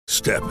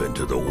Step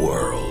into the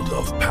world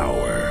of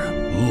power,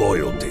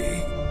 loyalty,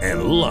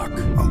 and luck.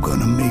 I'm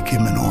gonna make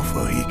him an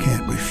offer he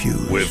can't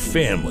refuse. With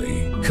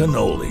family,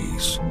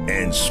 cannolis,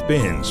 and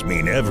spins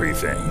mean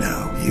everything.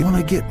 Now, you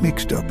wanna get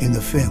mixed up in the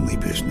family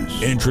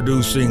business.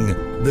 Introducing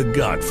The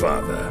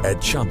Godfather at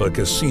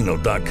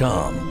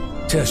ChumbaCasino.com.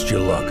 Test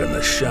your luck in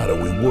the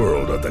shadowy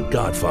world of The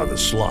Godfather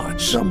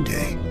slot.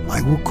 Someday,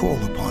 I will call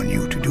upon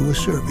you to do a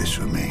service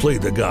for me. Play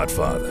The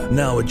Godfather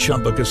now at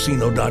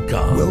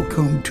ChumbaCasino.com.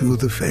 Welcome to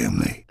the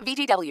family.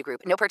 VGW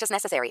Group. No purchase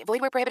necessary. Void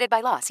where prohibited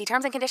by law. See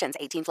terms and conditions.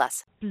 18+.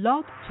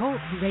 Blog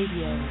Talk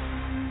Radio.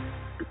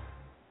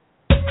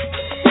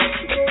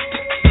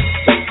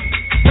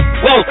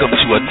 Welcome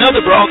to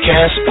another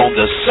broadcast on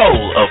the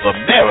Soul of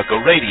America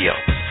Radio.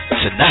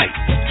 Tonight,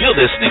 you're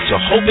listening to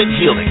Hope and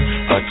Healing,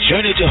 a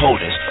journey to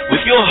wholeness,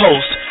 with your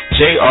host,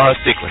 J.R.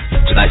 Thicklin.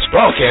 Tonight's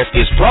broadcast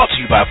is brought to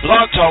you by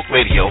Blog Talk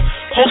Radio,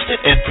 hosted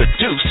and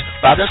produced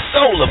by the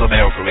Soul of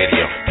America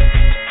Radio.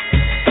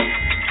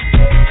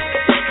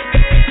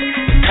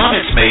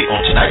 Comments made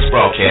on tonight's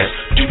broadcast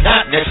do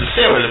not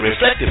necessarily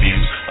reflect the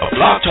views of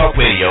Blog Talk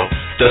Radio,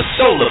 the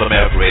Soul of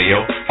America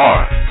Radio,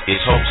 or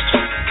its host.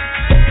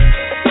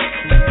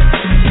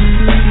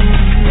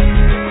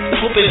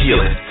 Hope and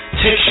Healing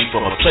takes you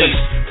from a place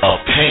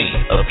of pain,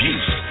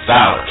 abuse,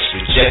 violence,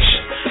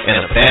 rejection,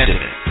 and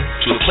abandonment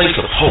to a place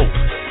of hope,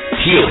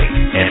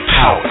 healing, and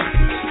power.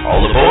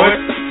 All aboard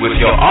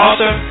with your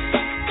author,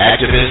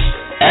 activist,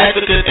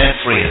 advocate, and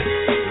friend,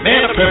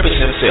 man of purpose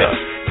himself,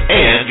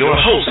 and your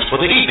host for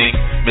the evening,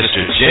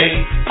 Mr.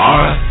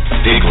 J.R.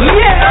 Thicklin.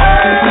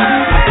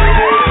 Yeah!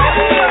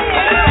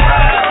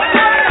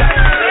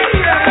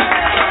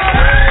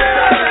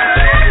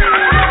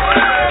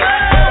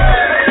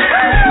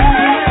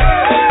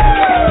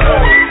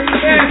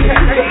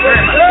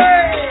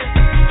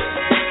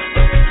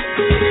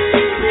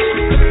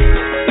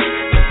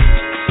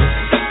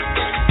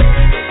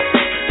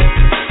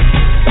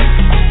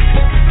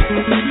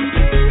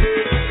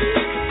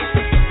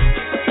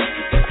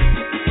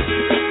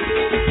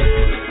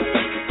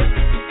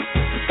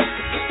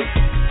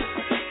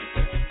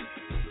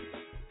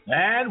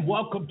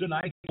 Welcome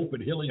tonight, Hope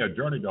and Healing, a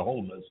journey to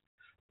wholeness.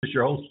 This is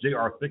your host,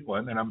 J.R.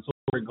 Thicklin, and I'm so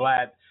very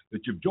glad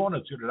that you've joined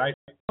us here tonight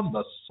on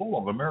the Soul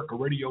of America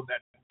Radio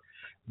Network.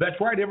 That's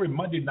right, every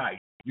Monday night.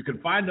 You can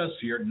find us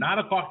here, 9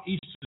 o'clock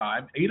Eastern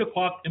Time, 8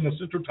 o'clock in the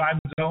Central Time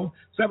Zone,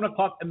 7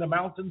 o'clock in the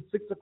Mountains,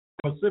 6 o'clock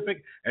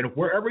Pacific, and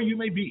wherever you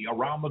may be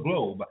around the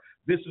globe,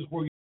 this is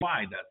where you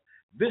find us.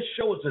 This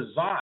show is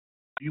designed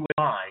for you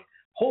and I,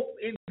 Hope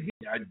and Healing,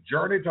 a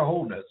journey to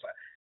wholeness.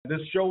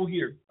 This show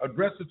here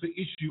addresses the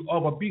issue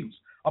of abuse,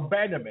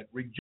 abandonment,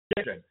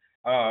 rejection,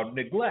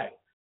 neglect,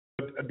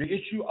 the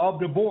issue of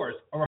divorce,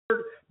 or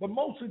hurt, but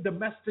mostly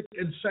domestic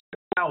and sexual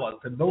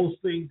violence and those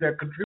things that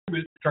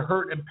contribute to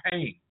hurt and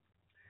pain.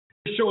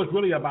 This show is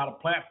really about a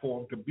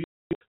platform to build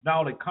not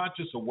only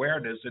conscious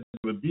awareness and to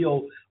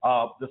reveal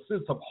the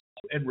sense of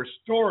hope and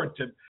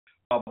restorative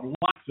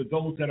life to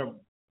those that are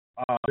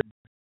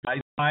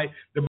by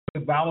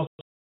domestic violence,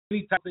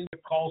 any type of thing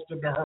that caused them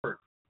to hurt.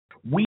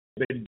 We've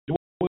been doing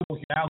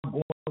now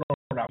going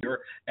on out here,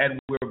 and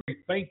we're very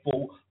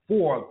thankful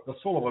for the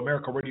Soul of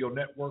America Radio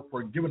Network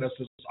for giving us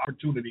this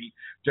opportunity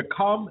to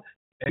come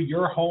to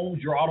your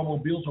homes, your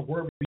automobiles, or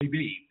wherever you may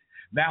be.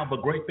 Now, the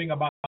great thing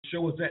about the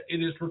show is that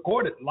it is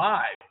recorded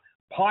live,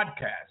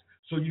 podcast,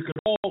 so you can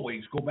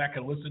always go back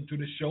and listen to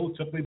the show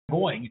simply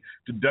going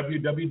to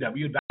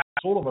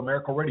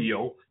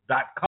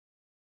www.soulofamericaradio.com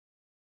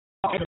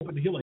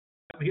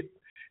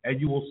and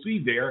you will see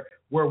there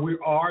where we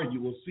are. You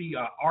will see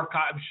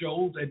archive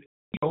shows and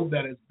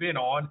that has been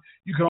on.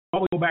 You can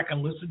always go back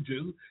and listen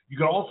to. You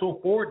can also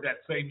forward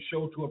that same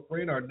show to a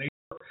friend or a neighbor.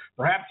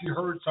 Perhaps you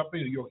heard something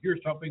or you'll hear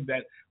something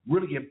that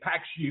really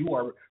impacts you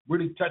or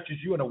really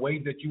touches you in a way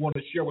that you want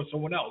to share with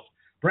someone else.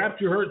 Perhaps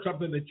you heard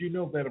something that you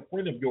know that a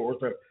friend of yours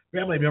or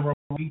family member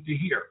needs to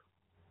hear.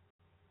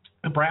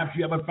 And perhaps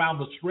you haven't found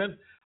the strength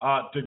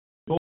to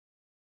go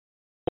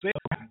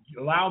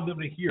allow them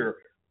to hear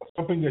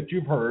something that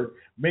you've heard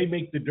may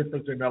make the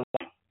difference in their life.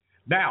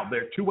 Now,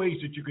 there are two ways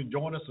that you can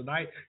join us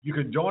tonight. You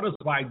can join us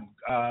by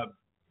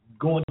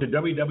going to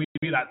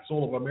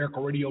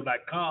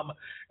www.soulofamericaradio.com,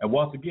 and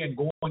once again,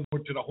 going over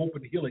to the Hope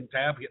and Healing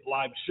tab, hit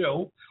live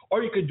show,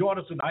 or you can join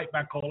us tonight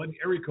by calling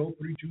area code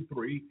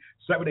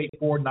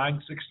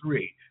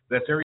 323-784-9638.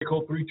 That's area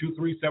code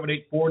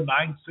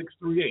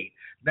 323-784-9638.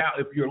 Now,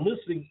 if you're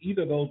listening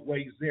either of those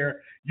ways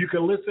there, you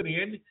can listen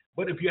in,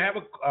 but if you have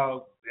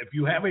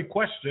a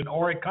question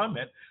or a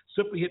comment,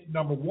 simply hit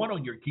number 1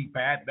 on your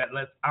keypad. That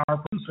lets our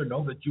producer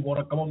know that you want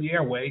to come on the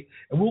airway,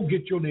 and we'll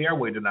get you on the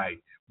airway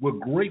tonight. We're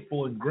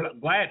grateful and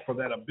glad for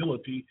that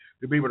ability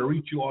to be able to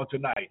reach you on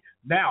tonight.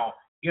 Now,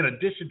 in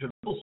addition to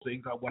those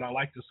things, what I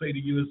like to say to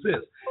you is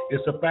this.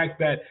 It's the fact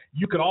that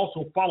you can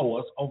also follow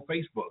us on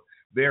Facebook.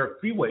 There are a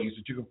few ways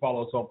that you can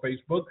follow us on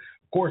Facebook.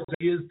 Of course,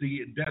 there is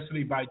the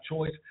Destiny by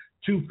Choice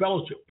 2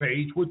 Fellowship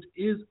page, which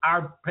is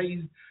our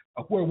page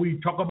where we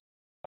talk about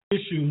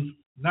issues,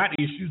 not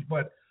issues,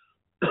 but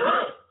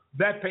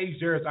that page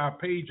there is our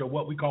page of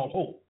what we call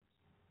hope.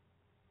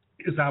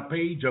 is our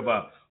page of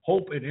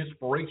hope and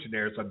inspiration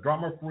there. It's a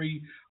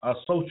drama-free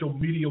social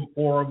medium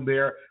forum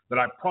there that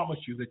I promise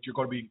you that you're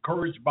going to be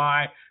encouraged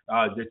by,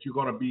 that you're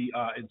going to be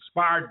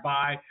inspired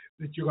by,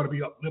 that you're going to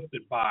be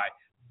uplifted by.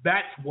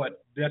 That's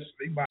what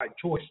Destiny by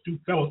Choice 2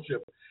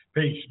 Fellowship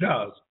page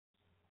does.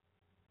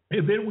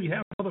 And then we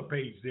have another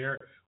page there,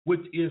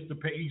 which is the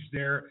page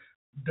there,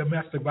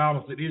 Domestic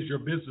Violence. It is your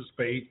business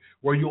page,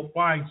 where you'll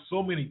find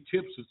so many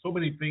tips and so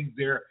many things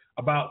there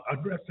about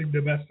addressing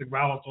domestic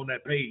violence on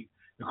that page,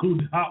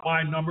 including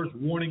hotline numbers,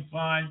 warning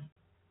signs,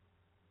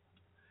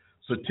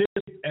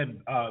 statistics,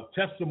 and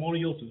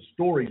testimonials and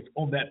stories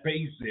on that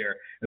page there.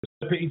 And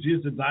the page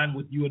is designed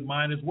with you in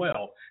mind as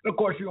well. And of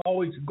course, you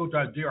always can go to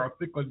our J.R.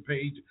 Thicklin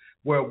page,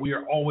 where we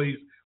are always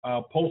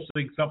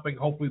posting something,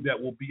 hopefully,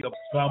 that will be of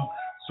some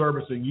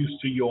service and use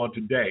to you on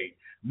today.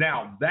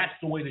 Now, that's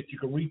the way that you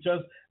can reach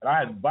us, and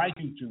I invite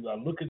you to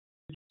look at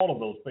all of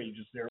those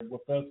pages there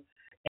with us,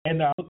 and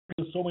look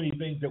at so many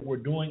things that we're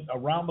doing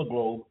around the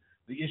globe,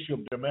 the issue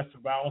of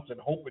domestic violence and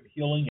hope and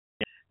healing,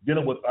 and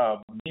dealing with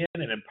men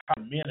and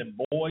empowering men and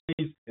boys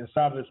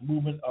inside of this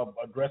movement of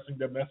addressing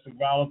domestic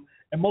violence.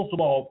 And most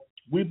of all,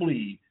 we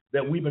believe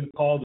that we've been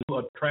called to do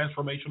a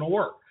transformational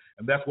work,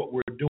 and that's what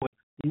we're doing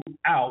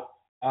throughout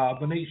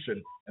the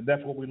nation, and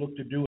that's what we look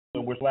to do,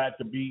 and we're glad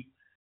to be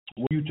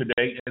with you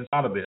today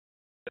inside of it.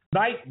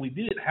 Tonight, we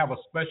did have a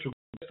special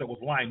guest that was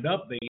lined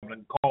up. They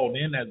even called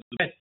in as a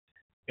guest,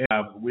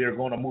 and we are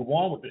going to move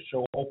on with the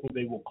show. Hopefully,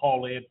 they will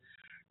call in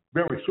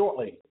very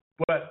shortly.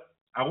 But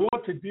I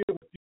want to deal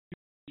with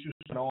these issues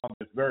on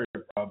that's very,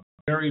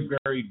 very,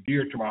 very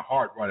dear to my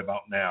heart right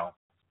about now.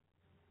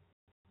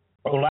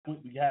 Last week,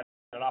 we had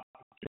an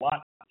opportunity to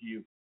watch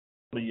you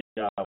the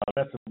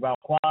Domestic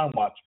Violence Crime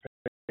Watch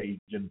page,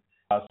 and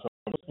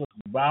some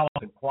violence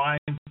and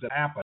crimes that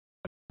happen,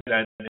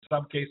 and in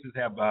some cases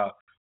have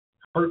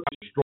hurt,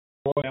 destroyed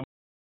families,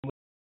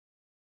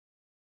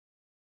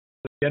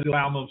 they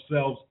found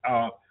themselves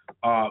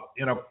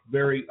in a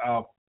very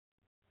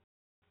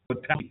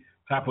fatality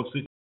type of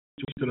situation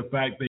to the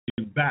fact they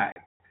went back.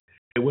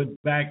 They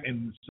went back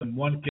and in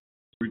one case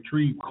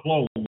retrieved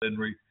clothes and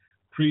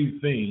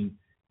retrieved things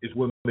is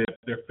when they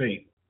left their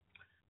fate.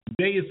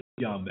 Today is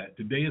beyond that.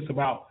 Today is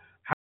about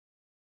how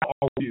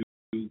are we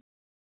going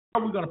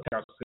to protect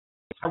ourselves?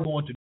 How are we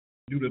going to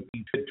do the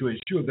things to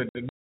ensure that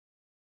the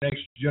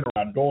next generation,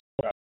 our daughters,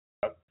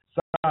 our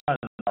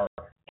sons, our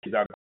kids,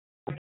 our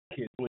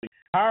kids,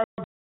 how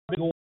are they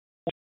going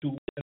to live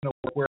in a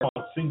world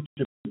where it seems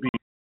to be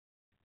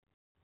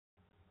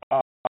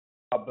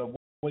the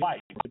way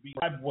to be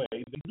the right way?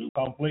 They do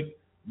conflict.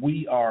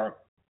 We are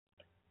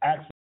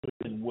actually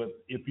dealing with,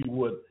 if you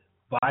would,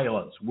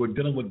 violence. We're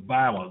dealing with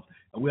violence,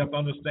 and we have to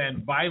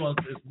understand violence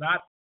is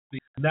not the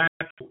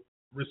natural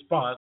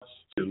response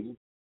to.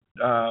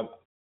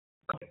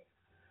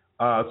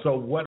 So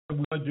what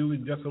we're going to do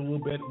in just a little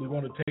bit, we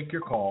want to take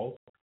your calls,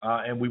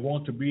 and we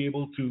want to be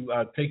able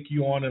to take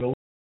you on in a little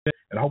bit,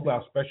 and hopefully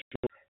our special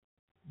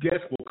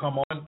guest will come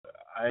on,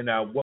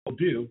 and what we'll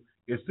do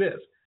is this.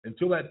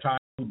 Until that time,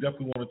 we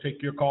definitely want to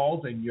take your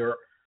calls and your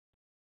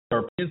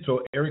opinions.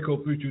 So area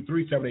code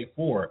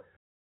 323-784,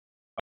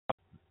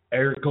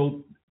 area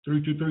code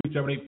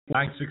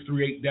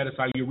 323-784-9638. That is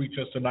how you reach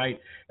us tonight,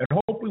 and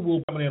hopefully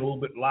we'll come in a little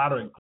bit louder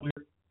and clear.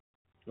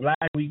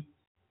 Last week,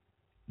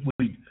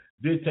 we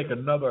did take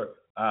another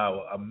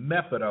a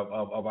method of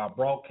our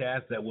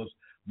broadcast that was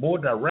more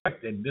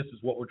direct, and this is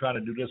what we're trying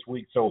to do this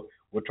week. So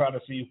we're trying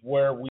to see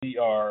where we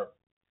are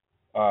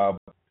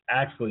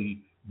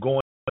actually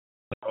going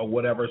or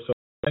whatever. So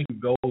thank you,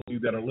 those of you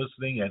that are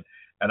listening, and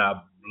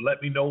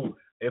let me know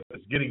if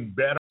it's getting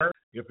better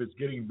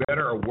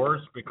or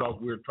worse, because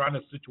we're trying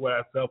to situate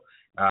ourselves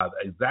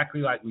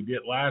exactly like we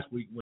did last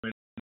week when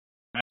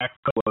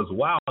was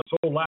wow,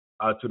 so loud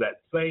to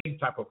that same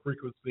type of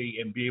frequency,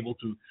 and be able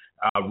to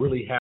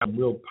really have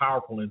real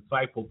powerful,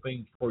 insightful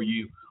things for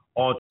you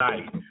on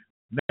tonight.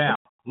 Now,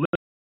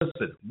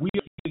 listen, we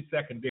are the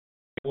second day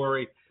of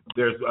February.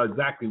 There's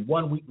exactly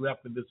 1 week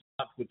left in this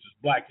month, which is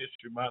Black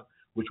History Month,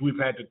 which we've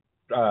had to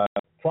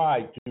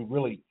try to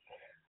really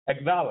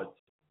acknowledge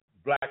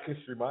Black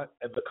History Month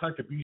and the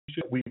contribution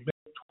we've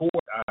made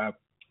toward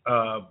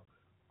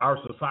our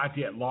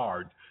society at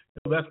large.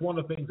 So that's one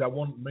of the things I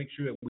want to make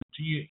sure that we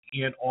see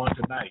in on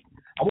tonight.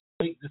 I want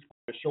to make this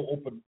show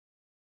open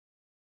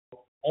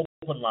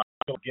line.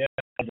 So again,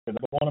 I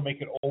want to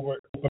make it open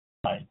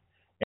line.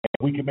 And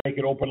if we can make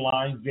it open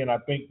lines, then I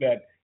think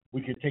that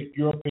we can take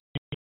your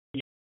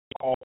opinion,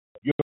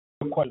 your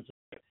questions,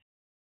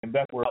 and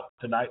that's where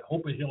tonight.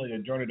 Hope and Healing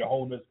and Journey to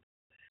Wholeness.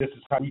 This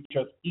is how we reach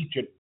us each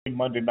and every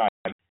Monday night.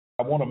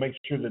 I want to make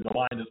sure that the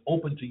line is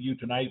open to you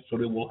tonight, so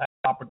that we'll have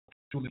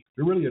opportunity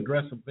to really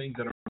address some things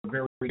that are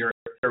very, very,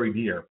 very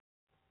dear.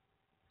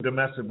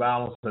 Domestic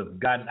violence has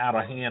gotten out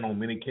of hand on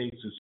many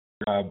cases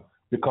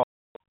because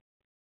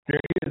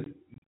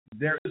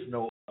there is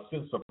no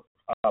sense of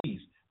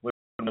peace with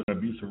an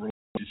abusive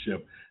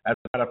relationship. As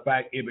a matter of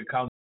fact, it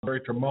becomes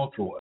very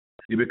tumultuous.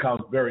 It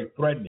becomes very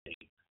threatening.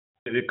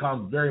 It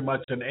becomes very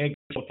much an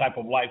eggshell type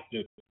of life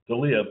to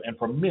live. And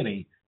for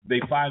many, they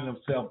find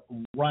themselves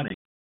running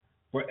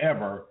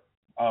forever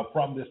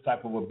from this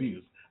type of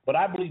abuse. But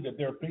I believe that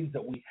there are things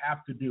that we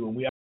have to do, and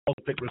we have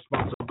to take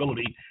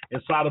responsibility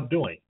inside of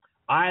doing.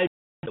 I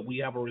believe that we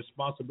have a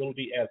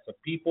responsibility as a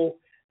people,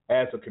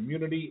 as a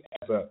community,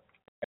 as a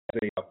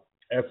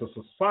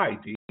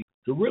society,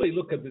 to really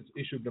look at this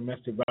issue of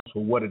domestic violence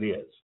for what it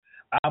is.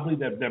 I believe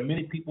that there are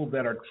many people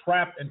that are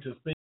trapped into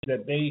things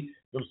that they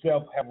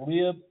themselves have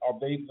lived or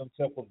they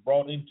themselves were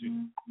brought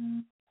into.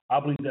 I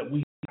believe that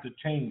we have to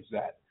change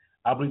that.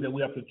 I believe that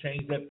we have to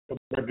change that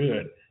for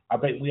good. I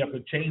think we have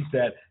to change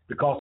that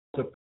because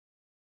this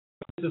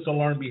is a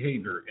learned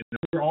behavior. And if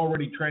we're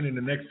already training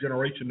the next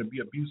generation to be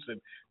abusive,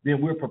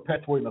 then we're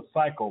perpetuating a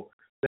cycle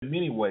in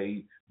many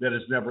ways that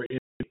is never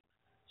ending.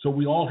 So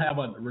we all have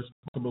a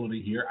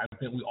responsibility here. I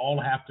think we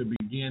all have to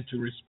begin to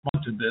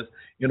respond to this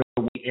in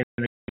a way.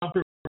 And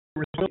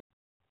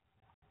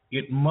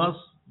it must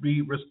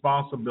be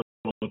responsibility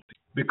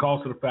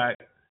because of the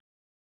fact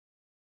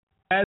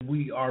as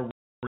we are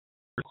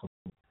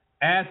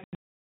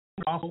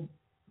responsible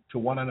to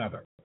one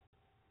another,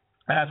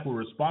 as we're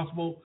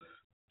responsible to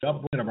the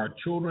upbringing of our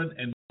children,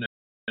 and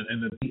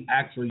that we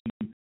actually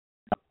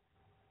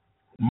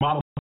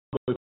model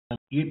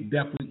it,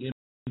 definitely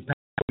impacts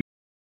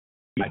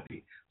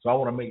society. So I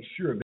want to make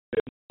sure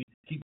that we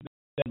keep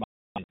that in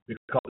mind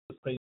because it's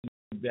things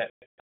that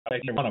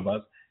affect one of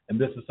us, and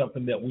this is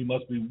something that we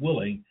must be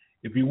willing,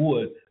 if you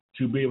would,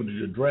 to be able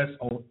to address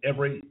on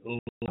every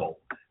level.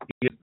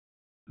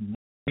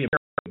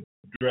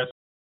 Address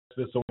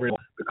this over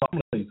the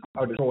communities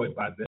are destroyed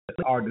by this,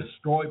 are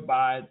destroyed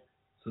by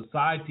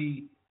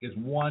society is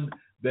one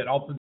that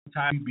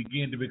oftentimes we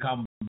begin to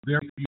become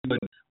very few.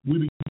 We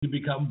begin to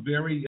become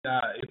very,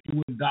 if you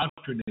would,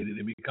 indoctrinated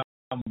and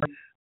become very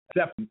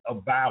accepting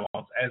of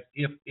violence as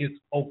if it's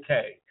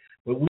okay.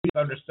 But we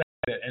understand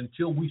that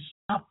until we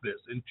stop this,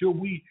 until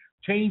we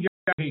change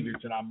our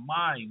behaviors and our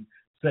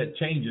mindset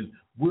changes,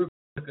 we're going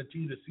to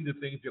continue to see the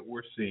things that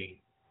we're seeing.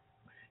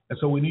 And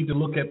so we need to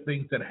look at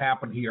things that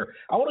happen here.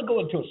 I want to go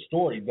into a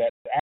story that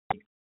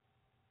actually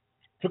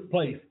took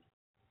place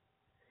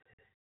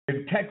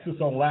in Texas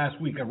on last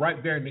week, and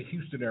right there in the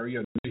Houston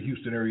area,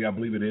 I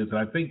believe it is. And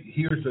I think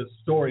here's a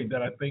story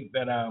that I think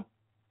that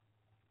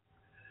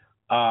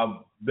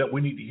that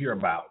we need to hear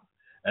about.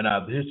 And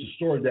here's a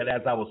story that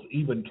as I was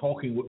even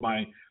talking with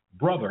my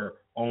brother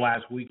on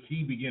last week,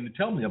 he began to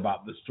tell me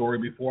about this story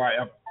before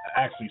I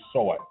actually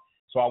saw it.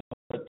 So I want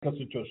to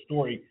listen to a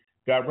story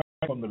that I read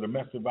from the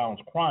Domestic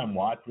Violence Crime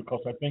Watch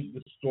because I think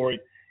this story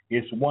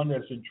is one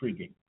that's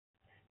intriguing.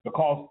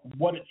 Because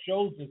what it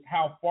shows is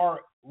how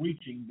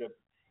far-reaching the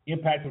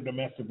impact of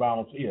domestic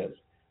violence is.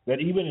 That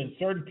even in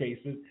certain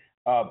cases,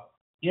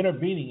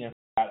 intervening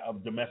inside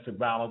of domestic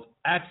violence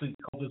actually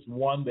causes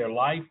one their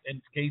life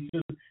in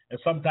cases and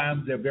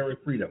sometimes their very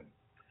freedom.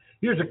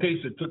 Here's a case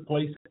that took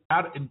place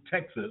out in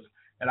Texas,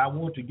 and I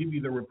want to give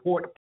you the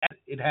report as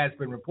it has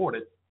been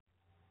reported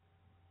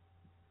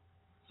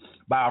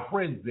by our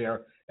friends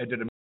there at the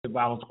Domestic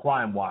Violence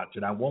Crime Watch,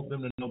 and I want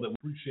them to know that we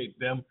appreciate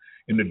them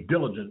and the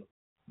diligence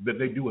that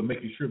they do in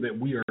making sure that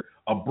we are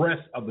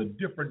abreast of the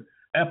different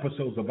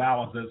episodes of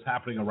violence that's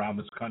happening around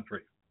this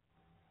country.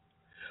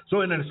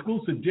 So in an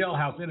exclusive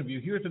jailhouse interview,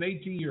 here's an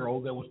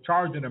 18-year-old that was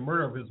charged in the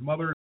murder of his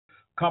mother,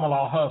 common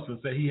law husband,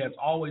 said he has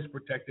always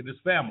protected his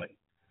family.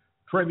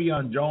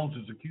 Travion Jones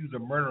is accused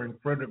of murdering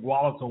Frederick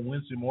Wallace on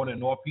Wednesday morning in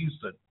North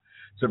Houston.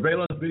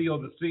 Surveillance video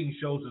of the scene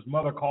shows his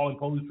mother calling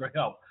police for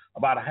help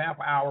about a half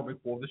hour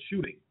before the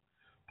shooting.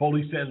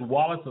 Police says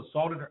Wallace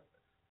assaulted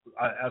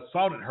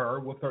her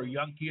with her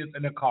young kids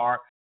in the car,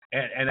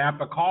 and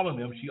after calling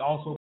them, she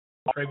also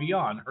called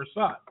Travion, her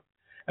son.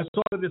 And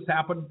so after this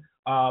happened,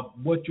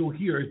 what you'll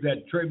hear is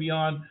that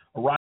Travion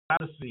arrived at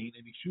the scene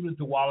and he shoots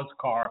into Wallace's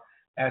car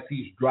as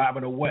he's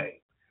driving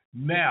away.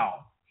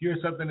 Now,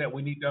 here's something that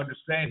we need to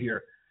understand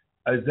here,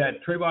 is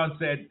that Travion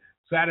said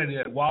Saturday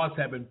that Wallace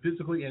had been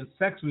physically and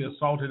sexually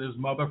assaulted his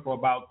mother for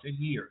about 10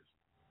 years.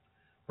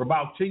 For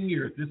about 10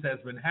 years, this has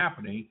been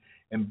happening,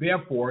 and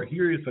therefore,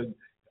 here is an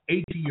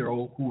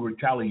 18-year-old who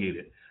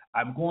retaliated.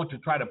 I'm going to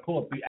try to pull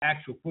up the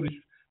actual footage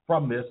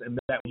from this, and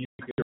that you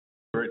can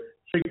hear it,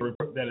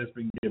 that has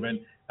been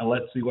given, and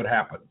let's see what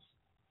happens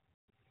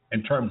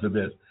in terms of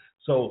this.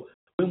 So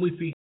when we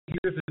see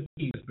here's the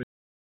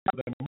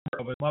murder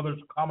of his mother's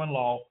common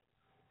law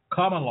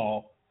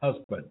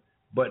husband,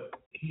 but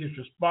he is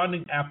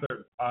responding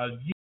after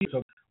years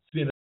of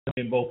seeing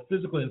him both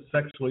physically and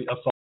sexually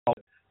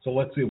assaulted. So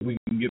let's see if we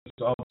can get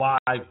this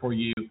live for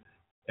you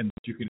and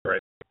you can hear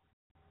it.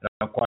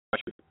 I'm quite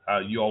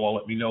sure you all will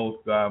let me know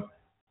if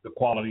the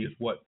quality is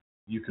what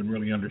you can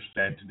really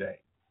understand today.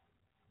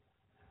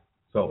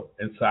 So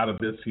inside of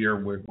this here,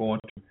 we're going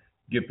to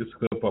get this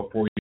clip up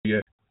for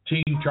you.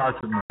 Teen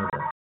charged with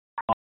murder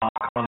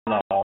on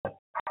law.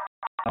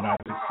 And I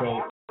just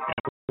show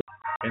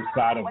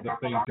inside of the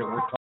things that we're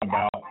talking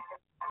about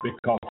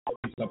because what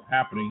ends up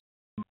happening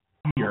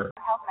here,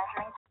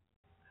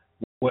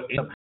 what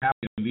ends up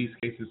happening in these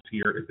cases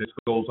here is this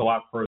goes a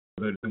lot further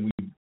than we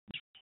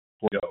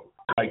go.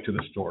 Right to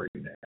the story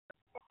now.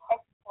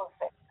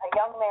 Explosive. A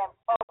young man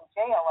spoke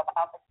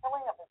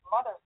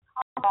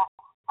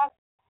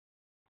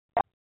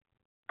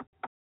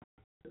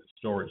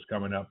Stories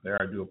coming up there.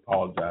 I do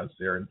apologize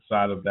there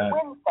inside of that.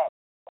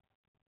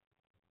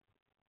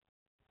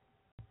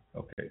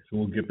 Okay, so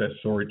we'll get that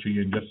story to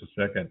you in just a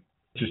second.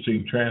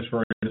 Interesting,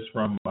 transferring this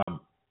from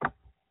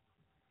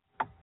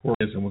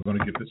Wholeness, and we're going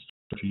to get this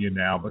to you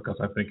now because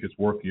I think it's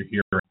worth your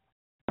hearing.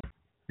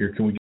 Here,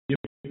 can we get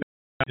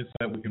that so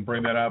that we can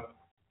bring that up?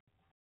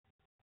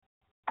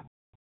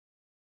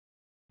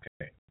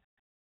 Okay.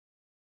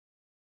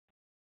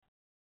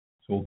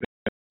 So we'll get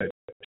that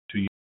to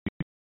you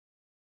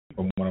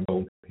from one of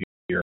those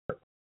here.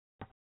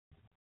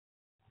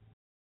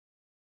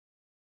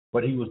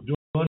 What he was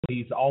doing,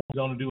 he's always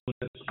going to do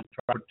is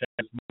try to protect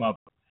his mother.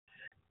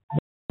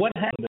 What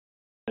happened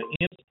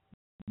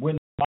when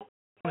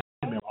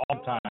him all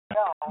the time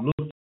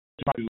look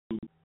to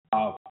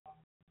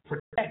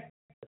protect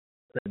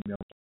them?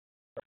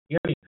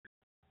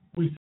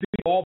 We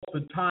see all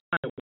the time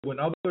when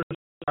others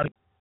are in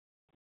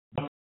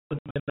the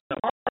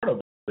part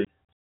of the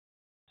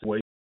way,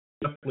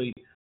 definitely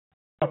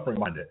suffering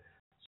minded.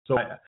 So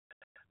I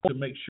want to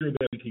make sure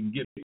that we can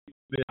get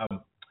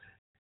them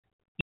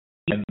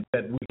and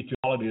that we get the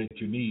quality that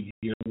you need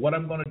here. What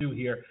I'm going to do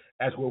here,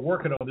 as we're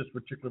working on this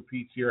particular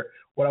piece here,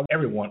 what I want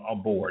everyone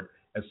on board.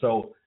 And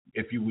so,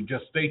 if you would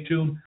just stay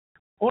tuned,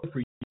 only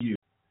for you,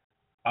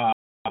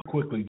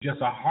 quickly,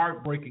 just a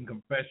heartbreaking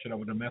confession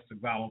of a domestic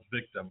violence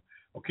victim.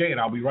 Okay, and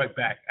I'll be right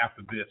back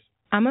after this.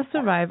 I'm a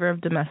survivor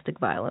of domestic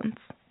violence.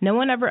 No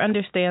one ever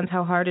understands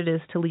how hard it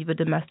is to leave a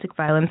domestic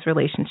violence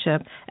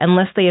relationship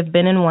unless they have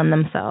been in one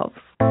themselves.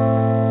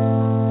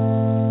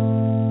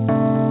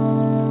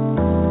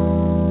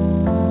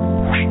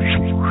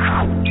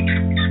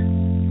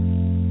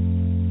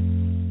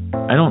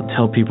 I don't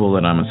tell people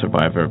that I'm a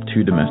survivor of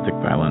 2 domestic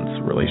violence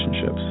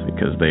relationships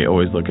because they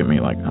always look at me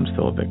like I'm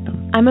still a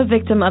victim. I'm a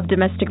victim of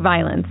domestic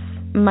violence.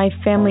 My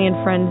family and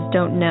friends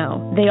don't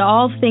know. They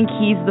all think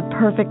he's the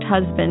perfect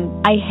husband.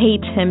 I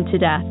hate him to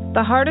death.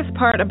 The hardest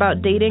part about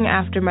dating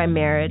after my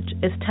marriage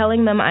is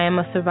telling them I am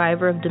a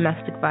survivor of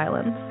domestic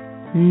violence.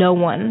 No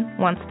one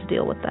wants to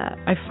deal with that.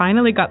 I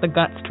finally got the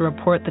guts to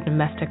report the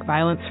domestic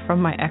violence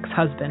from my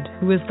ex-husband,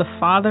 who is the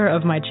father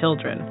of my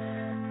children.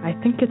 I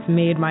think it's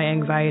made my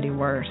anxiety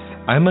worse.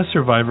 I'm a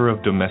survivor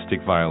of domestic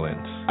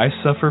violence. I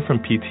suffer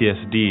from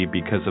PTSD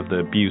because of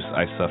the abuse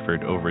I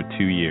suffered over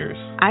 2 years.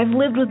 I've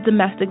lived with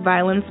domestic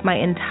violence my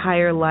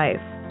entire life.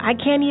 I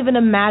can't even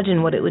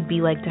imagine what it would be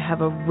like to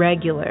have a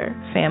regular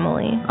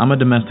family. I'm a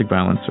domestic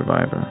violence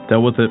survivor.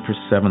 Dealt with it for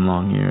 7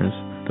 long years.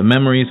 The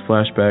memories,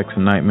 flashbacks,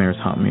 and nightmares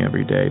haunt me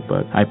every day,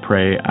 but I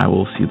pray I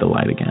will see the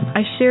light again.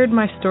 I shared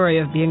my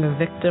story of being a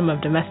victim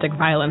of domestic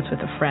violence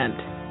with a friend.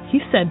 He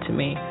said to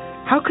me,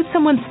 "How could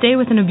someone stay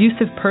with an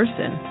abusive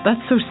person?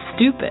 That's so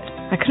stupid."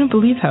 I couldn't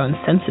believe how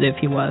insensitive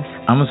he was.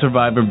 I'm a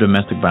survivor of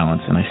domestic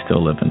violence, and I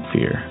still live in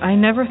fear. I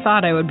never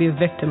thought I would be a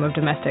victim of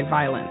domestic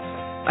violence.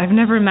 I've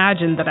never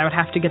imagined that I would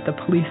have to get the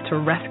police to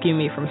rescue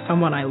me from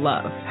someone I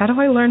love. How do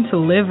I learn to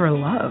live or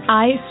love?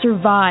 I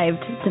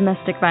survived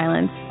domestic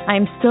violence. I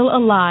am still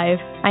alive.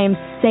 I am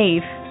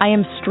safe. I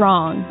am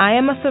strong. I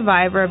am a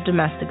survivor of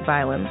domestic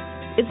violence.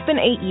 It's been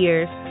 8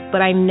 years,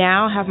 but I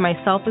now have my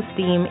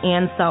self-esteem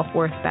and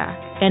self-worth back.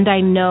 And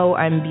I know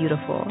I'm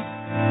beautiful.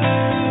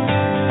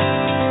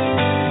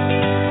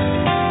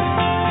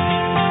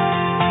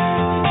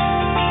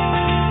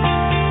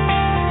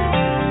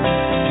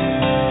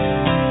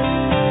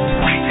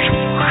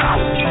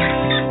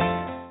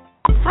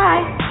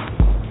 Hi.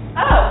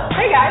 Oh,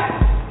 hey guys.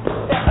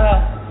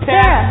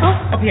 Sarah.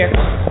 Up here.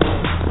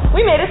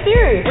 We made a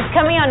series. It's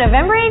coming on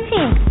November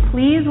 18th.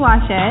 Please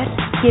watch it.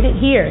 Get it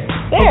here.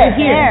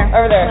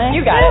 Over there.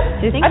 You got it.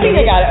 I think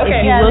I got it.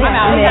 Okay, I'm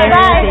out.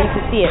 Bye.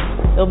 To see it.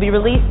 It'll be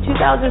released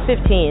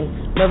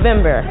 2015,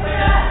 November.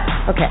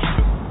 Okay.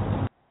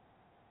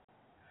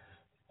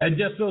 And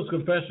just those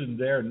confessions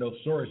there and those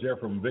stories there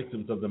from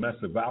victims of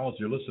domestic violence.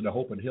 You're listening to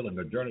Hope and Healing,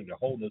 A Journey to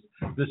Wholeness.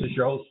 This is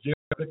your host, Jerry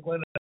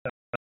Thicklin. I'm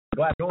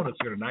glad you're joining us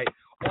here tonight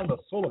on the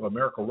Soul of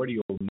America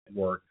Radio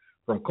Network.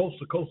 From coast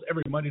to coast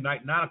every Monday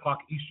night, 9 o'clock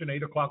Eastern,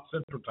 8 o'clock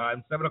Central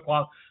Time, 7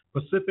 o'clock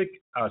Pacific,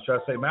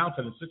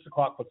 Mountain, and 6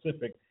 o'clock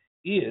Pacific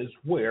is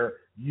where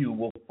you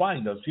will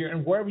find us here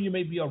and wherever you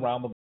may be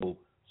around the globe.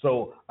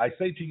 So I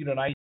say to you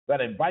tonight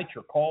that I invite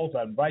your calls,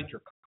 I invite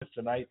your comments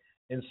tonight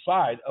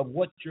inside of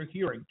what you're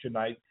hearing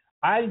tonight.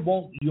 I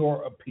want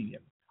your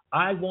opinion.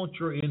 I want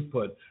your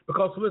input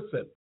because,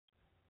 listen,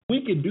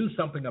 we can do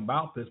something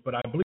about this, but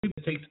I believe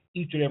it takes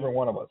each and every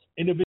one of us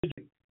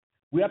individually.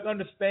 We have to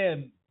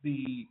understand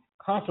the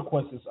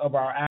consequences of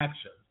our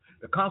actions,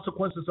 the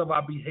consequences of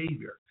our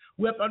behavior.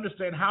 We have to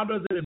understand, how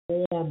does it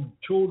inform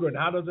children?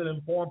 How does it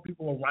inform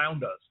people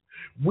around us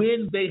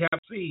when they have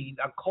seen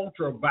a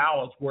culture of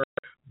violence where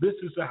this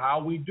is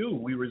how we do?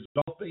 We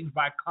resolve things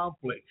by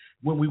conflict.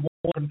 When we want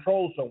to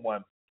control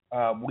someone,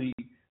 we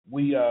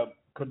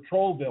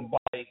control them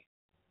by,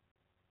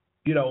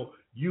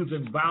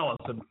 using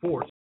violence and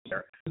force.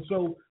 And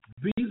so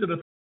these are the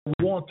things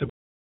we want to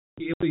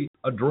really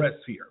address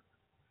here.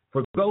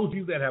 For those of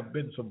you that have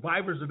been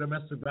survivors of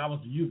domestic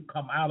violence, you've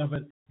come out of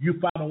it, you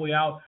found a way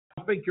out,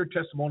 I think your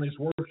testimony is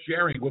worth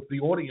sharing with the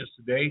audience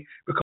today,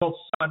 because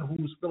someone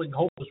who's feeling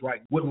hopeless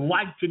right would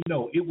like to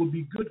know. It would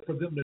be good for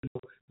them to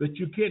know that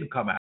you can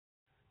come out.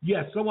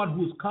 Yes, someone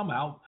who's come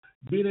out,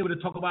 being able to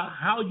talk about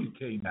how you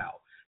came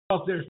out.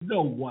 Because there's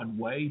no one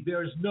way.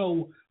 There's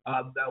no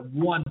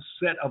one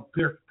set of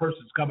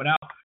persons coming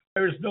out.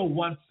 There's no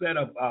one set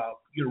of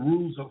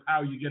rules of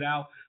how you get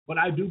out. But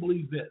I do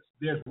believe this.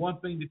 There's one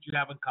thing that you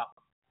have in common.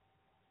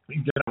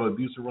 You get out of an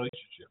abusive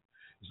relationship.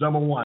 It's number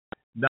one,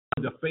 not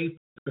the faith,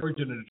 the courage,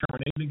 and the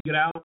determination to get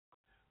out,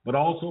 but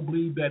also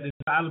believe that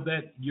inside of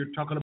that, you're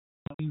talking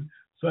about things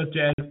such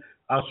as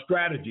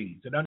strategies,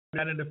 and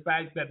understanding the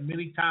fact that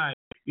many times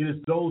it is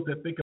those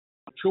that think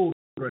about children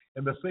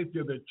and the safety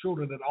of their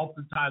children that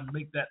oftentimes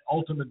make that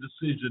ultimate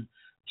decision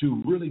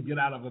to really get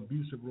out of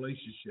abusive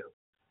relationship.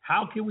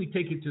 How can we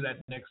take it to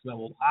that next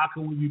level? How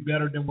can we be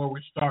better than where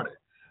we started?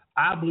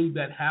 I believe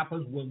that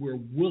happens when we're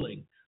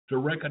willing to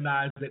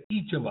recognize that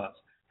each of us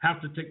have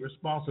to take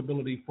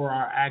responsibility for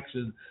our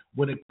actions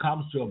when it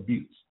comes to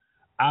abuse.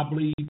 I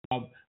believe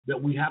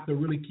that we have to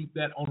really keep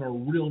that on a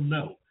real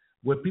note.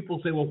 When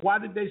people say, well, why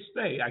did they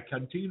stay? I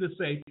continue to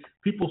say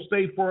people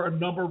stay for a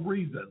number of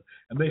reasons,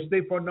 and they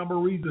stay for a number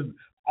of reasons.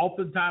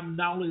 Oftentimes,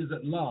 not only is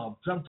it love,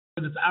 sometimes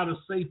it's out of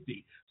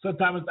safety.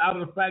 Sometimes it's out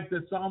of the fact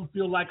that some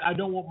feel like I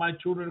don't want my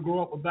children to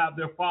grow up without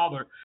their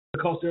father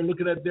because they're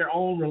looking at their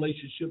own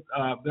relationship,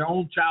 their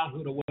own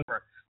childhood or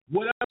whatever.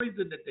 Whatever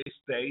reason that they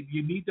stayed,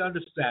 you need to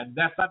understand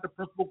that's not the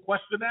principal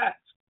question asked.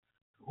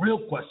 The real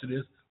question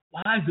is,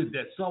 why is it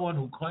that someone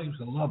who claims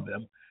to love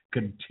them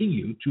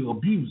continue to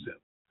abuse them,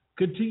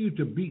 continue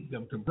to beat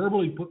them, to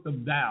verbally put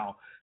them down,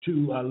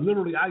 to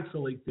literally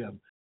isolate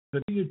them,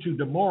 continue to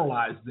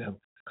demoralize them,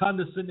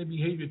 condescending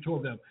behavior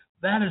toward them?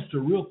 That is the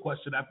real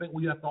question I think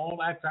we have to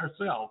all ask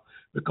ourselves,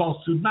 because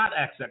to not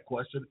ask that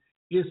question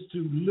is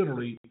to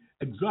literally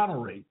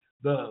exonerate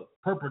the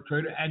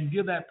perpetrator and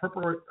give that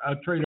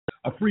perpetrator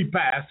a free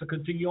pass to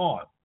continue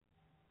on.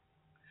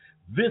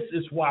 This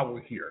is why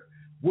we're here.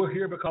 We're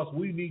here because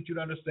we need you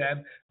to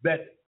understand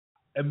that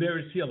there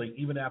is healing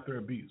even after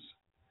abuse.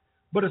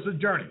 But it's a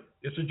journey.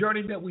 It's a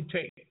journey that we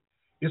take.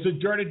 It's a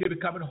journey to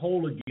becoming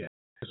whole again.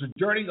 It's a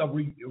journey of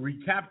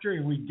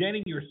recapturing,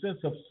 regaining your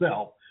sense of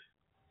self,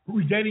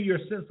 regaining your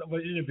sense of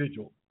an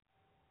individual.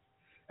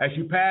 As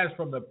you pass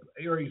from the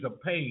areas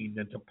of pain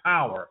into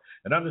power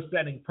and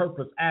understanding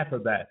purpose after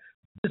that,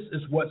 this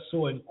is what's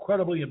so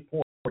incredibly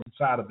important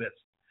inside of this.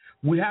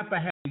 We have to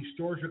have these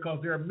stories because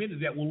there are many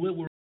that will live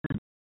with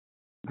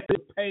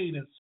pain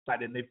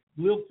inside and they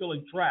live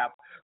feeling trapped,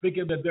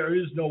 thinking that there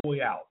is no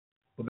way out.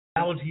 But the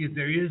reality is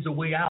there is a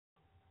way out.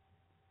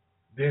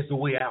 There's a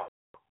way out.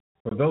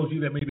 For those of you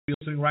that may be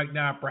listening right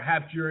now,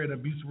 perhaps you're in an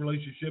abusive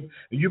relationship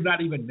and you've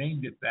not even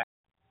named it that.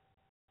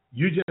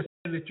 You just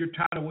saying that you're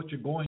tired of what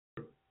you're going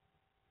through.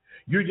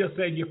 You're just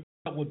saying you're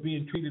fed up with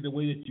being treated the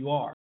way that you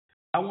are.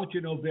 I want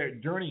you to know their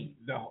journey,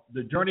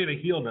 the journey to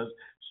healness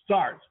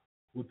starts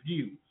with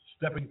you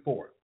stepping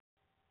forward.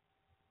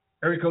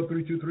 Area code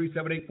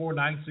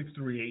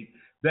 323-784-9638.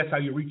 That's how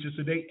you reach us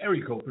today.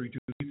 Area code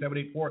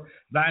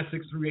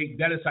 323-784-9638.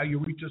 That is how you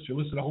reach us. You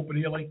listen to Hope and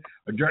Healing,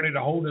 a journey to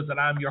wholeness, and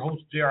I'm your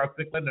host, J.R.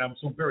 Thicklin, and I'm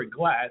so very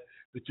glad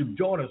that you've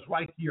joined us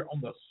right here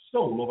on the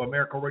Soul of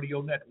America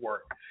Radio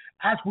Network.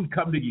 As we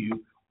come to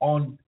you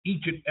on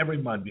each and every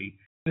Monday,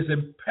 it's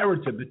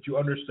imperative that you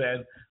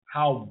understand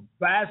how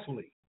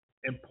vastly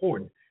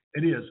important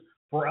it is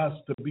for us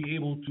to be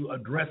able to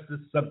address this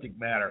subject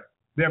matter.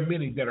 There are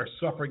many that are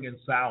suffering in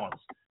silence.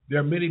 There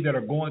are many that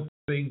are going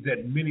through things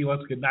that many of us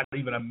could not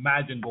even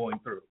imagine going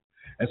through.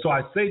 And so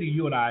I say to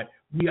you and I,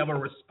 we have a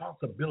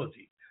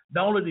responsibility,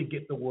 not only to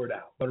get the word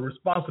out, but a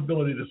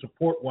responsibility to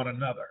support one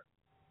another.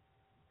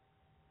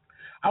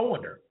 I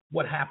wonder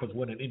what happens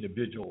when an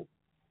individual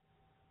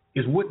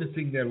is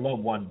witnessing their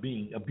loved one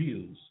being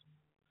abused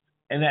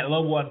and that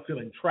loved one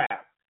feeling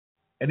trapped,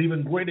 and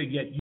even greater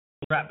yet, you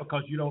feel trapped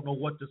because you don't know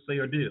what to say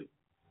or do.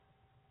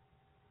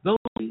 Those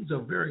things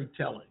are very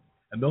telling,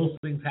 and those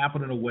things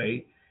happen in a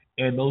way,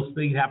 and those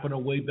things happen in a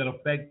way that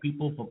affect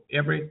people from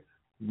every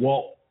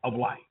walk of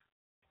life.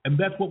 And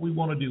that's what we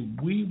want to do.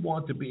 We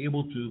want to be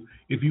able to,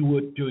 if you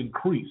would, to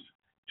increase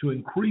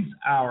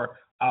our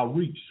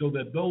reach so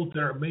that those that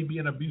are maybe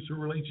in an abusive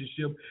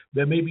relationship,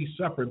 that may be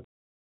suffering,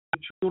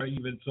 children are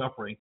even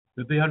suffering,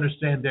 that they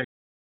understand their.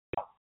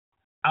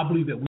 I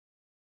believe that we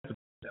have to be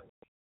that way.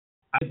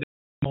 I think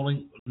that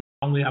we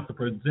only have to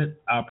present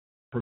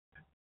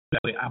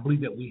that way. I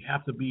believe that we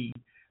have to be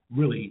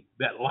really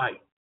that light.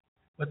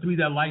 But to be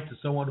that light to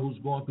someone who's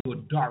going through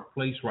a dark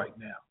place right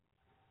now,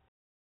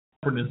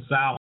 in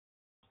silence,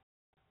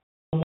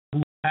 someone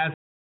who has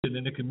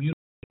in the community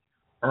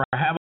or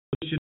have a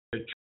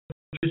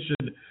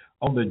position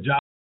on the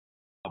job,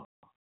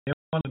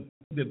 everyone think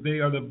that they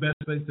are the best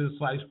thing to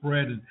slice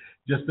bread and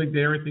just think that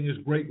everything is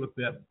great with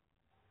them,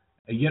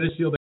 and yet it's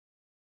still that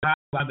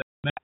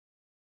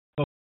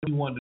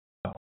anyone to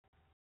know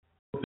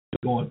what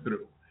they're going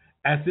through,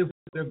 as if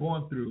what they're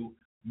going through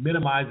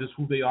minimizes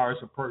who they are as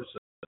a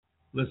person.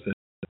 Listen,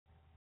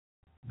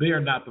 They are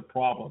not the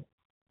problem.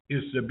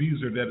 It's the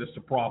abuser that is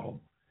the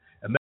problem.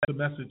 And that's the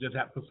message that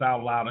has to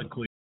sound loud and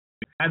clear.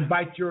 I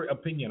invite your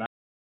opinion.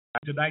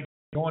 Tonight,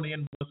 join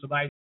in with us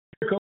tonight.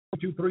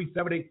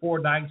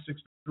 23784-9633.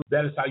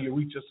 That is how you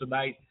reach us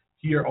tonight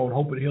here on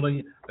Hope and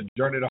Healing, a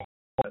journey to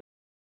wholeness.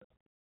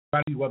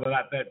 Whether or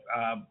not that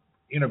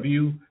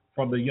interview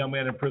from the young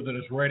man in prison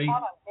is ready.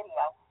 On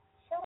video,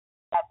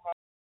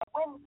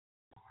 when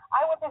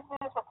eyewitness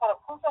news report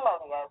of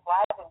Pucalonia is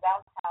live in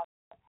downtown.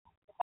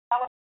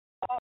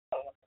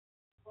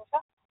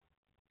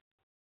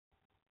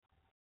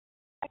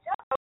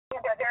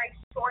 A very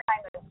short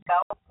time ago,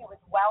 he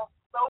was well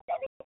spoken.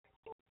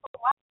 In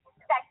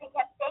fact, he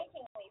kept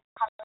thanking me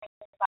for coming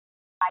by.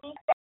 He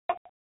said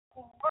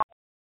he was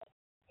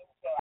in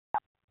jail.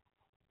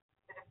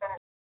 The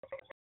defendant,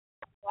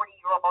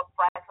 40-year-old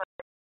Bradford,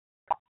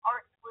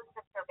 our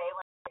exclusive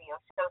surveillance video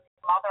shows his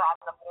mother on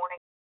the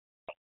morning.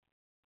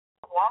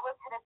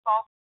 Wallace had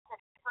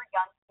assaulted her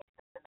young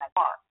kids in the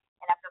car,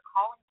 and after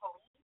calling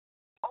police, he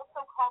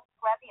also called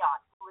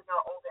Trevion, who is her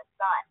oldest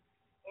son.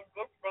 In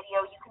this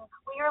video, you can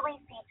clearly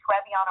see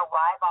Trevion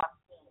arrive on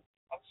scene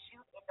and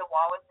shoot into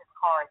Wallace's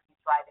car as he's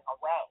driving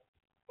away.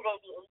 Today,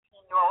 the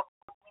 18-year-old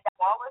told me that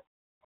Wallace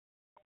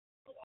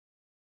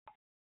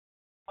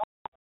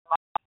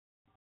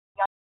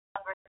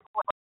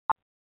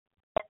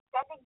and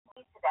sending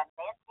police to them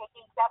and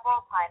taking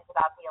several times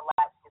about the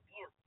alleged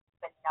abuse,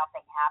 but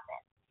nothing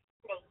happened.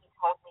 Today, he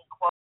told me,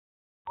 quote,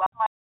 "Love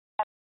my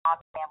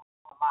family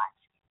so much."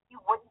 He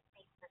wouldn't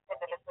speak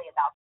specifically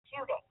about the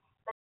shooting,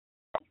 but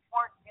police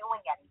weren't doing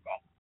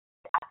anything.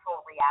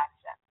 Natural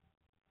reaction.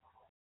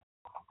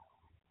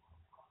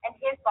 And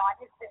his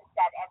bond has been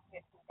set at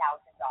 $50,000.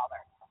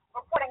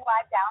 Reporting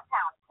live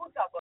downtown,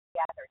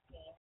 Pucalonia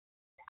 13.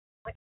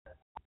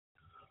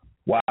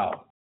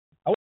 Wow.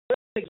 I want to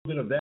take a bit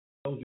of that.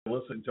 Those who are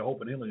listening to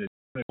Hope and Healing.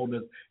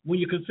 When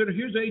you consider,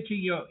 here's an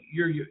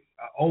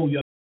 18-year-old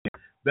young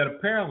man that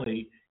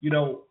apparently,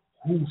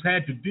 who's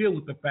had to deal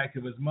with the fact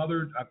of his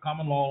mother, a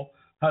common law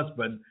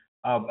husband,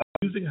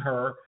 abusing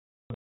her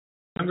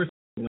younger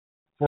sibling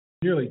for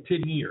nearly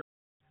 10 years.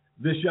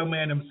 This young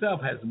man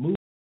himself has moved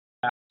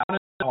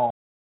out,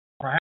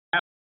 perhaps,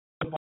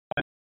 and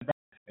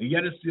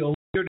yet it's still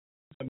here.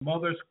 The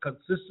mother's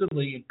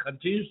consistently and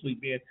continuously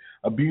being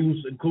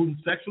abused, including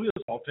sexually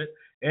assaulted,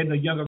 and the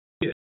younger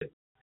kid.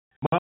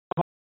 Mother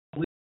called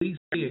police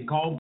and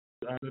called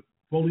the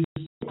police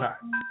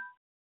time.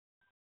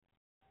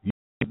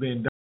 He's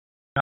been done.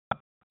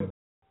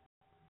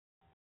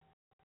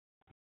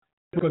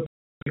 Put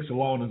the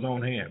law in his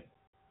own hand.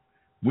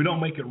 We don't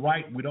make it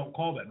right. We don't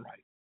call that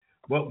right.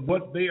 But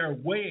what they are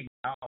weighing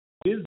out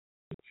is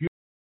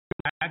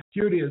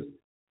here it is.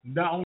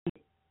 Not only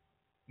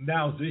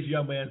now is this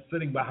young man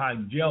sitting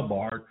behind jail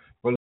bars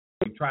for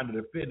trying to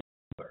defend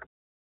her.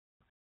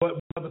 But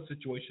what other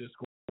situation is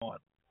going on?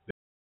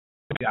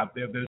 Out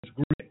there's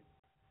grieving.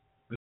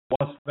 The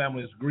lost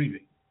family is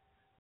grieving.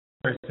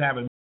 There's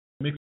having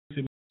mixed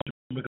emotions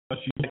because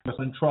she was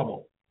in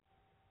trouble.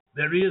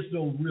 There is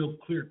no real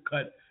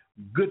clear-cut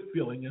good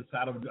feeling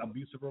inside of an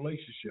abusive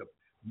relationship.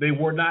 They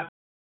were not.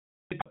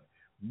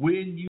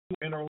 When you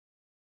are in a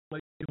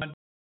relationship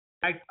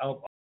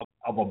of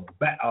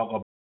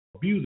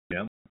abusing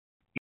them,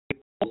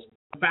 it's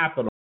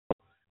fatal.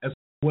 And so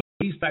when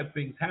these type of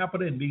things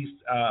happen in these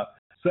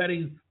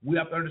settings, we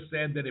have to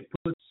understand that it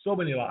puts so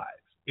many lives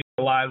in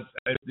our lives,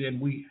 and then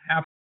we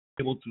have to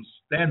be able to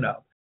stand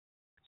up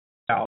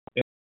and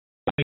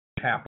make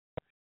it happen.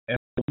 And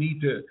we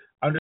need to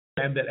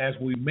understand that as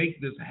we make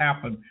this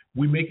happen,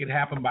 we make it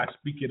happen by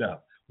speaking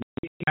up. We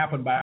make it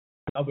happen by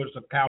others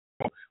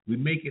accountable. We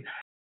make it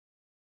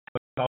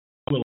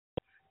happen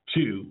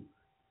to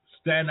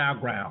stand our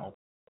ground,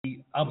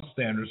 be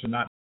upstanders and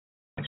not.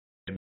 That's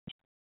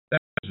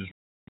what it's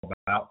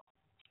about.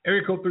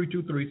 Area code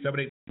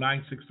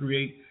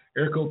 323-789-9638.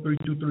 Area code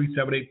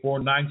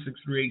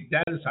 323-784-9638.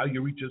 That is how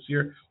you reach us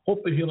here.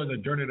 Hope and Healing, a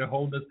journey to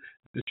wholeness.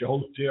 This is your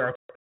host, JR.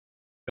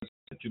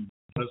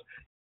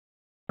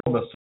 On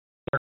the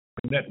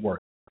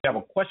network. If you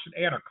have a question,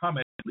 add, or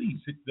comment,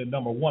 please hit the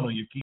number 1 on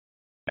your keypad.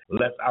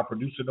 Let our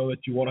producer know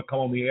that you want to come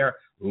on the air.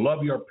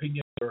 Love your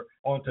opinion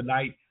on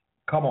tonight.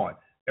 Come on.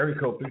 Area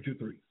code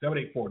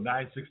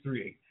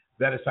 323-784-9638.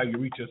 That is how you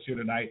reach us here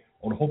tonight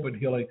on Hope and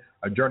Healing,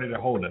 a journey to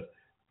wholeness.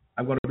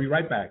 I'm going to be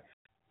right back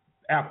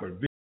after.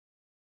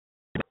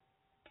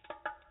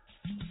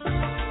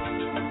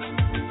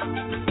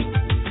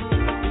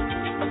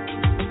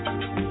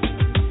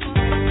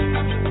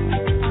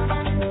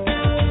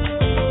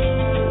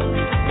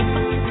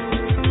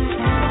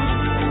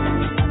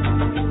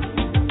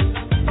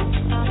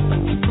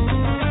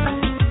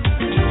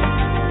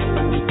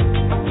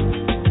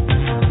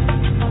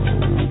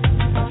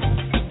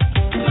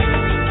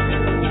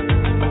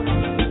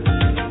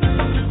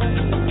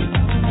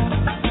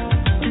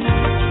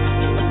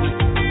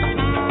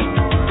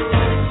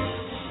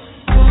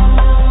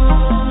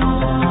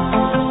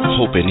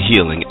 And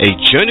Healing, a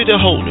journey to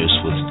wholeness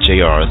with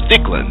J.R.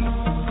 Thicklin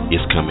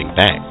is coming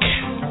back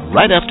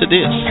right after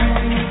this.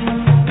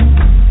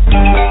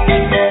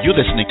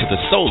 You're listening to the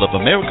Soul of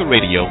America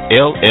Radio,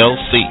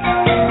 LLC.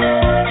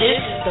 This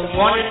is the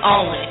one and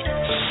only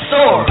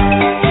Soar.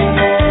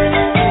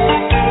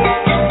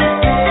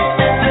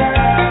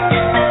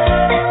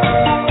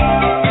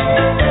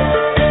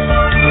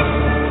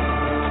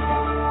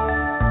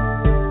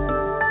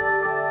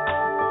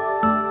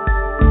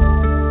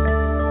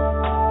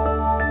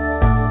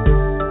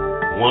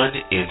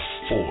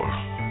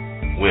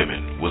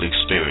 Women will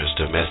experience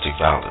domestic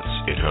violence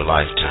in her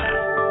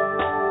lifetime.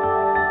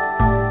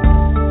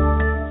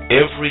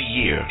 Every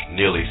year,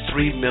 nearly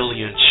 3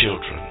 million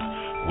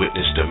children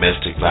witness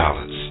domestic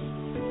violence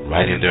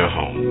right in their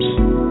homes.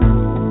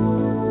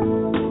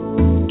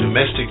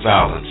 Domestic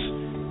violence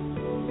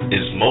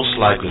is most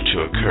likely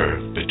to occur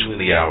between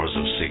the hours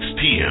of 6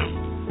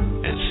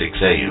 p.m. and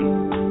 6 a.m.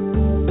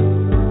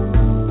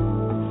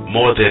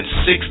 More than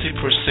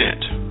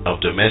 60% of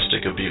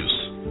domestic abuse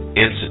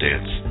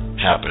incidents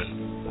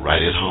happen right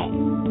at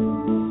home.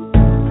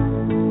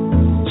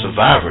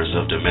 Survivors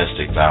of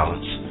domestic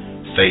violence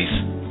face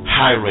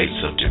high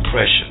rates of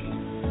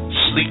depression,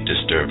 sleep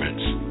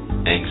disturbance,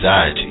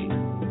 anxiety,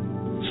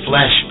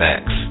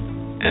 flashbacks,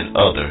 and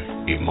other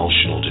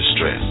emotional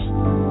distress.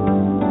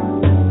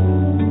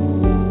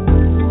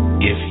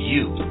 If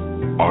you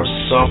or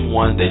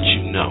someone that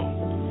you know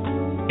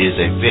is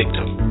a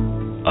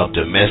victim of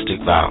domestic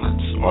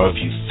violence, or if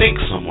you think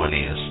someone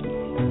is,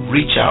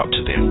 reach out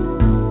to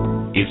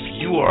them. If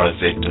you are a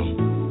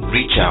victim,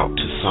 reach out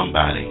to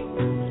somebody.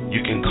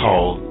 You can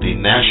call the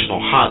national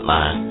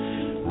hotline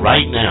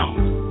right now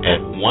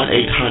at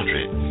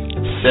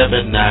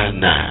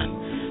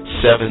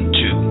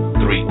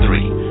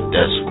 1-800-799-7233.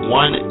 That's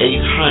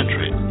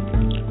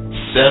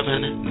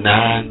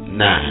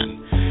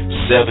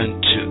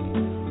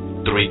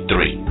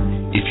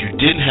 1-800-799-7233. If you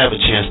didn't have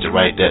a chance to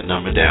write that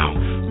number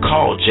down,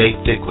 call Jay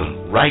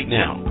Thicklin right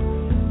now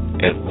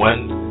at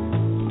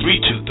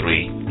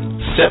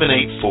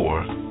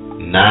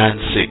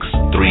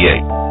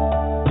 1-323-784-9638.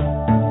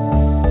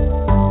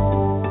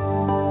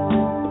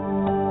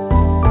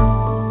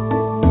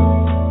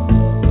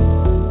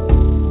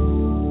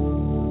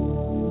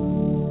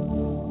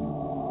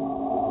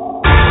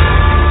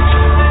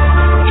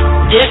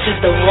 This is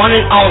the one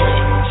and only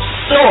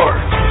Soar.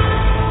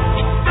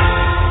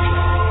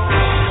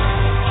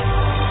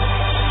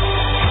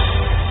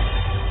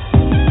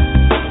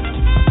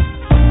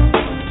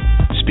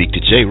 Speak to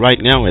Jay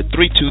right now at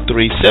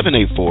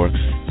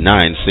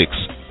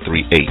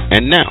 323-784-9638.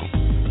 And now,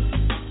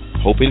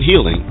 Hope and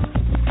Healing,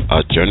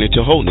 A Journey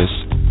to Wholeness,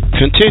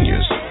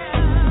 continues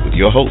with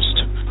your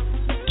host,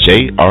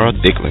 J.R.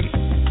 Thicklin.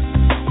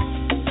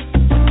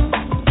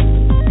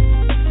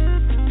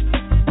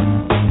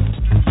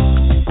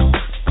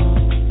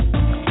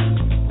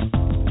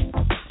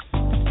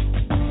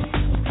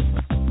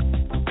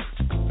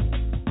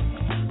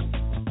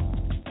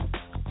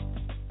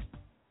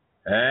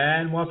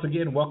 And once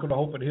again, welcome to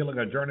Hope and Healing,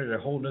 A Journey to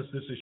Wholeness.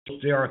 This is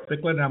J.R.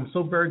 Thicklin, and I'm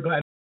so very glad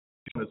to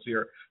join us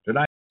here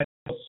tonight at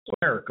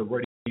America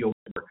Radio.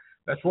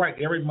 That's right,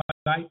 every Monday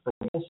night from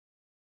most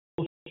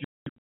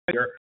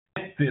here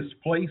at this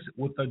place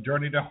with A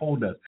Journey to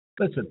Wholeness.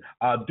 Listen,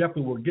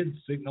 definitely we're getting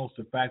signals,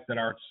 the fact that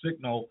our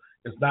signal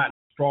is not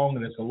strong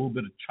and it's a little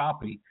bit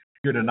choppy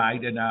here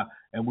tonight,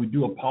 and we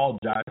do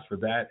apologize for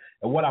that.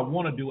 And what I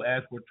want to do,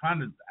 as we're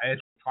trying to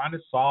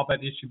solve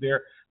that issue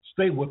there,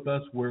 stay with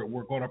us. We're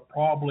going to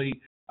probably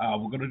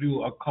we're going to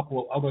do a couple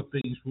of other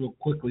things real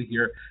quickly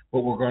here, but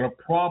we're going to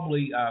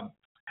probably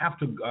have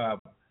to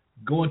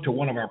go into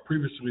one of our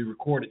previously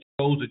recorded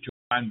shows that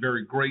you'll find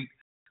very great.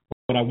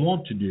 What I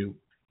want to do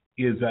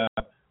is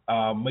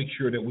make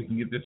sure that we can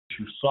get this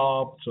issue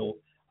solved. So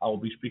I will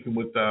be speaking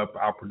with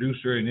our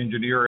producer and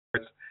engineer.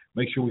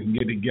 Make sure we can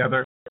get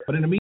together. But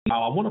in the meantime,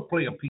 I want to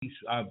play a piece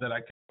that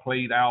I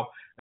played out.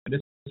 And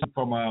this is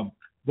from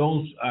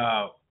those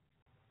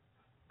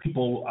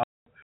people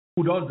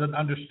who doesn't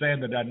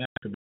understand the dynamic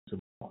of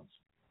violence.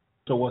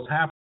 So what's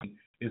happening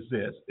is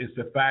this: is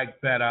the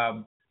fact that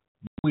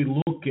we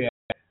look at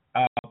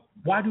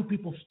why do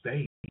people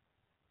stay?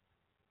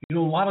 You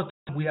know, a lot of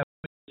times we have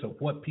images of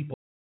what people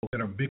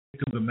that are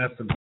victims of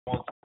domestic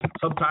violence.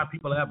 Sometimes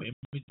people have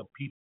images of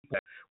people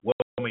that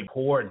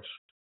poor and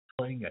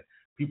struggling, and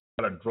people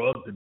that are drug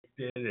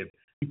addicted, and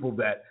people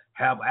that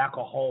have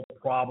alcohol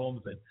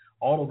problems, and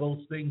all of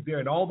those things there.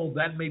 And although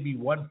that may be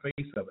one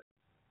face of it,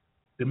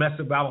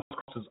 domestic violence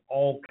crosses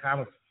all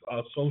kind of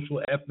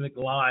social, ethnic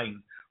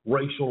lines,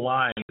 racial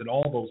lines, and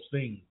all those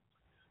things.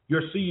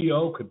 Your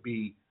CEO could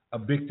be a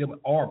victim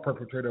or a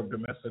perpetrator of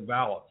domestic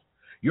violence.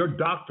 Your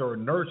doctor or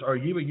nurse or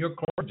even your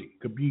clergy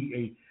could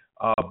be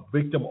a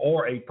victim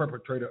or a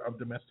perpetrator of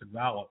domestic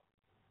violence.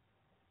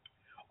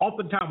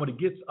 Oftentimes, when it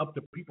gets up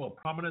to people of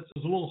prominence,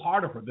 it's a little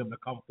harder for them to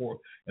come forth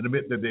and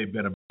admit that they've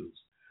been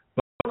abused.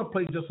 But I want to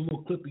play just a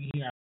little clipping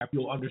here if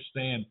you'll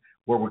understand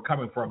where we're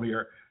coming from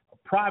here.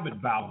 Private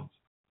violence,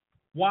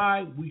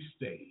 why we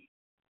stay.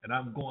 And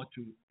I'm going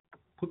to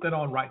put that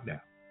on right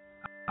now.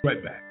 I'll be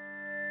right back.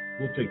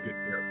 We'll take good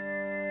care of it.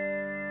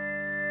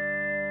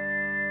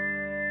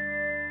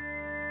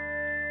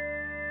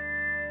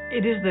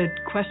 It is the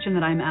question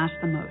that I'm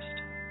asked the most.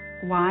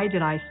 Why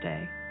did I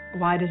stay?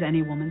 Why does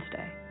any woman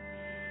stay?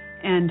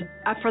 And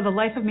for the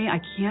life of me,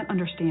 I can't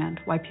understand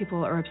why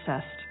people are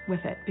obsessed with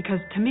it, because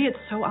to me it's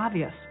so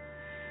obvious.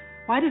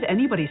 Why did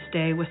anybody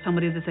stay with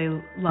somebody that they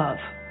love?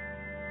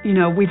 You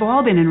know, we've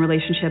all been in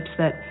relationships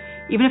that,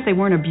 even if they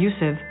weren't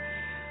abusive,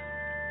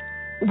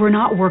 were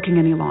not working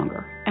any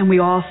longer, and we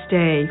all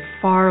stay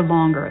far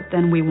longer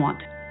than we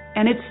want.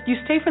 And you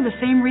stay for the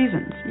same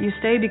reasons. You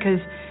stay because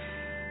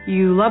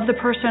you love the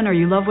person, or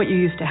you love what you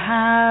used to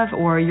have,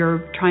 or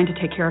you're trying to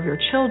take care of your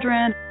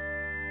children.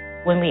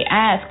 When we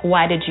ask,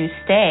 why did you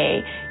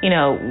stay,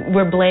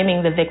 we're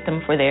blaming the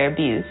victim for their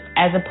abuse,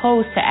 as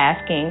opposed to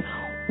asking,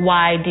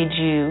 why did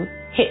you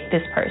hit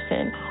this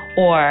person?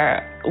 Or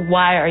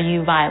why are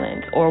you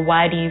violent? Or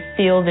why do you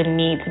feel the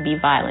need to be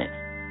violent?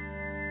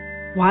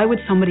 Why would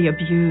somebody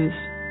abuse?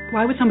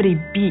 Why would somebody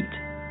beat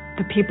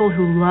the people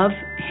who love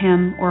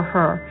him or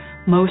her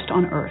most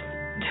on earth?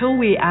 Until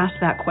we ask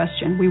that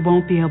question, we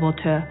won't be able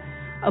to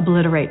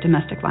obliterate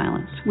domestic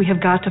violence. We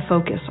have got to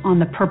focus on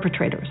the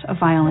perpetrators of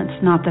violence,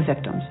 not the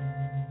victims.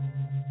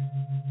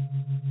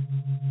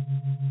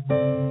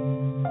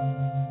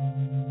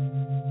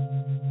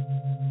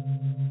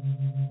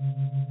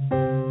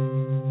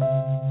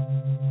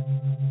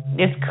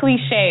 It's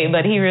cliche,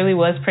 but he really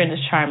was Prince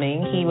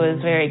Charming. He was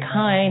very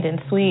kind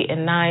and sweet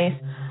and nice.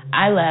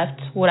 I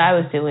left what I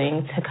was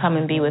doing to come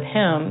and be with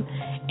him,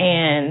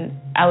 and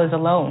I was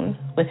alone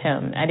with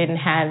him. I didn't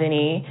have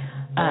any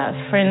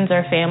friends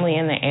or family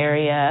in the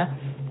area.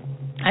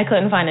 I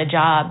couldn't find a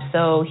job,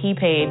 so he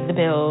paid the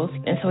bills,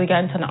 and so we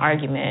got into an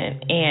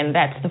argument, and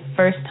that's the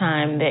first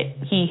time that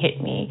he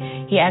hit me.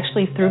 He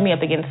actually threw me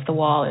up against the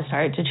wall and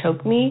started to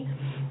choke me,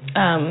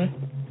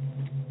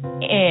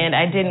 and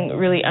I didn't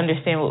really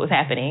understand what was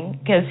happening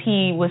because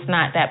he was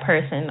not that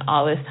person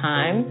all this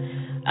time,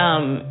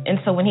 and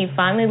so when he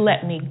finally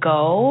let me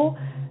go,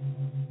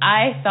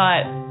 I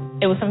thought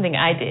it was something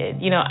I did.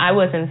 I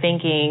wasn't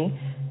thinking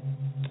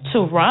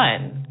to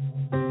run.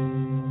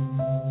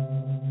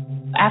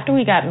 After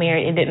we got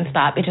married, it didn't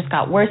stop. It just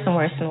got worse and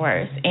worse and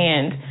worse.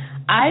 And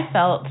I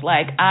felt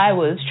like I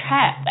was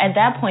trapped. At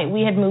that point,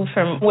 we had moved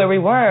from where we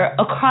were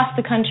across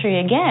the country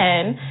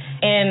again,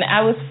 and I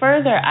was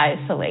further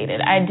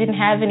isolated. I didn't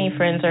have any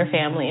friends or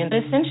family, and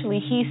essentially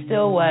he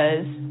still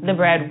was the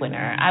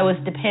breadwinner. I was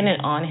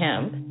dependent on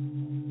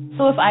him.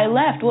 So if I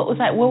left, what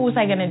was I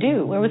going to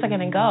do? Where was I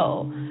going to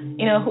go?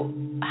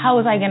 How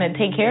was I going to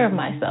take care of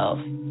myself?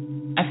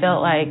 I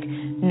felt like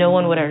no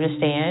one would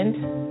understand,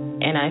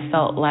 and I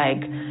felt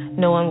like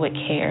no one would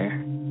care.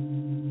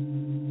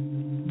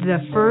 The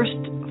first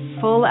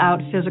full-out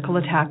physical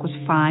attack was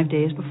 5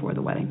 days before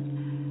the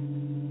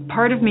wedding.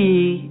 Part of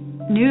me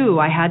knew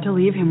I had to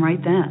leave him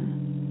right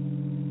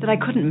then, that I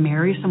couldn't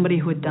marry somebody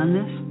who had done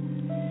this.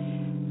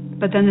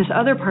 But then this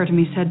other part of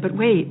me said, but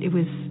wait, it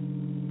was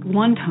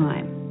one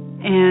time.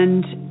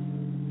 And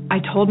I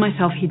told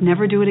myself he'd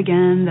never do it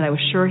again, that I was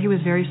sure he was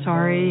very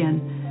sorry,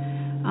 and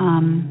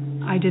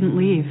I didn't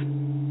leave.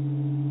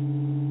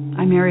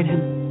 I married him.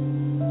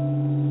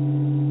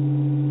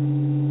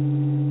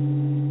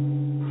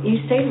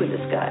 You stayed with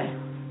this guy.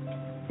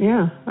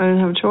 Yeah, I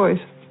didn't have a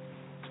choice.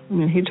 I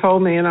mean, he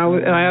told me, and I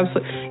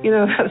absolutely,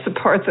 that's the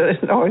part that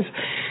is always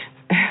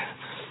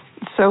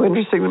so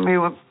interesting to me.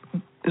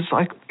 It's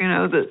like,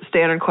 the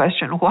standard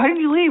question, why did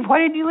you leave? Why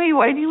did you leave?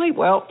 Why did you leave?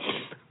 Well,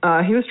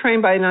 he was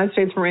trained by the United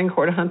States Marine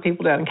Corps to hunt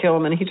people down and kill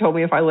them, and he told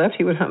me if I left,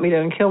 he would hunt me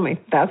down and kill me.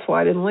 That's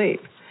why I didn't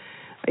leave.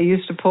 I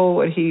used to pull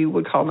what he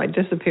would call my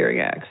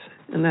disappearing acts,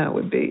 and that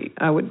would be,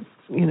 I would,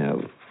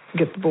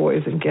 get the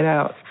boys and get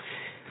out,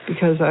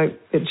 because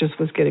it just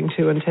was getting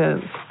too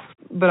intense.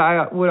 But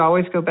I would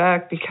always go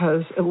back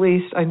because at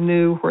least I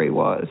knew where he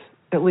was.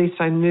 At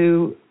least I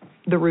knew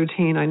the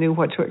routine. I knew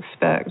what to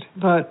expect.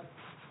 But,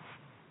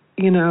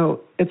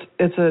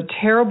 it's a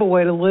terrible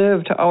way to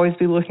live, to always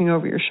be looking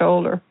over your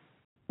shoulder.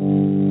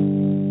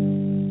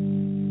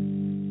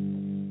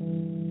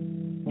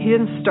 He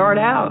didn't start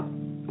out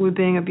with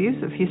being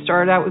abusive. He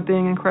started out with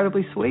being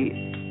incredibly sweet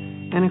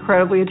and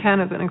incredibly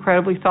attentive and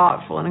incredibly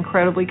thoughtful and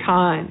incredibly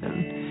kind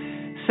and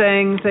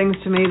saying things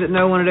to me that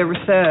no one had ever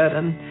said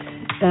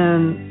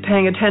and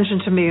paying attention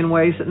to me in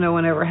ways that no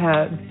one ever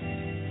had.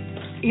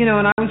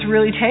 And I was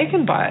really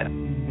taken by it.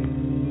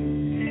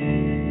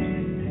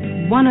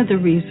 One of the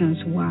reasons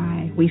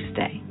why we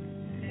stay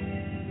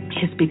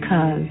is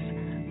because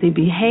the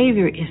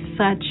behavior is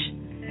such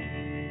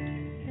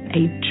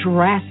a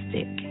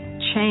drastic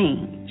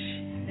change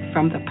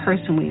from the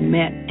person we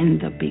met in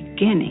the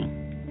beginning,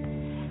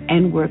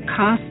 and we're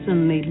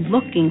constantly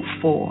looking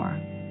for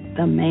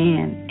the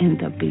man in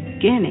the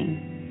beginning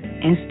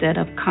instead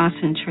of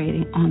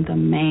concentrating on the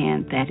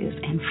man that is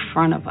in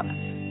front of us.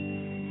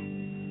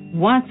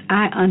 Once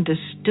I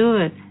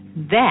understood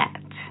that,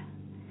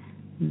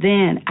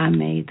 then I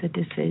made the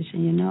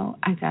decision,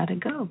 I gotta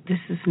go. This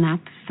is not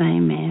the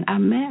same man I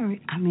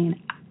married. I mean,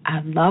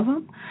 I love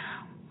him,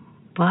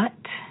 but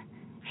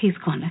he's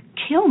gonna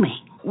kill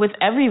me. With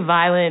every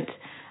violent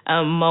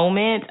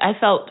moment, I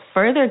felt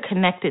further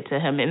connected to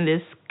him in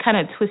this kind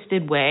of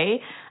twisted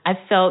way. I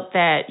felt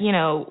that,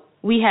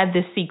 we had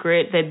this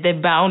secret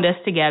that bound us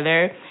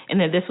together and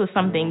that this was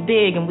something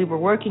big and we were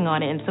working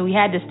on it. And so we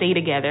had to stay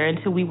together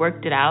until we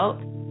worked it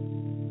out.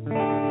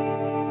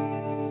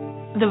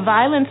 The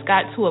violence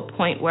got to a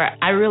point where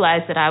I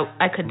realized that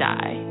I could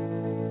die.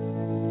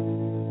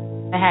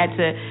 I had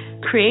to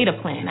create a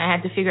plan. I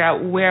had to figure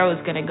out where I was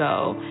going to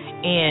go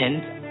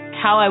and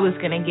how I was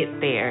going to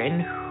get there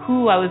and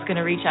who I was going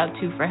to reach out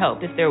to for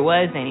help, if there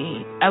was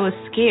any. I was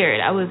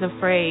scared. I was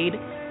afraid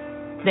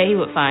that he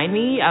would find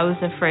me. I was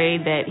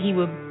afraid that he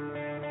would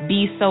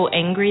be so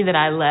angry that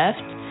I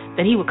left,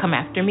 that he would come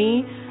after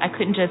me. I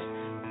couldn't just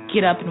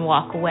get up and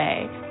walk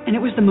away. And it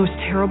was the most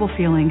terrible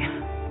feeling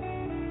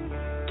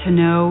to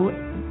know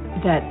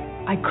that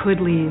I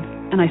could leave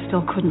and I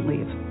still couldn't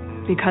leave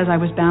because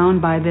I was bound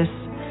by this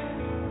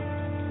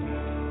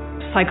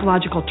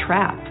psychological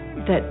trap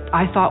that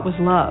I thought was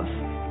love,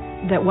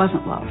 that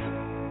wasn't love.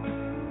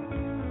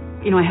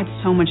 I had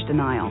so much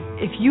denial.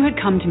 If you had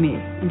come to me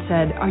and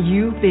said, are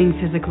you being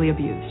physically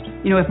abused?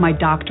 If my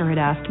doctor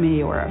had asked me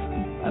or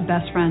a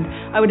best friend,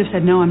 I would have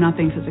said, no, I'm not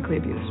being physically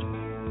abused.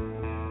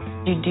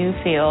 You do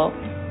feel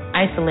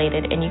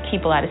isolated and you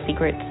keep a lot of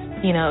secrets.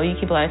 You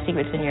keep a lot of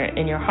secrets in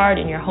your heart,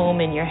 in your home,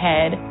 in your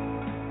head.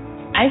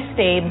 I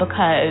stayed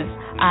because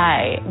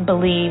I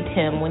believed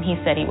him when he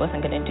said he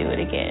wasn't going to do it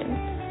again.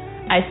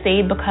 I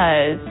stayed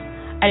because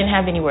I didn't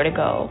have anywhere to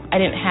go. I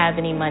didn't have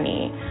any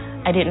money.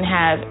 I didn't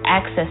have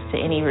access to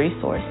any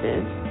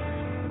resources.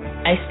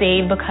 I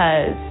stayed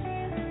because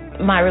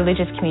my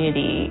religious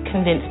community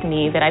convinced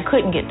me that I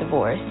couldn't get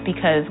divorced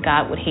because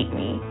God would hate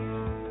me.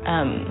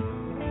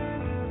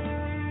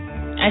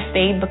 I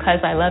stayed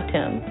because I loved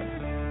him.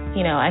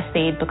 I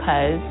stayed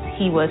because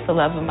he was the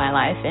love of my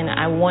life, and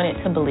I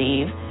wanted to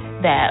believe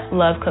that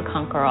love could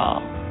conquer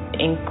all,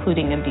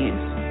 including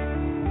abuse.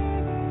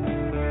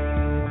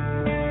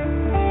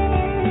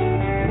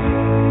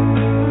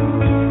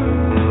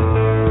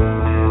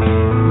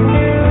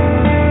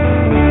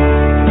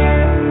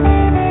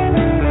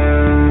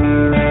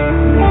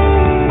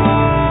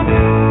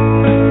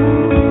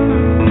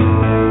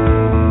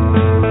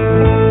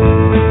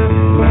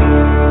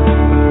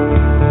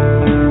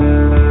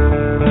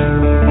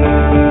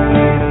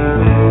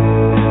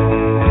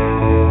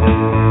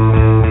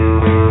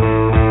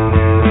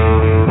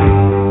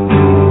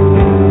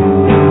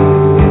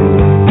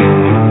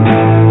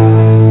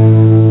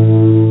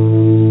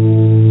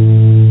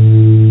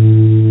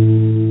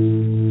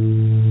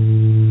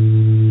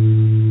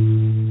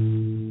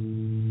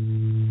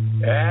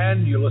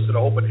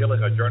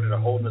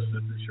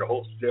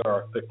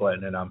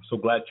 Thicklin, and I'm so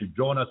glad you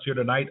joined us here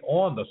tonight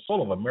on the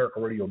Soul of America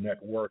Radio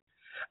Network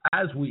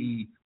as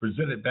we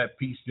presented that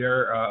piece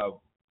there,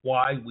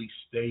 Why We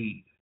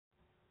Stayed.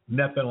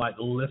 Nothing like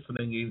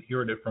listening and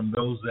hearing it from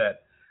those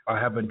that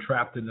have been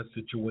trapped in a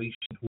situation,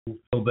 who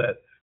feel that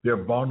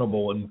they're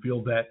vulnerable and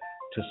feel that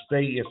to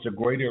stay is the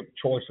greater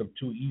choice of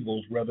two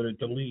evils rather than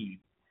to leave.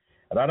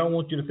 And I don't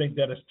want you to think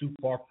that it's too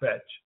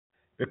far-fetched,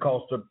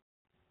 because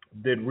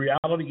the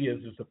reality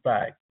is the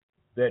fact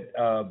that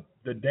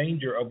the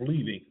danger of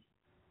leaving,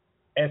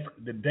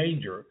 the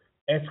danger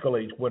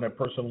escalates when a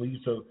person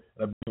leaves an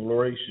abusive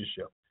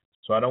relationship.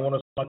 So I don't want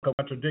to sound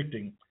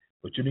contradicting,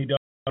 but you need to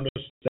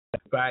understand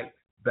the fact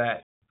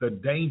that the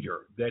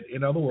danger, that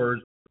in other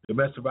words,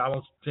 domestic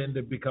violence tend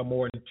to become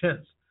more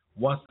intense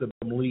once the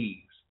victim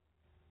leaves.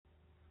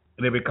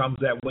 And it becomes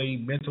that way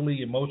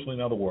mentally, emotionally,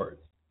 in other words.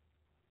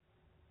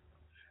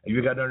 And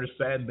you got to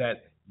understand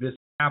that this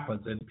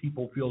happens and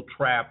people feel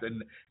trapped,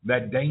 and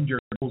that danger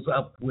goes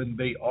up when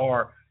they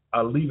are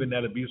leaving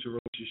that abusive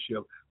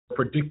relationship.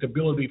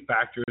 Predictability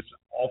factor is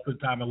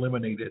oftentimes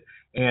eliminated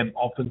and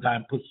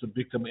oftentimes puts the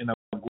victim in a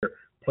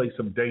place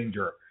of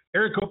danger.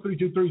 Area code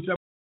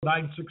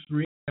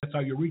 323-789-638. That's how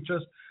you reach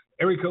us.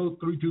 Area code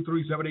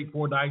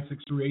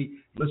 323-784-9638.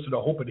 Listen to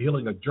Hope and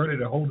Healing, a journey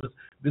to wholeness.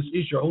 This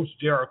is your host,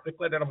 J.R.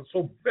 Thicklin, and I'm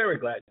so very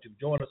glad you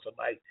joined us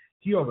tonight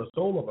here on the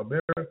Soul of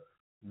America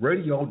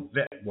Radio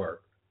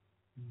Network.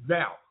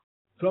 Now,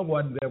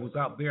 someone that was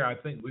out there, I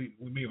think we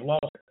may have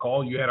lost a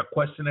call. You had a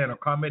question and a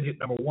comment. Hit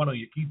number 1 on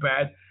your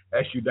keypad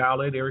as you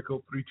dial in, area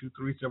code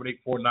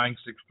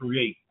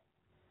 323-784-9638.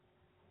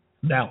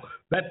 Now,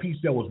 that piece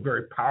there was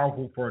very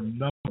powerful for a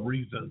number of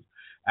reasons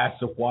as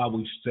to why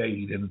we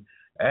stayed. And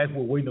as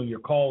we're waiting on your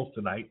calls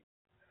tonight,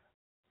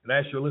 and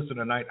as you're listening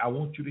tonight, I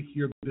want you to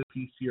hear this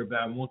piece here that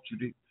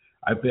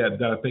I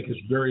think is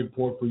very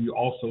important for you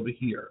also to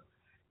hear.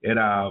 And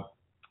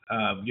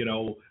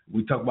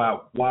we talk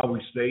about why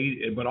we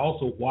stayed, but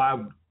also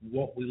why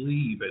won't we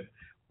leave, and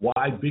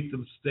why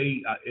victims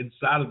stay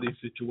inside of these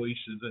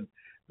situations. And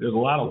there's a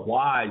lot of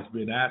whys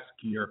being asked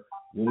here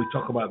when we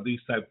talk about these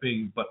type of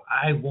things. But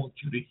I want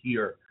you to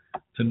hear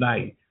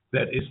tonight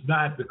that it's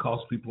not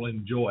because people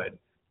enjoy it;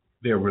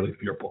 they're really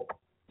fearful.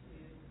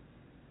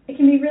 It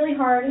can be really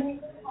hard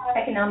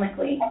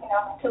economically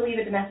to leave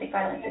a domestic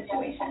violence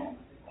situation.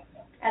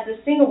 As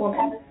a single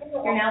woman,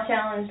 you're now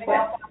challenged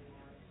with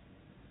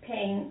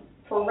paying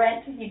for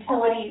rent,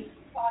 utilities,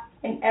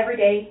 and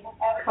everyday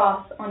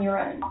costs on your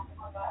own.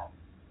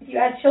 If you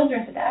add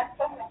children to that,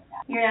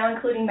 you're now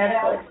including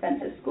medical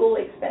expenses, school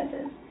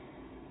expenses.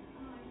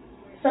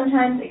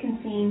 Sometimes it can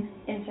seem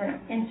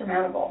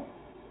insurmountable.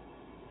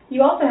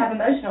 You also have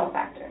emotional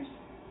factors.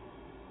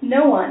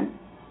 No one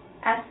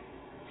asks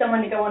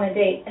someone to go on a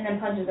date and then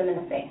punches them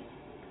in the face.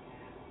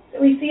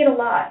 So we see it a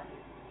lot,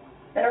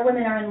 that our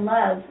women are in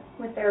love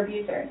with their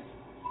abusers.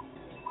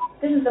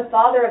 This is the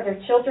father of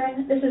their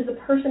children. This is the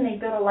person they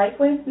built a life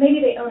with. Maybe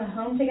they own a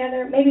home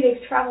together. Maybe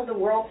they've traveled the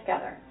world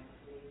together.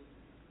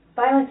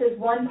 Violence is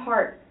one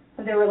part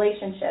of their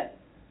relationship,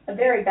 a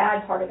very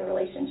bad part of the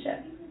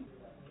relationship.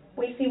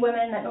 We see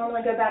women that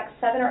normally go back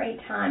 7 or 8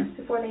 times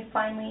before they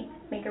finally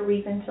make a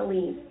reason to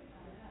leave.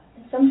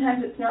 And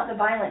sometimes it's not the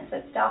violence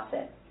that stops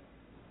it.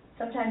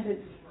 Sometimes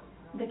it's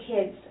the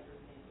kids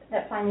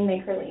that finally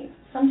make her leave.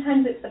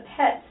 Sometimes it's the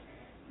pets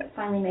that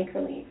finally make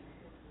her leave.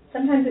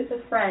 Sometimes it's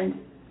a friend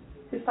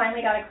who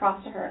finally got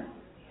across to her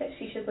that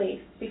she should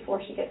leave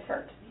before she gets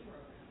hurt.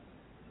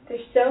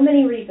 There's so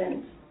many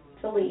reasons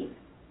to leave,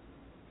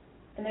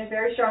 and there's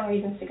very strong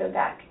reasons to go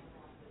back.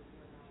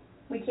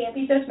 We can't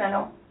be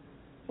judgmental.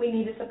 We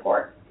need to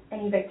support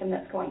any victim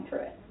that's going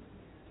through it.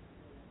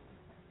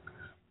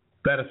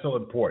 That is so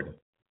important.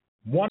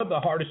 One of the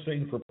hardest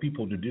things for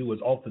people to do is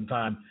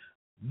oftentimes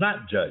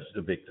not judge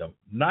the victim,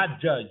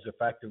 not judge the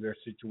fact of their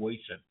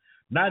situation,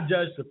 not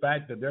judge the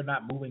fact that they're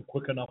not moving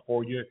quick enough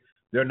for you,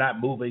 they're not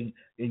moving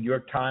in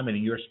your time and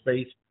in your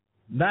space,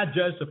 not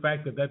judge the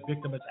fact that that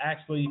victim is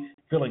actually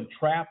feeling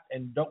trapped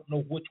and don't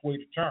know which way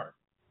to turn.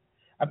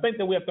 I think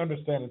that we have to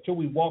understand until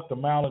we walk the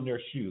mile in their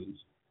shoes,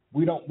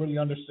 we don't really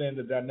understand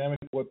the dynamic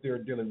of what they're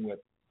dealing with,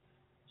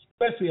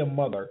 especially a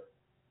mother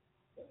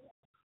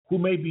who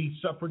may be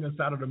suffering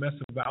inside of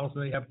domestic violence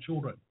and they have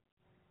children.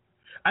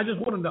 I just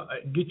want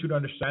to get you to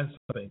understand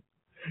something,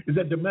 is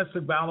that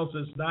domestic violence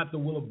is not the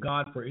will of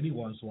God for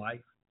anyone's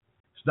life.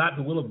 It's not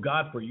the will of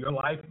God for your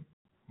life,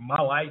 my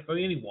life, or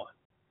anyone.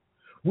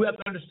 We have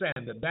to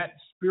understand that that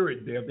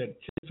spirit there that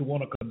tends to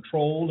want to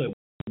control and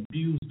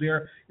abuse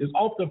there is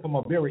often from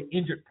a very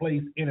injured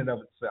place in and of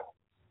itself.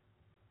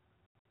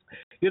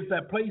 It's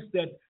that place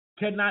that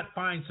cannot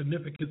find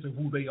significance in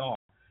who they are.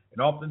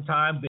 And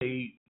oftentimes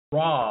they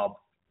rob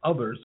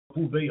others of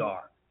who they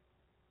are.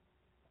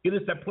 It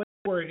is that place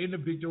where an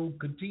individual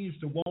continues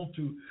to want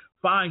to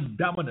find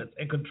dominance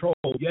and control,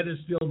 yet and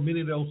still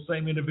many of those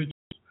same individuals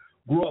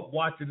grew up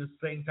watching the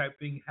same type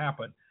thing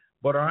happen,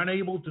 but are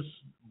unable to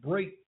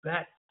break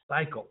that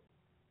cycle.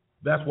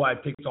 That's why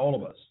it takes all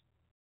of us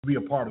to be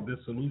a part of this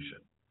solution.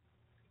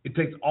 It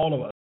takes all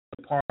of us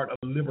to be a part of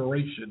the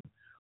liberation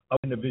of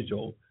an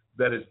individual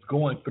that is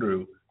going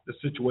through the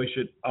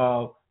situation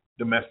of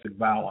domestic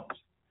violence.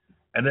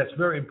 And that's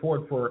very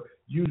important for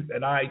you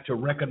and I to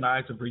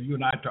recognize and for you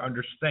and I to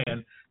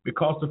understand,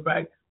 because the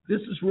fact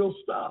this is real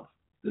stuff.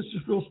 This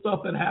is real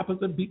stuff that happens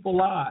in people's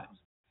lives.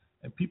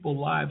 And people's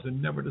lives are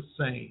never the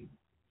same.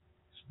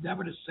 It's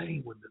never the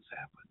same when this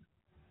happens.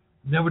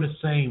 Never the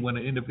same when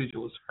an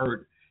individual is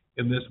hurt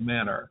in this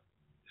manner.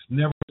 It's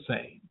never the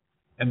same.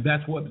 And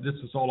that's what this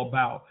is all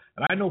about.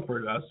 And I know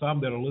for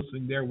some that are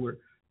listening there, we're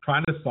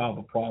trying to solve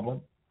a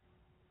problem.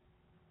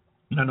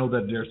 And I know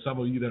that there are some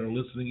of you that are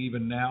listening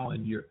even now,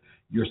 and you're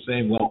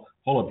saying, well,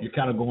 hold up, you're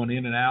kind of going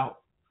in and out.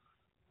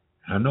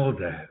 I know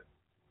that.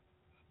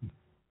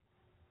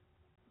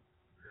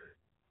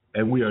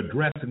 And we are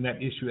addressing that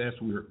issue as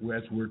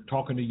we're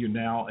talking to you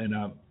now, and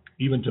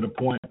even to the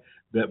point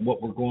that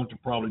what we're going to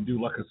probably do,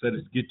 like I said,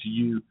 is get to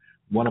you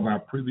one of our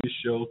previous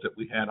shows that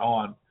we had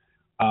on,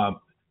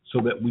 so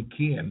that we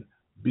can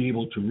be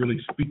able to really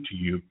speak to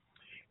you,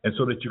 and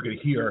so that you can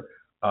hear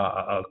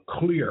a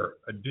clear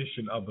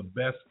edition of the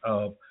best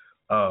of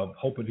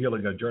Hope and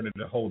Healing, A Journey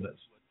to Wholeness.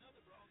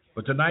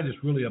 But tonight is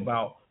really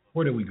about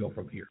where do we go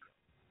from here.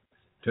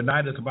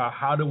 Tonight is about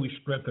how do we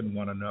strengthen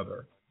one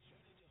another.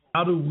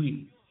 How do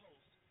we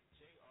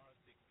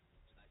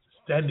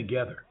stand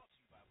together?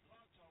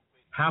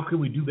 How can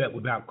we do that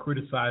without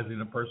criticizing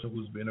the person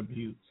who's been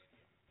abused?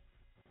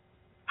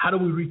 How do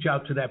we reach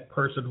out to that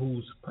person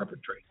who's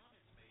perpetrating,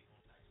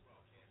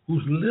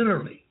 who's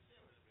literally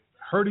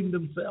hurting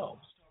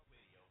themselves?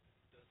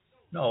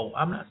 No,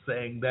 I'm not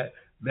saying that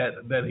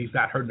he's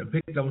not hurting the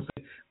victim. I'm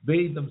saying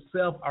they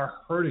themselves are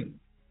hurting.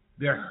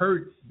 Their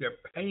hurt, their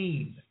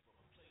pain,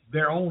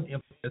 their own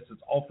impotence is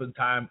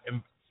oftentimes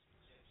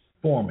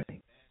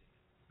informing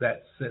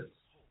that sense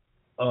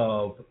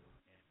of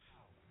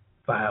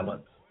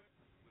violence.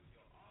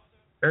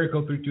 Area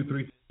code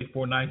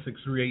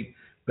 323-49638.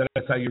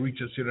 That's how you reach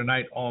us here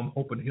tonight on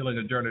Hope and Healing,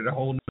 A Journey to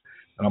Wholeness.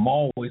 And I'm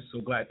always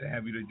so glad to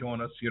have you to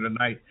join us here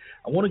tonight.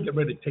 I want to get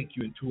ready to take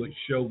you into a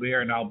show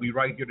there, and I'll be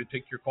right here to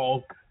take your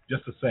calls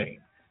just the same,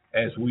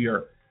 as we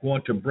are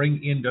going to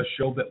bring in the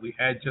show that we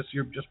had just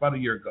about a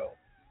year ago.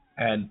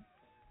 And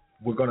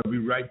we're going to be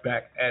right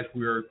back as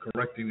we're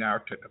correcting our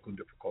technical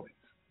difficulties.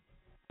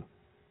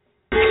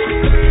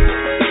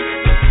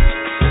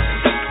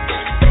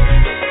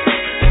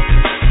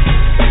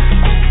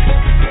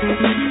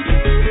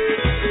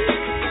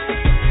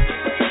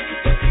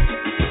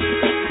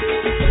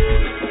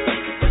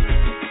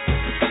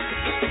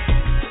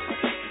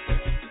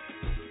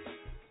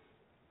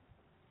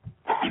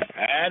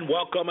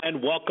 welcome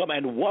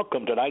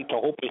tonight to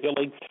Hope and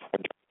Healing.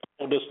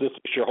 This is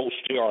your host,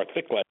 J.R.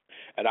 Thicklin,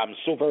 and I'm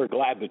so very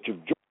glad that you've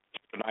joined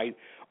us tonight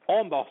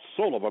on the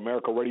Soul of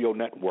America Radio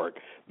Network.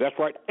 That's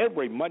right,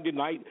 every Monday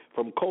night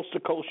from coast to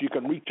coast, you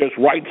can reach us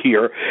right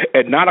here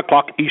at 9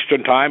 o'clock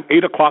Eastern Time,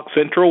 8 o'clock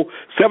Central,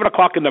 7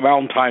 o'clock in the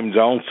Mountain Time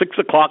Zone, 6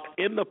 o'clock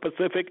in the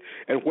Pacific,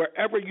 and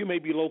wherever you may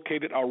be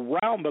located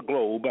around the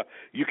globe,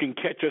 you can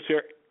catch us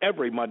here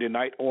every Monday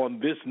night on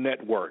this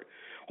network.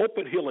 Hope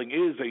and Healing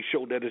is a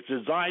show that is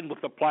designed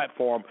with the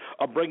platform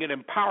of bringing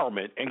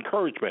empowerment,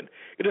 encouragement.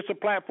 It is a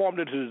platform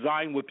that is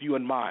designed with you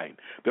in mind,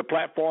 the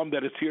platform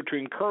that is here to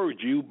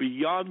encourage you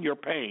beyond your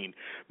pain.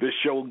 This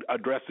show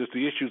addresses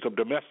the issues of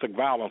domestic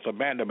violence,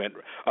 abandonment,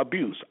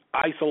 abuse,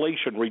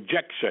 isolation,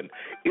 rejection.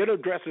 It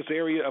addresses the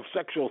area of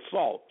sexual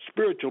assault,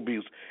 spiritual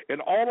abuse,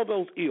 and all of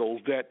those ills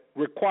that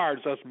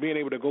requires us being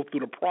able to go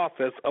through the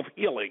process of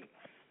healing.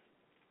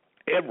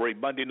 Every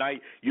Monday night,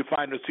 you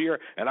find us here,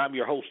 and I'm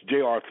your host,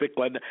 J.R.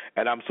 Thicklin,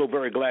 and I'm so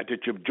very glad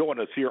that you've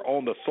joined us here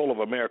on the Soul of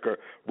America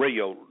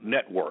Radio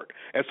Network.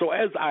 And so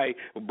as I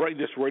bring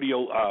this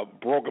radio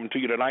program to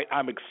you tonight,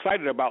 I'm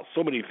excited about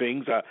so many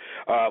things.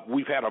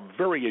 We've had a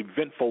very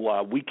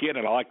eventful weekend,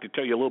 and I'd like to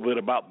tell you a little bit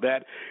about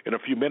that in a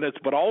few minutes,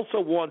 but I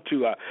also want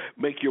to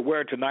make you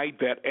aware tonight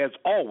that, as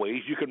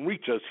always, you can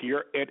reach us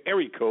here at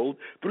area code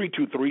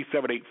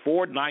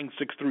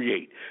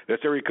 323-784-9638.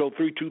 That's area code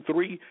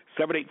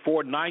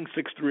 323-784-9638.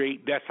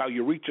 That's how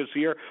you reach us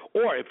here.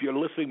 Or if you're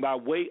listening by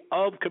way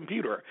of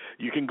computer,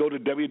 you can go to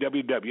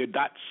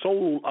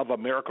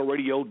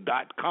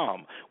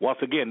www.soulofamericaradio.com. Once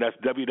again, that's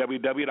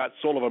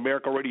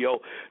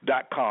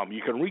www.soulofamericaradio.com.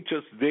 You can reach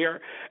us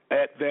there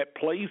at that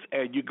place,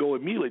 and you go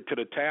immediately to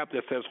the tab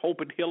that says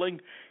Hope and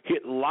Healing,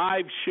 hit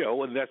Live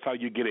Show, and that's how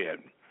you get in.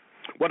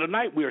 Well,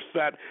 tonight we're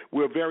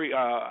very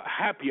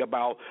happy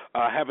about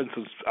having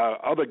some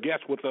other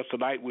guests with us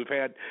tonight. We've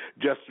had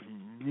just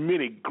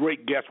many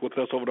great guests with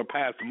us over the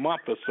past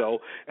month or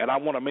so, and I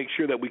want to make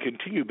sure that we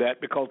continue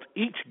that because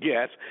each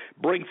guest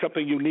brings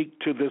something unique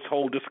to this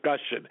whole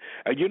discussion.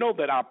 And you know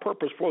that our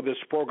purpose for this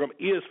program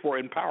is for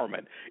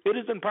empowerment. It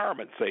is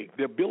empowerment's sake,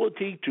 the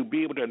ability to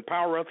be able to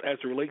empower us as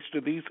it relates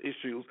to these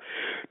issues,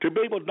 to be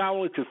able not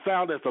only to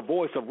sound as a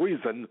voice of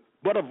reason,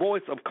 but a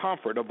voice of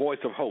comfort, a voice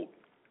of hope.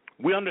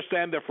 We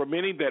understand that for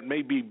many that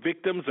may be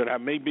victims and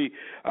may be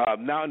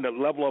now in the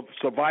level of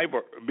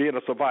being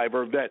a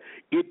survivor, that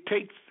it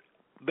takes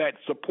that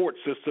support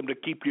system to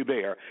keep you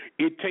there.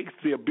 It takes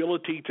the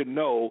ability to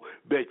know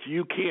that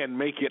you can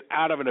make it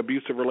out of an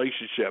abusive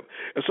relationship.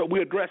 And so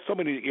we address so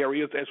many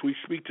areas as we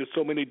speak to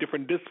so many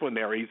different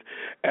disciplinaries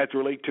as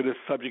relate to this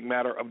subject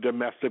matter of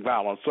domestic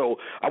violence. So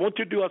I want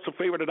you to do us a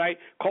favor tonight.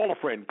 Call a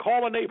friend,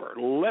 call a neighbor.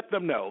 Let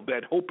them know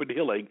that Hope and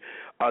Healing,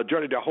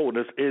 Journey to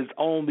Wholeness, is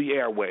on the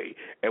airway,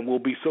 and we'll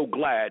be so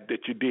glad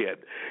that you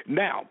did.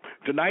 Now,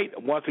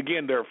 tonight, once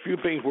again, there are a few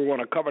things we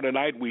want to cover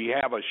tonight. We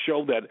have a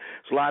show that's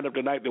lined up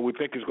tonight that we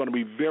think is going to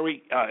be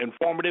very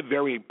informative,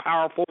 very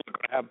powerful. We're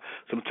going to have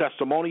some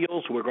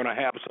testimonials. We're going to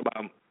have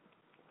some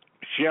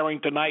sharing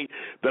tonight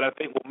that I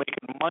think will make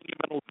a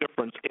monumental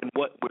difference in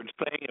what we're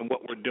saying and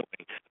what we're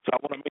doing. So I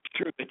want to make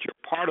sure that you're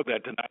part of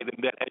that tonight,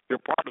 and that as you're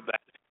part of that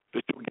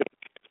you'll get a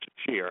chance to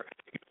share.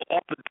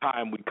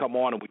 Oftentimes we come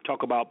on and we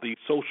talk about the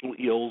social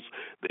ills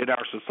in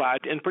our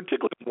society, and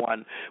particularly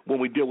one when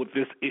we deal with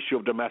this issue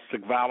of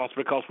domestic violence,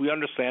 because we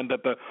understand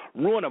that the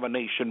ruin of a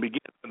nation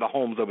begins in the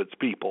homes of its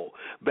people.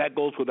 That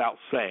goes without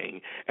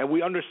saying. And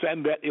we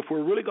understand that if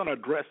we're really going to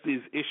address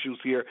these issues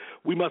here,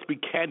 we must be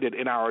candid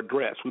in our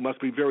address. We must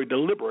be very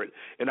deliberate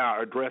in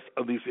our address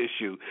of these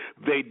issues.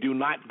 They do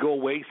not go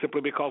away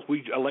simply because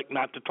we elect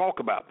not to talk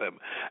about them.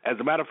 As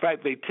a matter of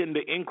fact, they tend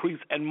to increase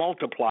and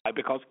multiply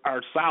because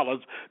our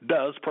silence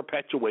does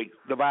perpetuate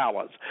the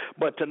violence.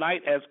 But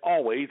tonight, as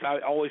always, I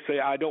always say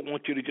I don't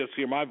want you to just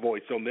hear my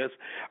voice on this.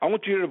 I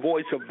want you to hear the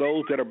voice of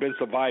those that have been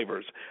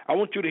survivors. I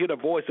want you to hear the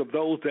voice of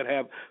those that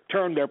have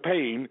turned their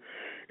pain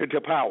into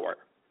power.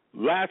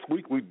 Last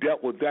week we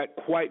dealt with that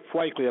quite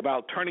frankly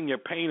about turning your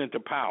pain into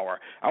power.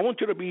 I want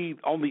you to be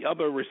on the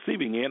other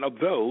receiving end of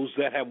those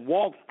that have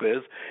walked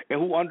this and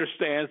who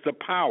understands the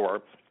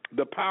power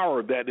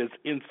that is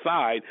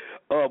inside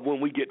of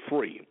when we get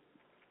free.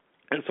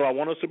 And so I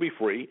want us to be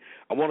free.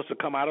 I want us to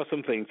come out of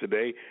some things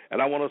today, and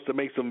I want us to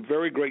make some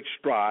very great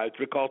strides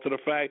because of the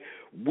fact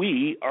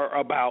we are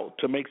about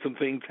to make some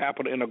things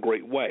happen in a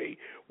great way.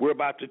 We're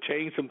about to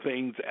change some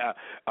things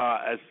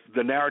as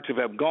the narrative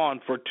have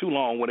gone for too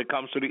long when it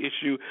comes to the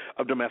issue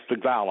of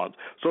domestic violence.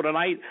 So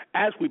tonight,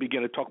 as we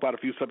begin to talk about a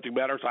few subject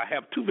matters, I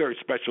have two very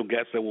special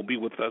guests that will be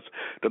with us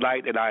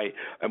tonight, and I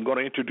am going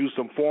to introduce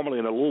them formally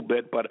in a little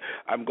bit, but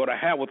I'm going to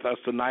have with us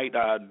tonight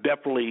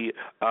definitely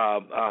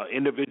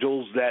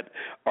individuals that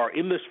are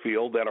in this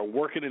field, that are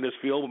working in this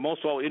field, but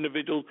most of all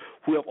individuals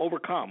who have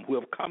overcome, who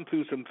have come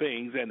through some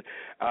things, and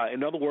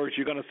in other words,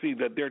 you're going to see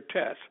that their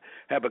tests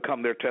have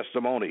become their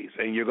testimonies,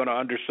 and you're going to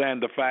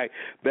understand the fact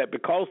that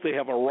because they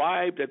have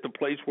arrived at the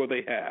place where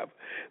they have,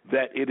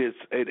 that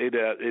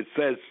it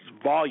says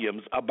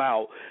volumes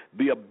about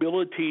the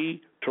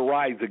ability to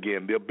rise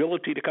again, the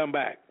ability to come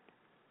back.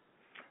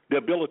 the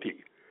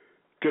ability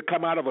to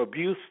come out of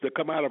abuse, to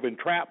come out of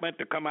entrapment,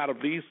 to come out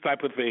of these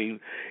type of things,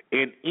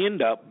 and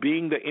end up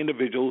being the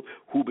individual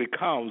who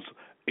becomes,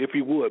 if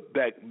you would,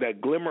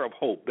 that glimmer of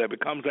hope, that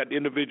becomes that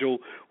individual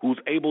who's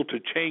able to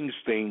change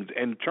things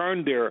and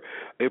turn their,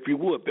 if you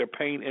would, their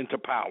pain into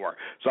power.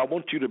 So I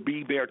want you to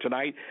be there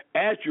tonight.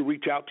 As you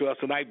reach out to us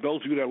tonight,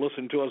 those of you that are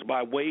listening to us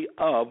by way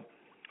of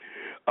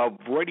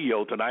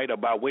radio tonight, or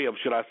by way of,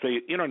 should I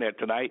say, internet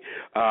tonight.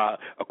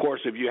 Of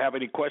course, if you have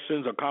any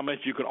questions or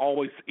comments, you can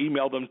always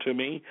email them to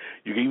me.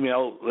 You can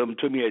email them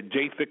to me at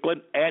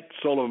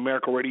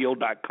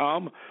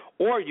jthicklin@soulofAmericaRadio.com,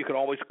 or you can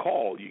always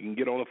call. You can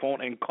get on the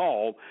phone and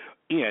call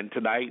in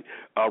tonight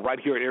right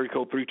here at area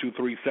code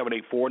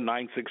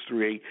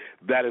 323-784-9638.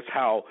 That is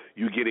how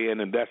you get in,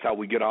 and that's how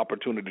we get an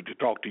opportunity to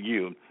talk to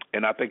you.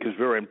 And I think it's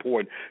very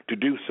important to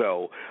do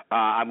so.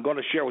 I'm going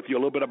to share with you a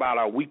little bit about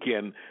our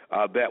weekend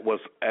that was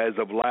as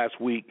of last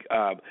week,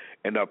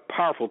 and a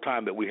powerful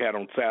time that we had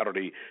on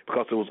Saturday,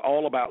 because it was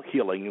all about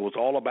healing. It was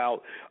all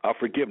about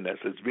forgiveness.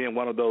 It's been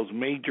one of those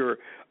major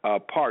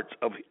parts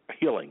of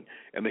healing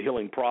and the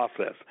healing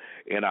process.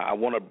 And I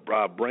want to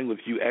bring with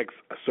you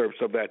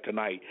excerpts of that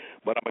tonight.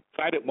 But I'm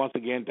excited once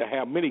again to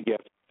have many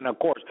guests. And, of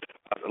course,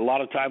 a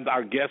lot of times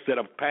our guests that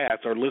have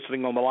passed are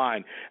listening on the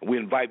line, and we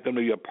invite them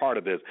to be a part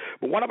of this.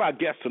 But one of our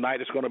guests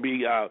tonight is going to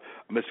be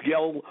Ms.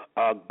 Gail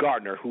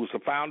Gardner, who's the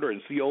founder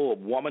and CEO of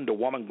Woman to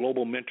Woman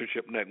Global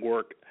Mentorship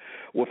Network,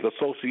 with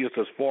associates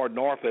as far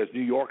north as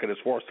New York and as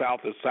far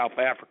south as South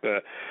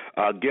Africa.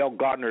 Gail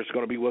Gardner is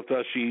going to be with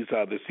us. She's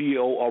the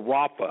CEO of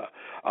RAFA,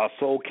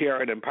 Soul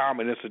Care and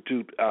Empowerment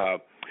Institute,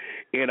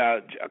 in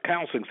a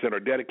counseling center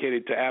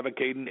dedicated to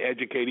advocating,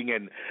 educating,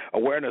 and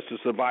awareness to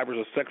survivors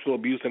of sexual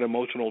abuse and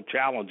emotional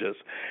challenges.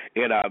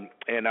 And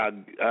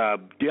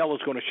Gail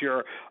is going to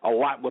share a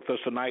lot with us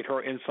tonight,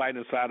 her insight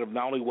inside of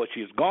not only what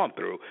she's gone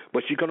through,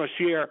 but she's going to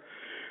share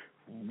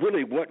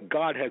really what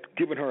God has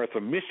given her as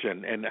a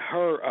mission and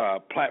her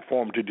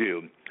platform to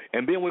do.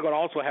 And then we're going to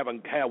also have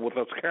with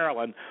us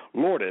Carolyn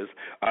Lourdes.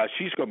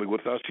 She's going to be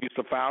with us. She's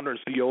the founder and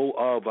CEO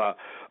of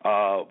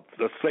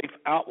the Safe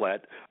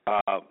Outlet,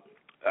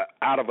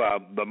 out of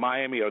the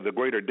Miami or the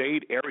greater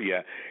Dade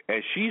area,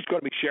 and she's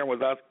going to be sharing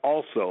with us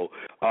also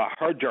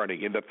her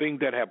journey and the things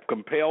that have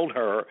compelled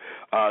her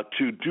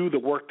to do the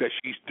work that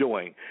she's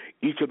doing.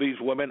 Each of these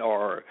women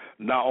are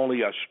not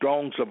only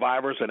strong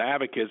survivors and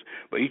advocates,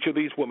 but each of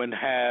these women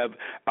have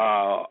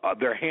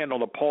their hand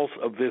on the pulse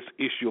of this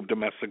issue of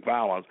domestic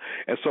violence.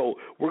 And so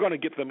we're going to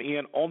get them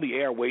in on the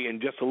airway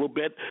in just a little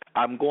bit.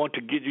 I'm going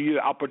to give you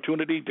the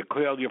opportunity to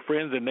call your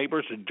friends and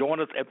neighbors to join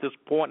us at this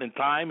point in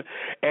time,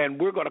 and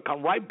we're going to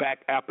come right back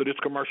after this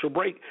commercial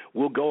break.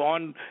 We'll go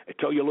on and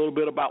tell you a little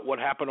bit about what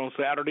happened on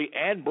Saturday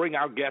and bring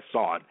our guests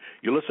on.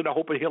 You listen to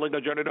Hope and Healing,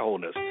 A Journey to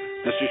Wholeness.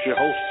 This is your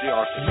host,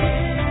 J.R.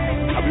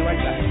 Thicklin. I'll be right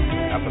back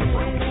after the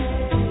break.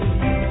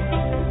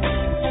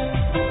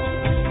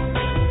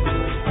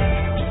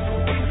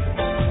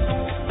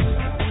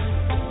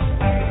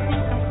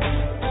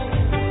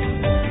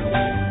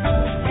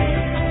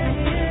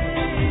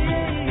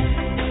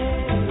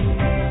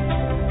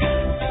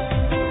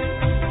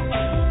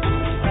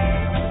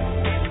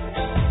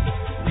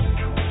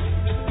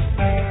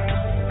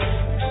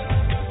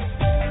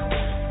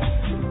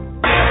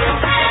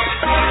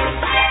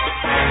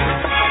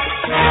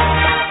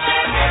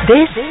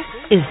 This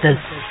is the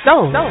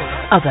Soul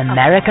of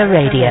America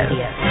Radio.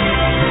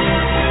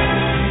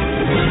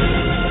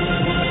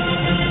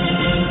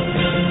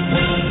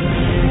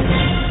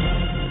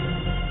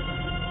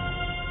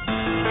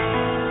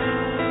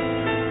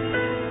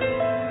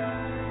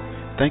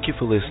 Thank you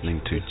for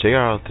listening to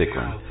J.R.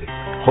 Thicklin,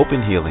 Hope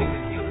and Healing,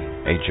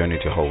 A Journey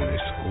to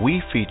Wholeness.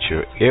 We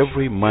feature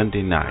every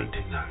Monday night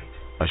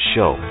a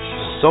show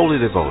solely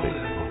devoted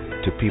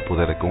to people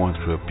that are going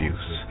through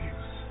abuse,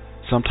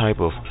 some type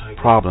of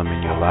problem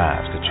in your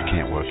lives that you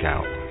can't work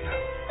out.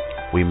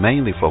 We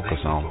mainly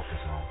focus on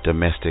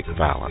domestic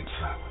violence,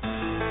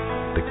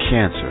 the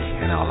cancer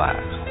in our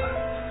lives.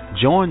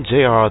 Join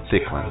J.R.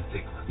 Thicklin,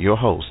 your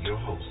host,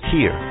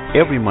 here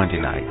every Monday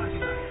night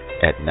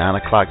at 9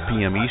 o'clock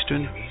p.m.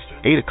 Eastern,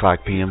 8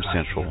 o'clock p.m.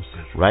 Central,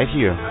 right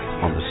here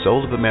on the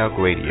Soul of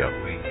America Radio.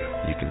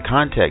 You can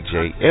contact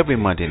Jay every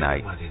Monday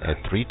night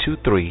at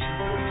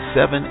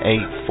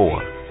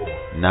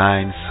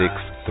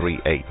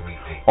 323-784-9638.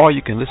 Or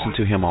you can listen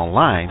to him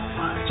online.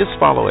 Just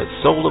follow at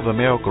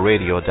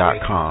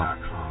soulofAmericaRadio.com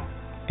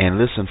and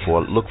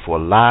look for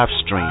live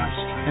streams,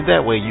 and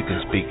that way you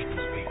can speak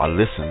or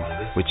listen,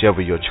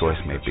 whichever your choice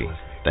may be.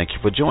 Thank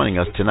you for joining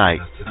us tonight.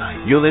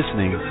 You're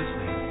listening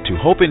to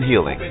Hope and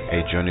Healing,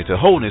 A Journey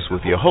to Wholeness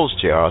with your host,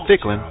 J.R.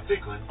 Thicklin,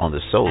 on the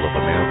Soul of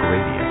America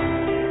Radio.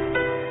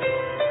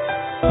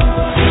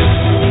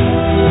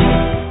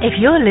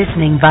 If you're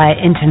listening via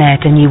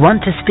internet and you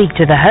want to speak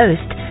to the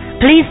host,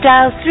 please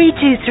dial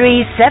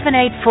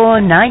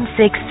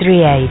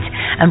 323-784-9638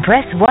 and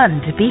press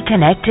 1 to be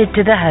connected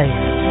to the host.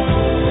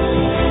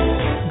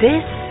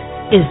 This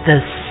is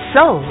the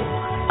Soul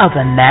of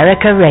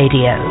America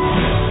Radio.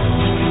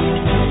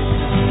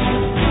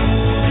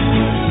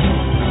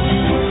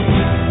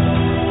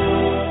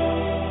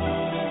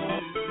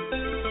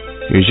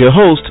 Here's your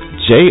host,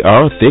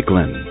 J.R.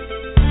 Thicklin.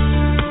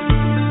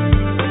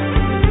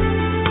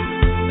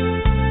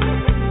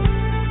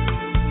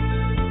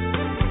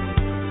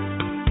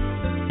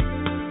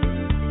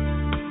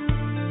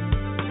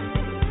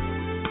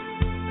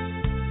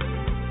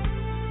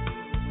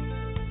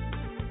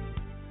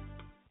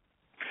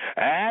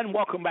 And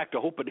welcome back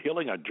to Hope and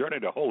Healing, a journey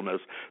to wholeness.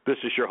 This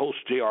is your host,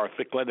 J.R.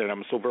 Thicklin, and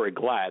I'm so very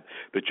glad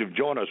that you've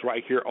joined us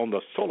right here on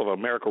the Soul of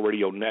America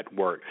Radio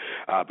Network.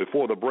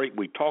 Before the break,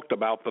 we talked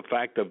about the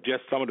fact of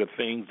just some of the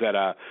things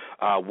that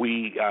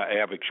we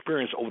have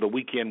experienced over the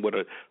weekend with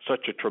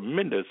such a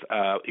tremendous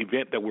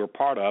event that we're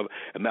part of,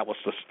 and that was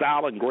the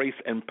Style and Grace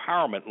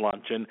Empowerment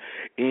Luncheon,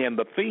 and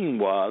the theme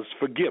was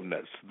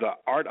forgiveness, the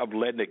art of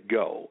letting it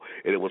go.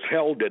 And it was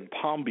held in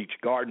Palm Beach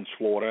Gardens,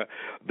 Florida,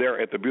 there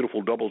at the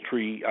beautiful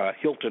Doubletree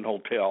Hilton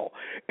Hotel,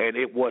 and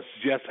it was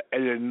just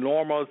an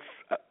enormous,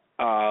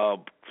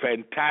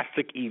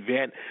 fantastic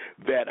event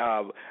that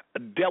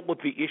dealt with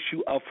the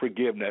issue of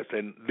forgiveness,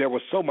 and there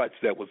was so much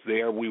that was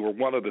there. We were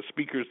one of the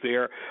speakers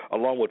there,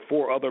 along with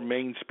 4 other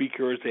main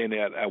speakers, and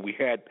we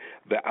had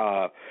the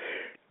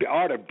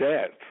art of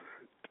death,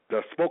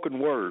 the spoken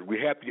word. We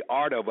had the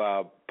art of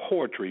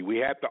poetry. We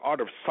had the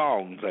art of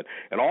songs,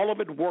 and all of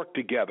it worked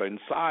together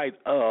inside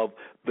of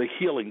the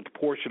healing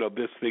portion of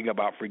this thing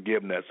about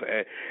forgiveness.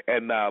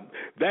 And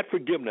that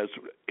forgiveness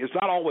is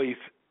not always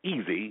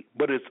easy,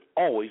 but it's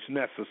always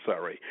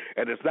necessary.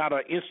 And it's not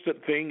an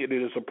instant thing, it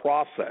is a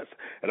process.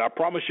 And I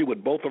promise you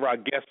with both of our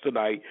guests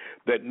tonight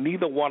that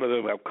neither one of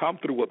them have come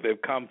through what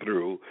they've come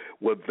through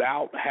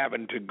without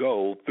having to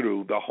go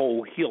through the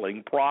whole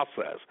healing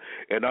process.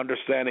 And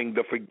understanding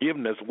the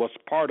forgiveness was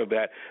part of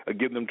that,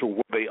 getting them to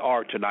where they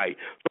are tonight.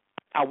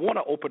 I want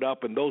to open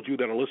up, and those of you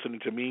that are listening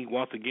to me,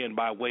 once again,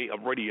 by way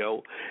of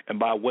radio and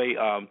by way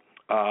of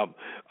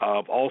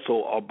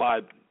also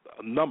by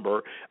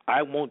number,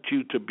 I want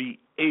you to be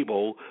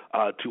able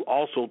to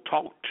also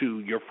talk to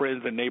your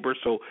friends and neighbors.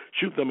 So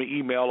shoot them an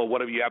email or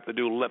whatever you have to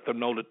do to let them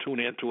know to tune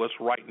in to us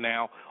right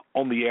now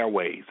on the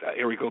airways.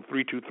 Area code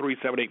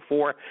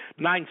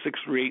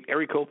 323-784-9638.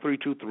 Area code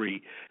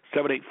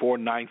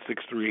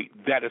 323-784-9638.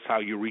 That is how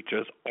you reach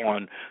us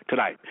on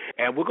tonight.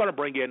 And we're going to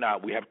bring in,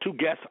 we have 2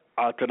 guests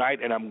tonight,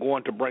 and I'm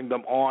going to bring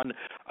them on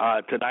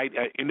tonight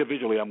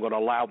individually. I'm going to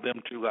allow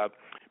them to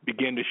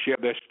begin to share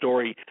their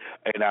story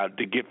and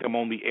to get them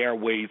on the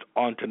airways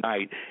on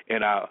tonight.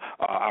 And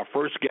our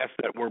first guest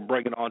that we're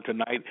bringing on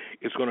tonight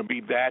is going to be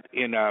that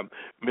in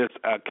Miss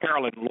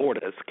Carolyn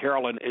Lourdes.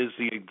 Carolyn is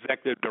the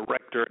executive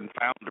director and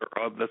founder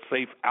of the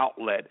Safe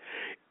Outlet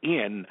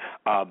in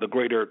the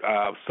greater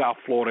South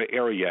Florida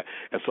area.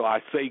 And so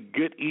I say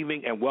good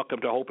evening and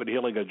welcome to Hope and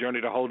Healing, a journey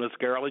to wholeness.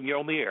 Carolyn, you're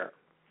on the air.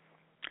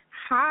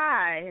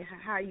 Hi,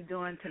 how are you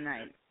doing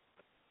tonight?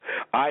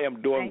 I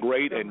am doing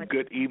great, and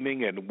good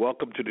evening, and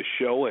welcome to the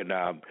show. And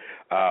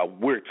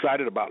we're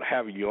excited about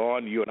having you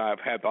on. You and I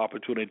have had the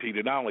opportunity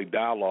to not only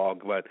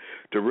dialogue, but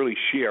to really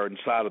share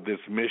inside of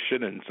this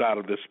mission, inside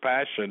of this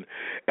passion,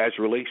 as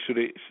it relates to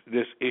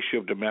this issue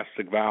of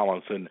domestic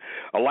violence. And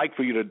I'd like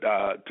for you to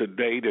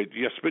today to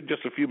just spend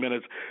just a few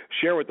minutes,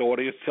 share with the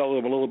audience, tell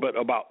them a little bit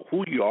about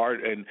who you are,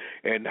 and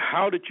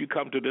how did you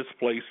come to this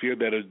place here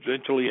that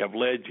eventually have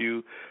led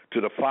you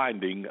to the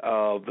finding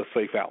of the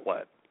Safe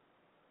Outlet.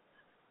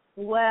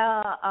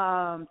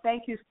 Well,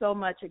 thank you so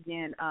much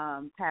again,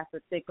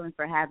 Pastor Thicklin,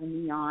 for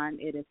having me on.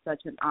 It is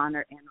such an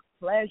honor and a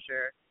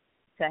pleasure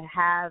to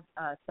have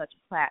such a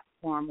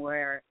platform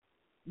where,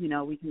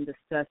 we can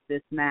discuss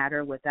this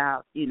matter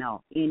without,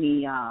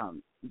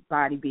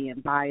 anybody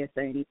being biased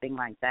or anything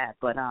like that.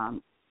 But I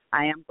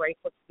am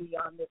grateful to be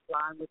on this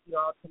line with you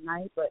all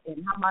tonight. But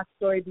in how my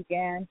story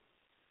began,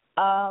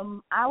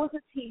 I was a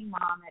teen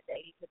mom at the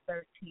age of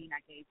 13. I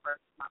gave birth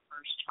to my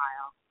first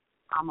child.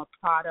 I'm a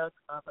product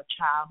of a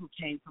child who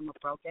came from a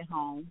broken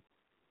home.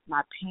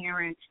 My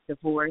parents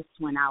divorced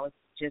when I was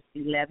just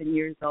 11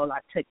 years old. I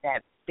took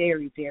that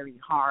very, very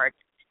hard,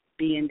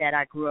 being that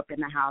I grew up in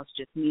the house,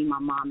 just me, my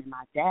mom, and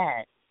my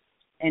dad.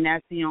 And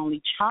as the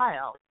only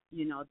child,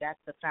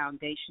 that's the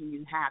foundation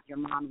you have, your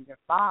mom and your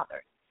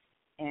father.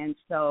 And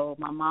so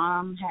my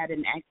mom had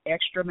an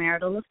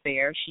extramarital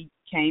affair. She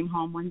came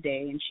home one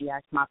day and she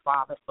asked my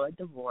father for a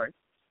divorce,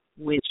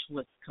 which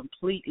was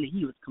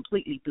he was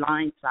completely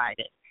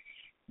blindsided.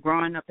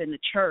 Growing up in the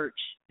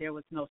church, there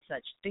was no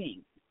such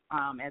thing.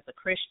 As a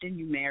Christian,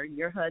 you marry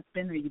your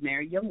husband or you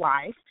marry your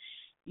wife.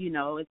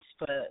 It's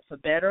for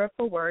better or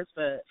for worse,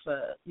 for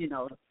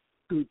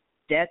through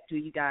death do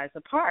you guys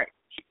apart.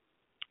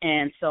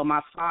 And so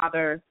my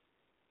father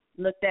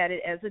looked at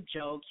it as a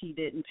joke. He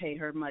didn't pay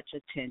her much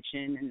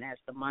attention. And as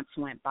the months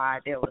went by,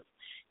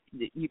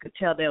 you could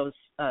tell there was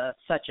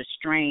such a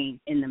strain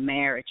in the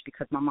marriage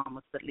because my mom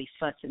was at least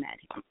fussing at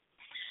him.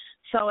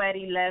 So at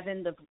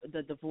 11,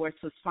 the divorce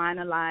was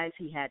finalized.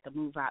 He had to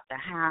move out the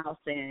house,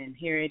 and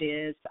here it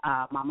is.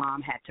 My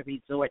mom had to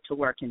resort to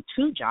working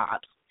 2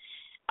 jobs,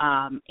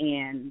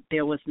 and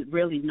there was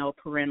really no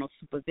parental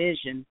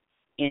supervision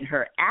in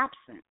her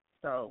absence.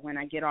 So when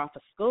I get off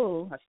of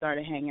school, I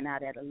started hanging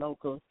out at a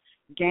local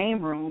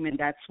game room, and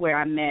that's where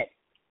I met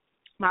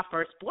my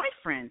first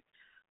boyfriend,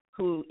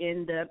 who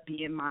ended up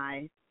being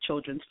my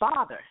children's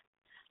father.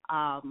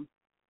 I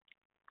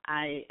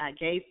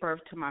gave birth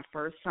to my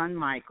first son,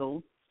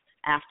 Michael.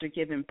 After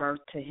giving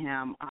birth to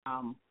him,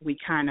 we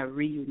kind of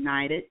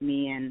reunited,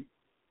 me and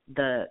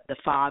the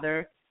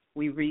father.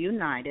 We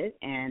reunited,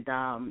 and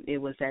it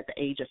was at the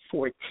age of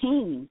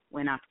 14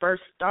 when I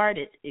first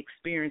started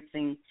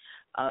experiencing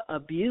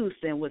abuse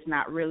and was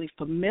not really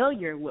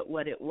familiar with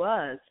what it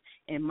was.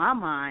 In my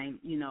mind,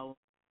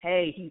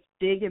 hey, he's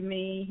digging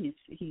me,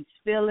 he's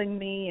feeling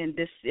me, and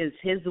this is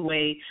his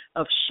way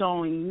of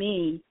showing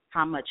me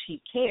how much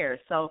he cares.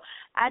 So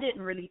I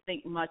didn't really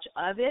think much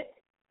of it.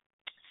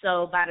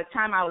 So by the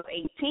time I was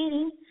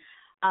 18,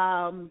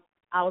 I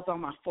was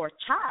on my fourth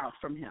child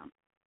from him.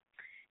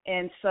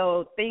 And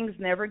so things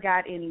never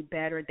got any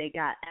better. They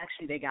got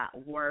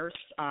worse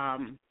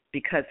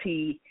because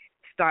he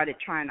started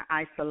trying to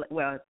isolate,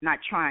 well, not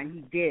trying,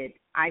 he did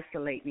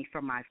isolate me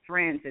from my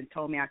friends and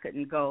told me I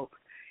couldn't go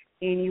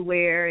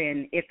anywhere.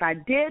 And if I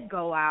did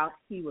go out,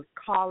 he was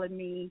calling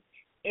me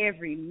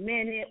every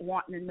minute,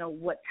 wanting to know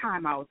what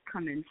time I was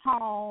coming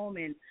home,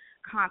 and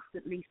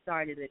constantly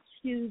started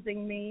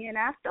accusing me. And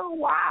after a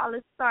while,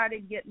 it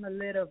started getting a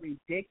little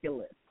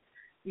ridiculous,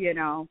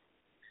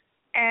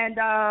 And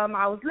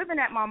I was living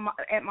at my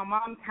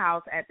mom's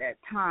house at that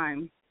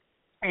time,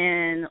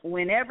 and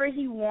whenever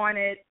he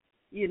wanted,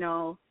 he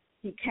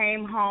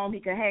came home. He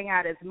could hang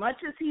out as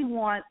much as he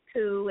wants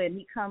to, and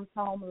he comes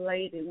home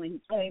late. And when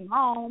he came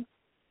home,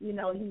 he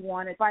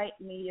wanted to fight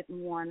me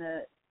and want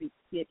to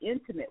get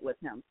intimate with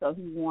him. So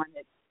he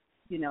wanted,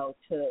 to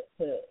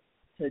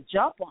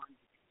jump on me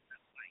and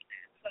stuff like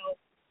that. So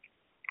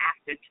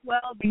after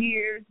 12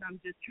 years, I'm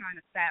just trying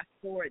to fast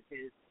forward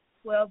this.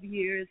 12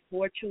 years,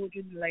 4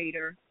 children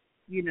later,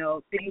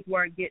 things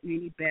weren't getting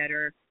any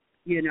better,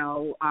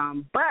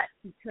 but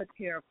he took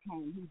care of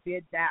home. He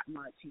did that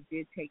much. He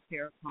did take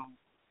care of home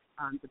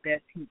the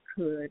best he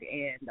could.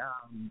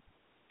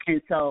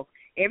 And so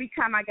every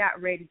time I got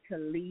ready to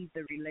leave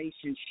the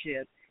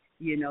relationship,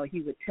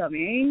 he would tell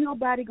me, ain't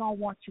nobody going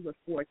to want you with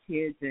 4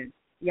 kids and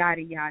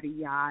yada, yada,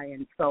 yada.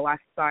 And so I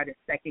started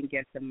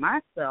second-guessing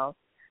myself,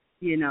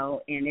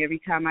 and every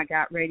time I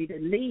got ready to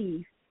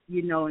leave,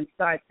 and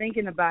start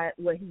thinking about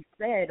what he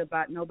said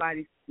about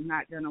nobody's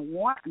not going to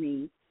want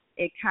me,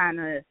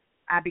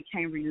 I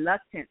became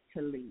reluctant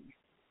to leave,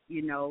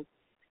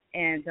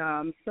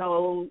 And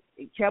so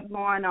it kept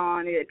going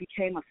on. It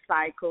became a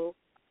cycle,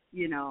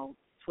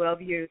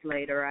 12 years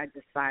later, I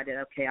decided,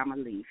 okay, I'm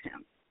going to leave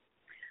him.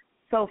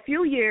 So a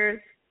few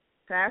years,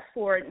 fast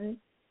forwarding,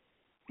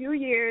 few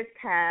years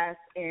passed,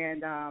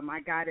 and I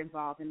got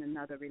involved in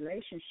another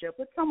relationship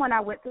with someone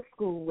I went to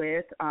school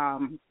with.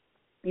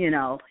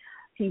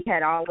 He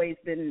had always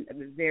been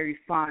very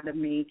fond of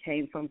me,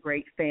 came from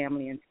great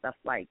family and stuff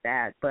like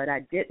that, but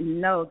I didn't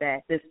know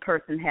that this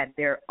person had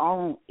their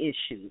own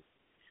issues.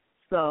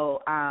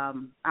 So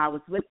I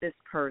was with this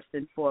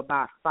person for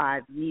about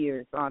 5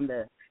 years. On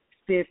the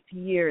 5th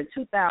year, in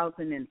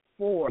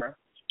 2004,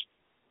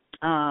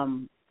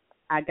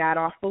 I got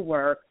off of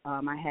work.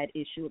 I had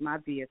issue with my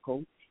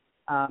vehicle.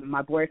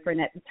 My boyfriend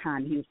at the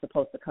time, he was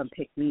supposed to come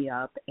pick me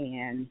up,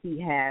 and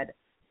he had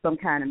some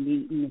kind of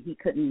meeting. He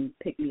couldn't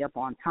pick me up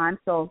on time.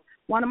 So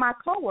one of my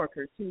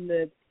coworkers who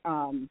lived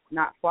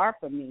not far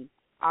from me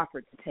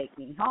offered to take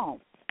me home.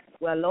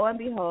 Well, lo and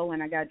behold,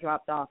 when I got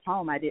dropped off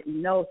home, I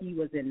didn't know he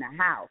was in the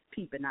house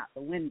peeping out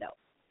the window.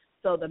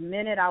 So the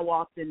minute I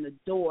walked in the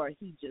door,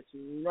 he just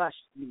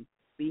rushed me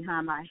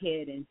behind my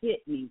head and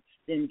hit me,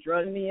 then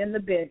drug me in the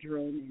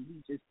bedroom, and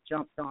he just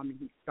jumped on me.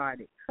 He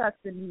started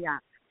cussing me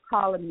out,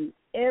 calling me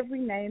every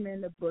name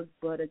in the book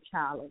but a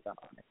child of God,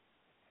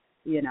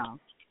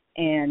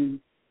 And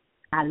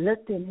I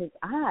looked in his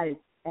eyes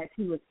as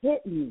he was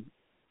hitting me,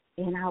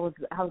 and I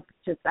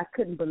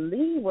couldn't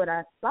believe what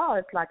I saw.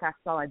 It's like I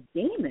saw a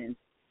demon,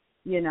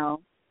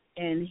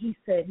 And he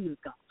said he was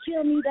going to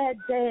kill me that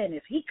day, and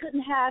if he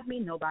couldn't have me,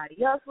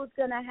 nobody else was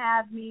going to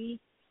have me.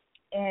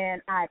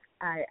 And I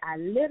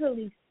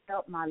literally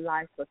felt my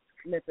life was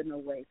slipping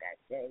away that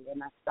day,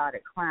 and I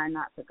started crying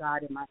out to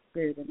God in my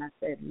spirit, and I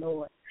said,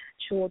 Lord,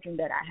 children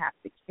that I have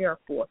to care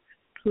for,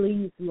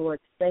 please, Lord,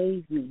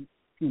 save me.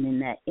 And in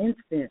that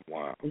instant,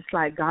 It's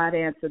like God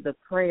answered the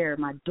prayer.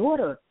 My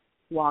daughter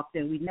walked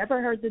in. We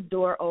never heard the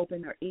door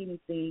open or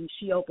anything.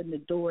 She opened the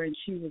door, and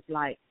she was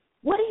like,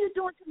 what are you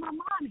doing to my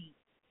mommy?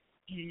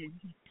 And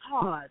he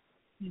paused.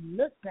 He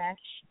looked back.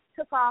 She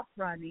took off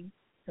running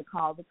to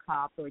call the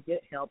cops or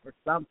get help or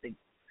something.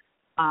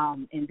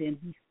 And then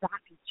he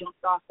stopped and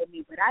jumped off of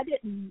me. But I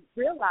didn't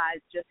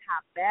realize just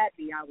how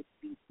badly I was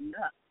beaten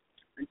up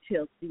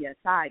until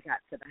CSI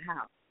got to the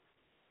house.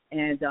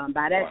 And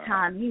by that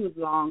time, he was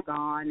long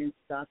gone and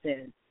stuff.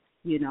 And,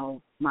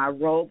 my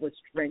robe was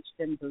drenched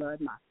in blood.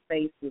 My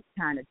face was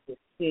kind of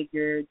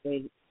disfigured.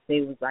 They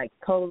was like,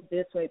 pose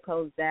this way,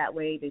 pose that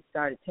way. They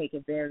started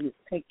taking various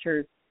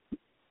pictures.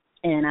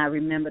 And I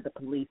remember the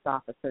police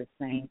officer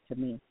saying to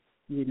me,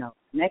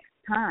 next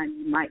time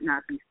you might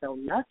not be so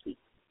lucky.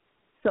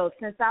 So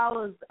since I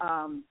was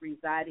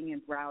residing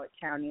in Broward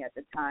County at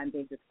the time,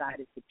 they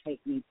decided to take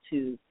me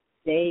to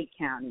Dade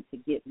County to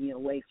get me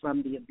away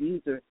from the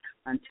abuser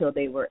until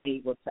they were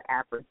able to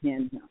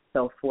apprehend him,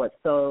 so forth.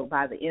 So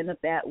by the end of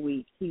that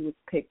week, he was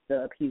picked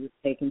up. He was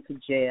taken to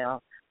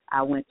jail.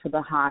 I went to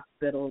the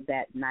hospital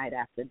that night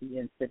after the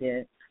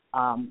incident,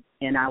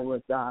 and I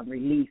was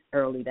released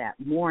early that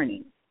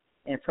morning.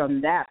 And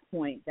from that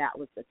point, that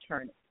was the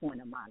turning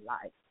point of my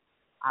life.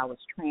 I was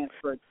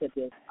transferred to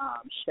this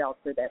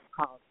shelter that's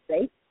called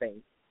Safe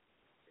Space,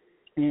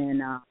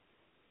 and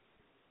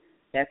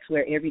that's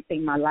where everything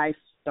in my life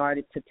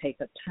started to take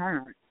a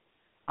turn.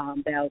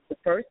 That was the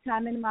first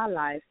time in my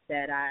life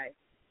that I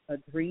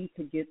agreed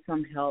to get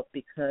some help,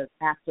 because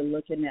after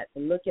looking at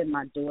the look in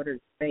my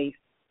daughter's face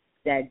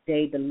that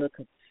day, the look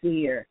of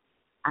fear,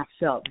 I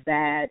felt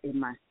bad in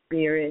my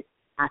spirit.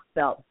 I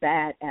felt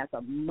bad as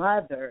a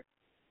mother.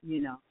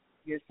 You know,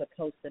 you're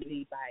supposed to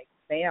lead by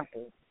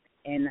example.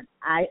 And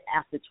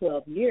after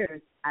 12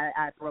 years,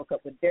 I broke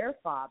up with their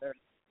father.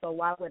 So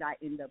why would I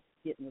end up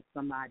getting with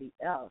somebody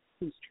else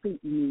who's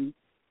treating me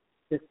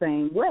the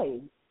same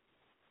way?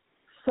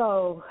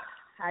 So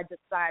I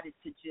decided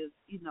to just,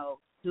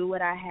 do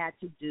what I had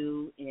to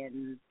do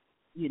and,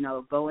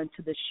 go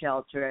into the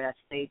shelter. I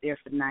stayed there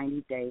for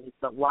 90 days.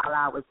 But while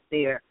I was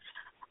there,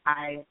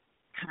 I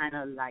kind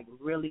of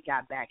really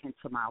got back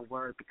into my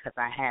word, because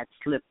I had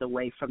slipped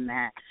away from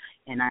that,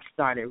 and I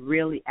started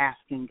really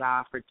asking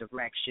God for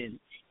direction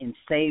in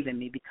saving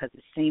me, because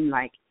it seemed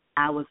like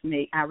I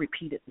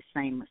repeated the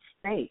same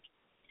mistake,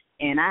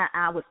 and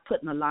I was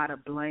putting a lot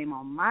of blame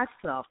on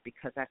myself,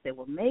 because I said,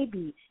 well,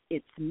 maybe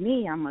it's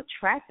me. I'm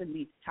attracting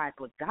these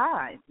type of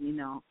guys,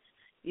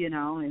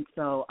 and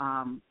so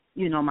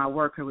my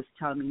worker was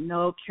telling me,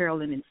 no,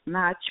 Carolyn, it's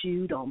not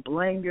you. Don't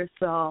blame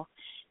yourself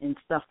and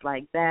stuff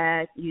like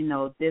that.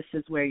 This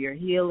is where your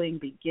healing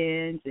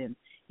begins, and,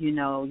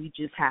 you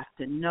just have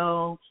to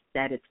know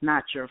that it's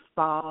not your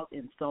fault,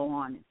 and so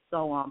on and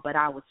so on. But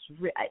I was,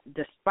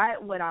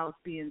 despite what I was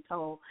being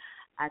told,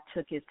 I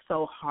took it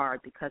so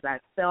hard, because I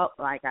felt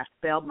like I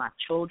failed my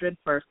children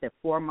first and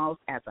foremost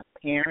as a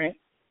parent.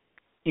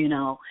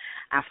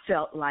 I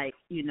felt like,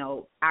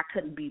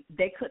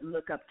 they couldn't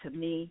look up to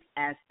me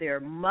as their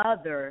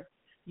mother,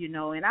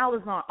 and I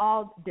was on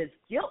all this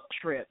guilt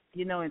trip,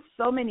 and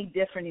so many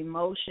different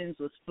emotions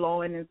was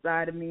flowing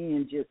inside of me,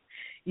 and just,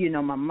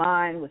 my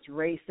mind was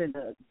racing,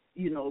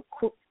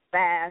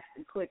 fast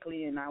and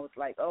quickly, and I was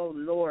like, oh,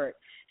 Lord,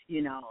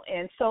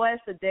 and so as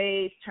the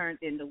days turned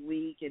into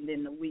week, and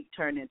then the week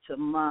turned into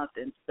month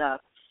and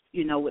stuff,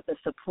 with the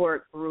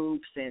support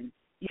groups and,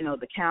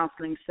 the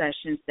counseling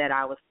sessions that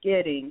I was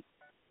getting,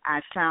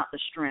 I found the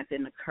strength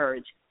and the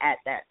courage at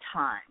that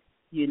time,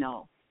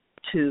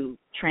 to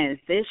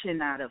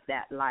transition out of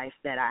that life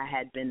that I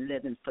had been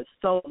living for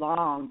so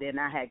long, then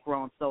I had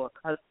grown so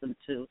accustomed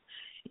to,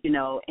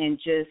 and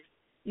just,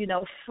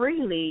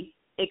 freely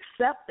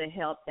accept the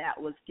help that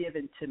was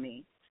given to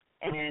me.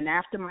 And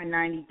after my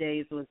 90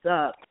 days was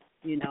up,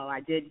 I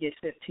did get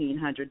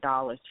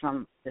 $1,500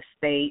 from the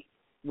state,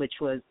 which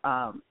was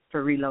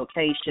for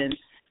relocation.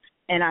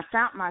 And I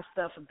found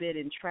myself a bit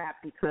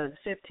entrapped, because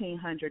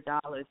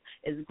 $1,500,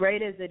 as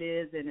great as it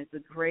is, and it's a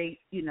great,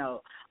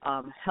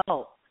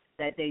 help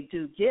that they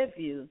do give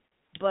you,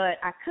 but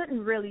I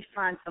couldn't really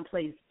find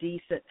someplace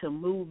decent to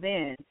move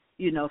in,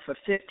 for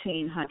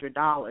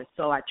 $1,500.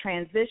 So I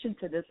transitioned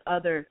to this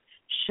other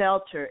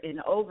shelter in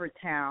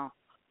Overtown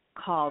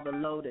called the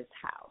Lotus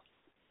House.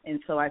 And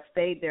so I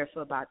stayed there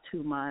for about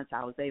 2 months.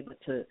 I was able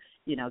to,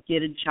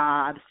 get a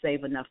job,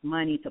 save enough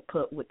money to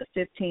put with the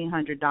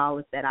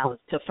 $1,500 that I was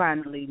to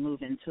finally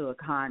move into a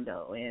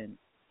condo. And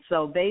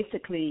so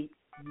basically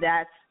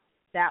that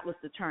was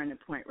the turning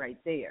point right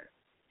there,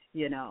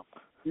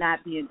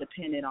 not being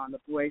dependent on the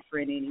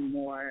boyfriend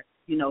anymore,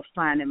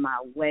 finding my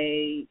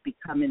way,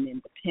 becoming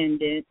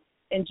independent,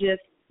 and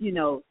just,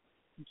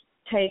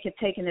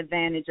 taking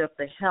advantage of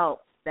the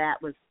help that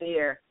was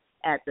there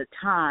at the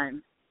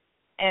time.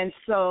 And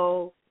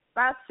so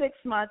about 6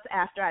 months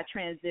after I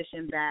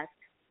transitioned back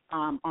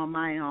on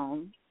my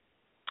own,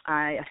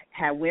 I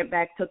had went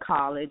back to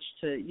college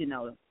to,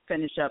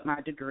 finish up my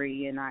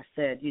degree. And I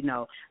said,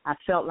 I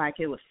felt like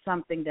it was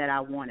something that I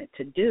wanted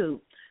to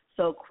do.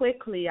 So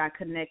quickly I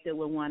connected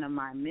with one of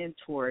my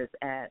mentors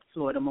at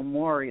Florida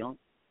Memorial,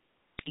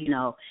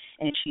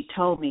 and she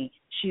told me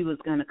she was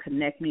going to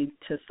connect me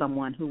to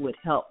someone who would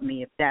help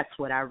me if that's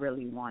what I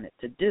really wanted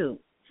to do.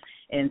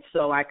 And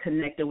so I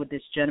connected with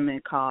this gentleman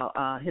called,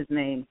 his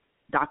name,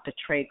 Dr.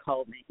 Trey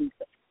Coleman. He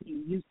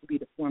used to be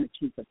the former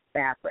chief of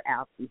staff for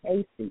Alcee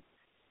Hasty.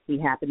 He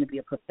happened to be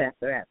a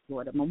professor at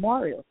Florida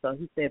Memorial. So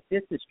he said, if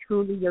this is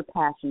truly your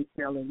passion,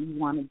 Carolyn, you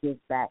want to give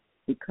back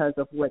because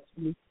of what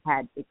you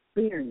had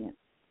experienced,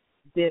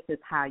 this is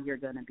how you're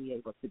going to be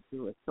able to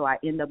do it. So I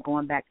ended up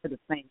going back to the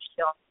same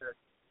shelter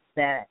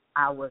that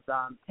I was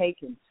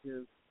taken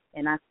to,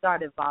 and I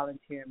started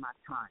volunteering my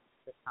time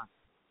at the time.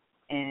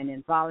 And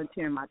in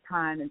volunteering my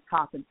time and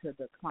talking to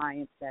the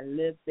clients that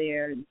live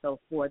there and so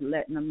forth,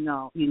 letting them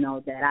know,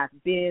 that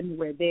I've been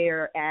where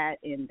they're at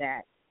and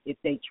that, if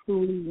they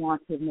truly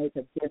want to make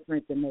a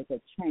difference and make a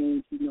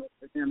change,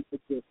 for them to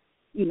just,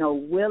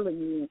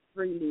 willingly and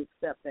freely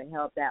accept the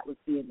help that was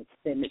being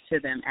extended to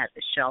them at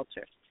the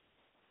shelter.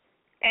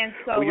 And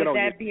so with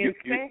that being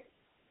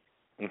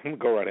said,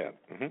 go right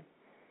ahead.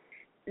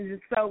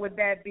 So with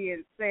that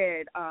being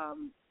said,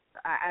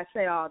 I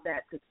say all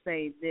that to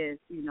say this.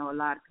 A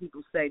lot of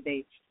people say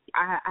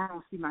I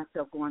don't see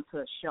myself going to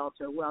a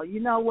shelter. Well, you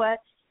know what?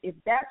 If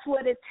that's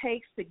what it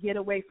takes to get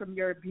away from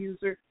your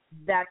abuser,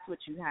 that's what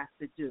you have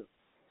to do.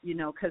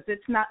 Because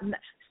it's not,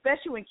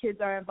 especially when kids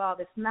are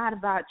involved, it's not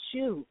about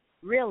you,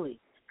 really,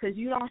 because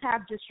you don't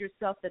have just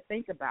yourself to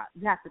think about.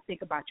 You have to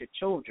think about your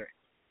children,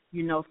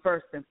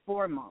 first and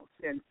foremost.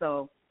 And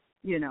so,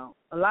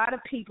 a lot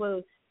of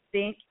people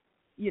think,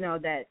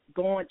 that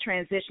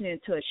transitioning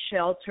into a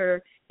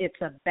shelter,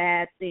 it's a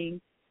bad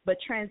thing. But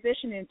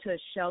transitioning into a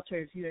shelter,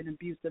 if you're in an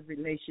abusive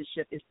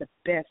relationship, is the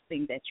best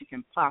thing that you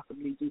can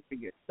possibly do for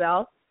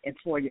yourself and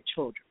for your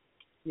children,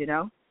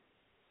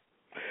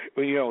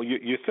 Well,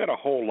 you said a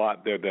whole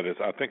lot there that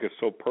I think is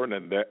so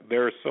pertinent. That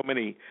there are so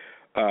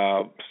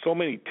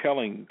many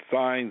telling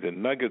signs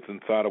and nuggets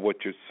inside of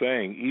what you're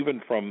saying,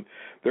 even from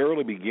the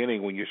early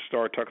beginning when you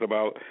start talking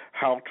about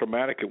how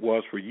traumatic it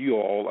was for you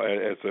all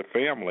as a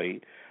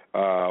family,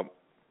 as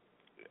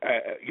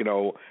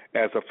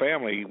a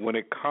family when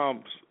it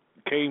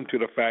came to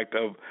the fact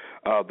of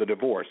the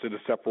divorce and the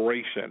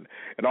separation.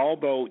 And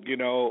although,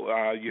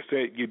 you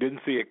said you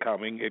didn't see it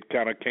coming, it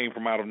kind of came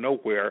from out of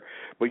nowhere,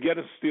 but yet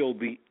it's still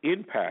the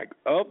impact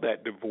of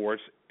that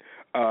divorce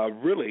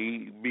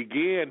really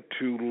began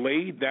to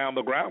lay down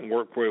the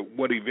groundwork for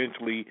what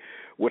eventually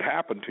would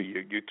happen to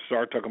you. You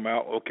start talking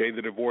about, okay,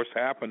 the divorce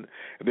happened,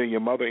 and then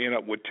your mother ended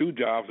up with 2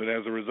 jobs, and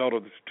as a result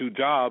of the 2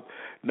 jobs,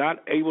 not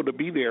able to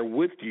be there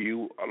with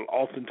you,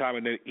 oftentimes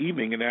in the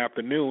evening and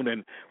afternoon,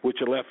 and which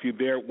left you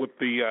there with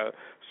the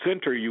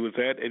center you was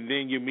at, and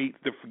then you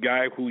meet the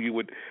guy who you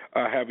would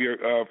have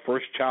your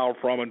first child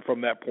from, and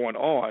from that point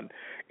on.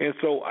 And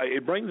so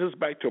it brings us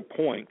back to a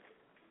point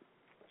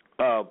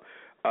of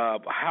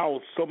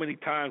how so many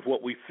times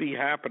what we see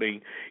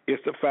happening is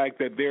the fact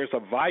that there's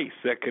a vice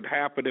that could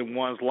happen in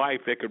one's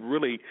life that could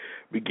really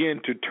begin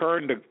to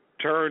turn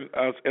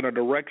us in a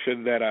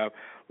direction that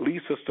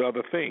leads us to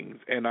other things.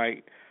 And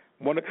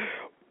one of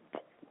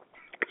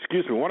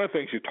the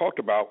things you talked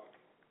about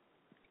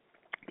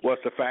was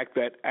the fact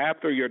that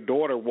after your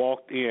daughter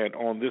walked in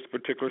on this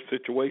particular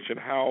situation,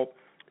 how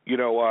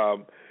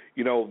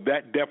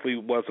that definitely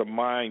was a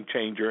mind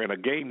changer and a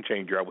game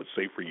changer, I would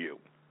say, for you.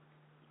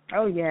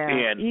 Oh, yeah.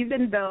 And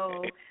even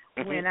though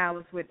when I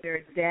was with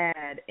their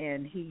dad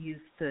and he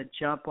used to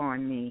jump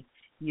on me,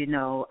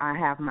 I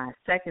have my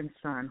second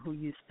son who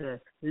used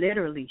to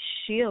literally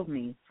shield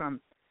me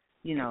from,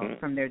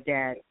 from their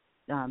dad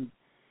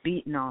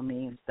beating on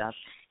me and stuff.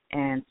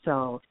 And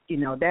so,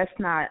 that's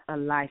not a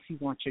life you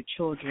want your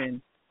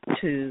children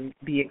to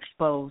be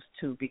exposed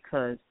to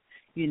because,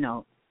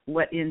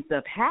 what ends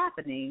up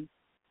happening,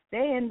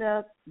 they end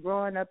up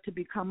growing up to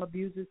become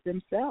abusers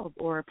themselves,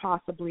 or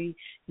possibly,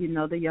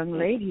 the young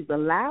ladies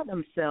allow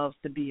themselves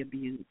to be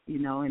abused,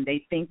 and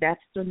they think that's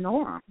the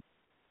norm,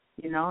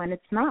 and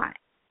it's not.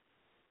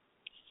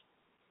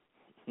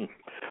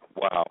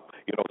 Wow.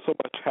 So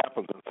much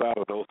happens inside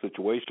of those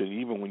situations,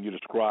 even when you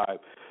describe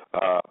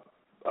the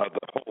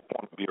whole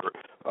point of your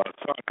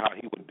son, how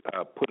he would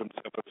put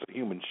himself as a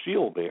human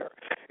shield there.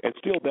 And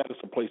still that is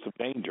a place of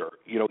danger,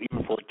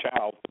 even for a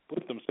child to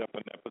put themselves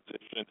in that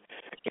position.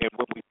 And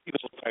when we see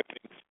those type of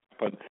things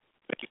happen,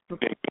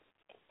 they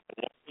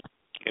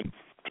in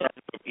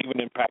terms of even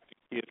impacting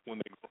kids when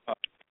they grow up.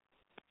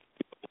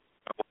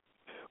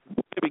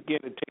 When they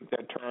begin to take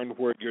that turn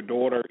where your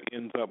daughter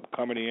ends up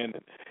coming in,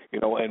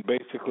 and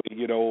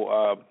basically,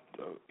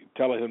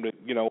 telling him to,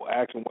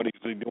 ask him what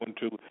he's doing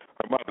to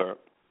her mother,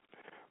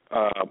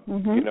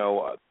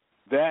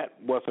 that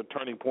was a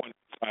turning point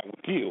inside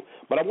with you.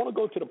 But I want to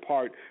go to the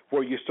part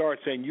where you start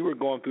saying you were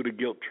going through the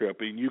guilt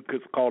trip, and you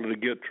could call it a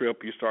guilt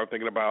trip. You start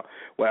thinking about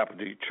what happened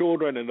to your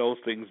children and those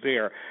things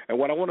there. And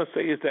what I want to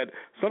say is that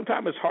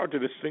sometimes it's hard to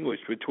distinguish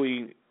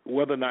between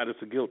whether or not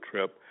it's a guilt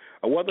trip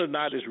or whether or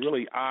not it's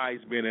really eyes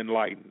being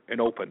enlightened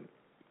and open.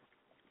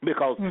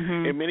 Because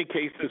in many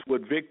cases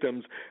with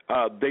victims,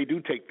 they do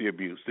take the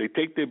abuse. They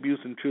take the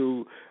abuse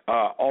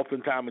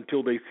oftentimes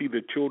until they see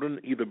their children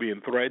either being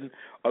threatened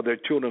or their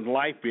children's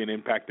life being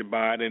impacted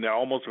by it, and they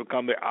almost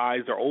become their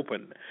eyes are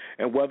open.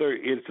 And whether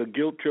it's a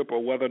guilt trip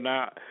or whether or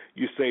not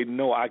you say,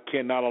 no, I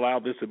cannot allow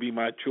this to be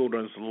my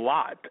children's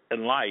lot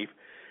in life,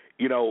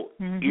 it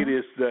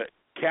is the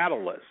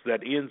catalyst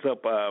that ends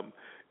up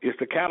it's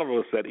the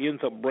catalyst that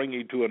ends up bringing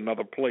you to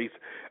another place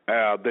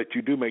that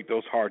you do make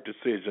those hard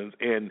decisions.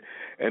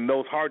 And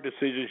those hard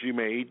decisions you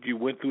made, you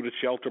went through the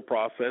shelter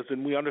process,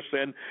 and we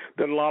understand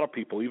that a lot of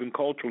people, even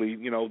culturally,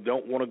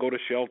 don't want to go to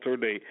shelter.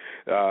 They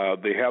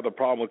have the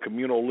problem of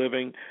communal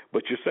living.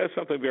 But you said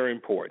something very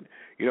important.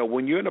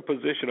 When you're in a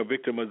position of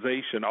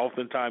victimization,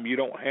 oftentimes you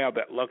don't have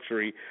that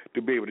luxury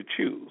to be able to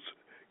choose.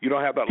 You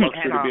don't have that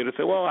luxury to be able to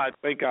say, well, I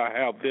think I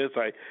have this,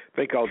 I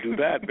think I'll do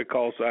that,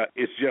 because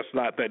it's just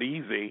not that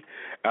easy.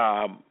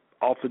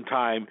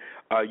 Oftentimes,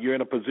 you're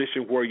in a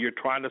position where you're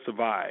trying to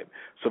survive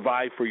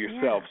for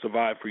yourself,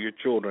 survive for your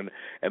children,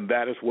 and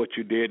that is what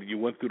you did. You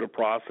went through the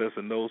process,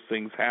 and those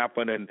things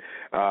happened, and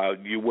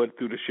you went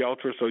through the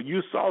shelter, so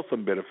you saw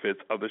some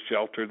benefits of the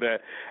shelter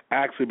that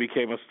actually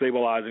became a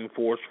stabilizing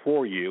force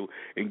for you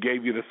and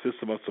gave you the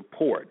system of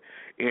support.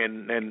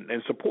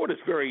 And support is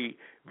very,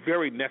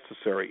 very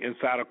necessary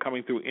inside of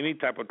coming through any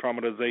type of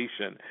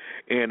traumatization.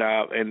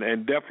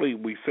 And definitely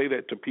we say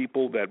that to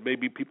people that may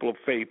be people of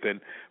faith, and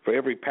for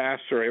every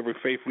pastor, every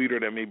faith leader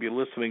that may be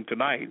listening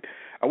tonight,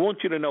 I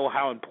want you to know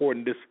how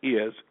important this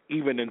is,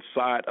 even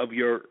inside of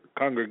your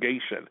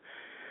congregation.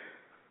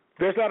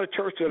 There's not a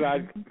church that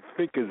I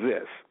think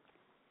exists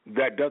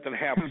that doesn't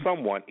have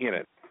someone in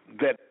it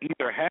that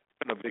either has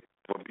been a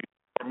victim of abuse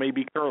or may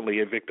be currently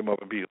a victim of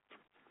abuse.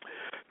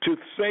 To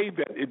say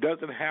that it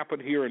doesn't happen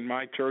here in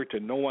my church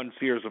and no one's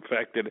here is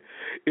affected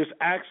is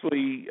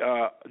actually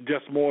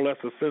just more or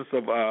less a sense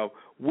of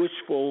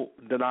wishful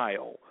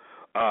denial,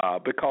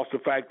 because the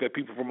fact that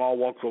people from all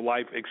walks of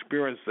life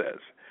experience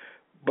this.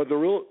 But the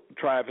real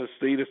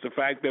travesty is the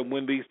fact that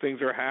when these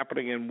things are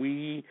happening and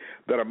we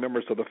that are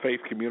members of the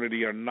faith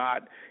community are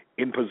not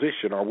in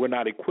position, or we're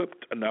not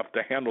equipped enough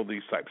to handle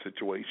these type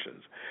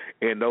situations,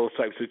 and those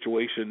type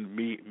situations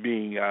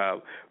being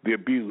the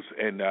abuse,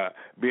 and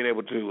being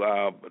able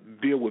to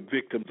deal with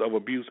victims of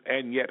abuse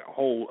and yet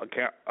hold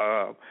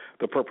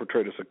the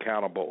perpetrators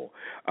accountable.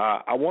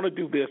 I want to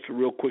do this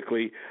real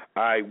quickly.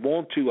 I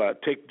want to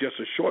take just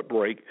a short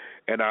break,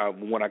 and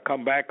when I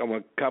come back, I'm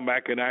going to come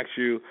back and ask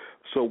you,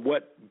 so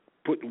what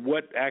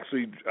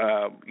actually,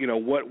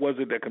 what was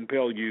it that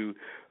compelled you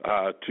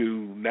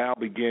to now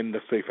begin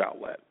the Safe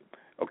Outlet?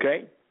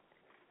 Okay?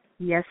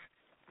 Yes.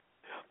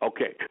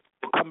 Okay.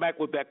 We'll come back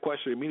with that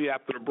question immediately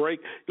after the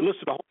break. You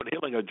listen to Hope and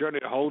Healing, A Journey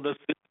to Wholeness.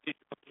 This is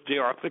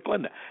J.R.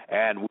 Thicklin,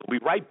 and we'll be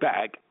right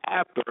back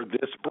after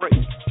this break.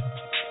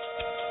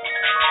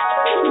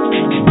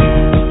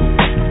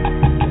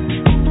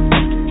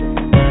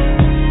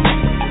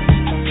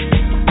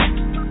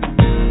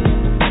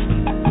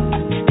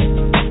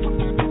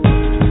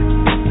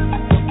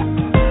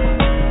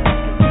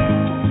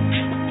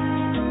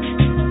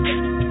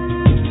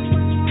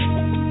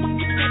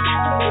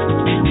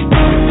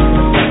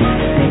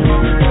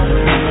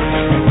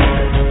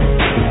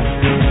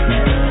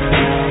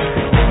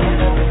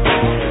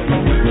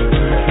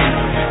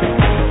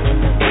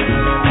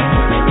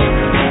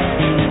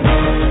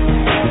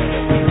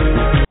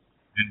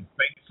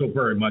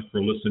 Very much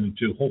for listening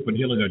to Hope and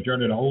Healing, A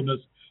Journey to Wholeness.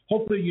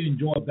 Hopefully you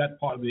enjoyed that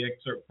part of the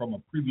excerpt from a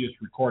previous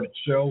recorded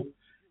show.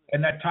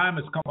 And that time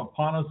has come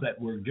upon us that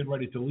we're getting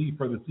ready to leave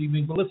for this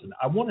evening. But listen,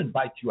 I want to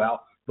invite you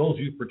out, those of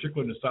you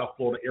particularly in the South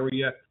Florida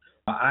area.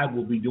 I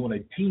will be doing a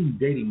teen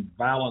dating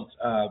violence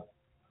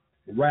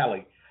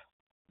rally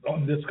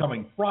on this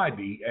coming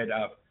Friday at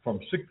from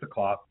 6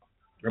 o'clock.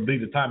 I believe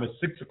the time is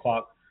 6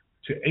 o'clock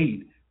to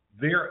 8.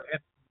 There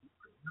at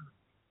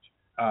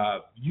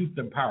Youth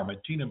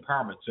Empowerment, Teen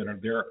Empowerment Center.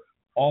 They're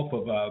off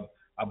of, I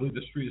believe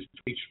the street is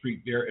 8th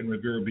Street there in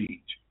Revere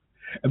Beach.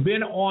 And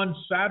then on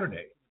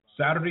Saturday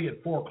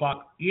at 4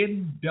 o'clock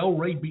in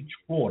Delray Beach,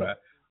 Florida,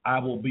 I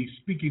will be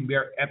speaking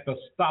there at the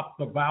Stop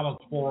the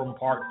Violence Forum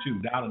Part 2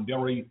 down in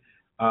Delray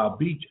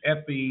Beach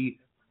at the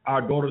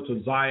Our Daughters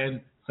of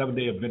Zion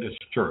Seventh-day Adventist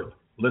Church.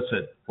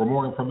 Listen, for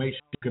more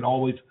information, you can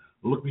always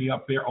look me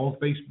up there on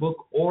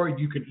Facebook, or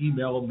you can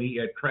email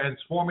me at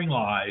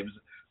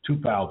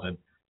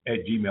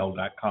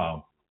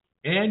transforminglives2000@gmail.com.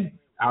 And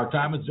our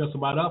time is just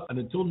about up. And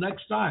until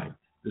next time,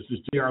 this is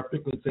J.R.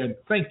 Thicklin saying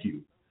thank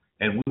you.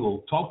 And we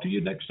will talk to you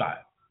next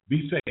time.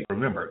 Be safe.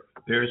 Remember,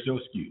 there is no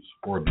excuse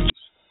for abuse.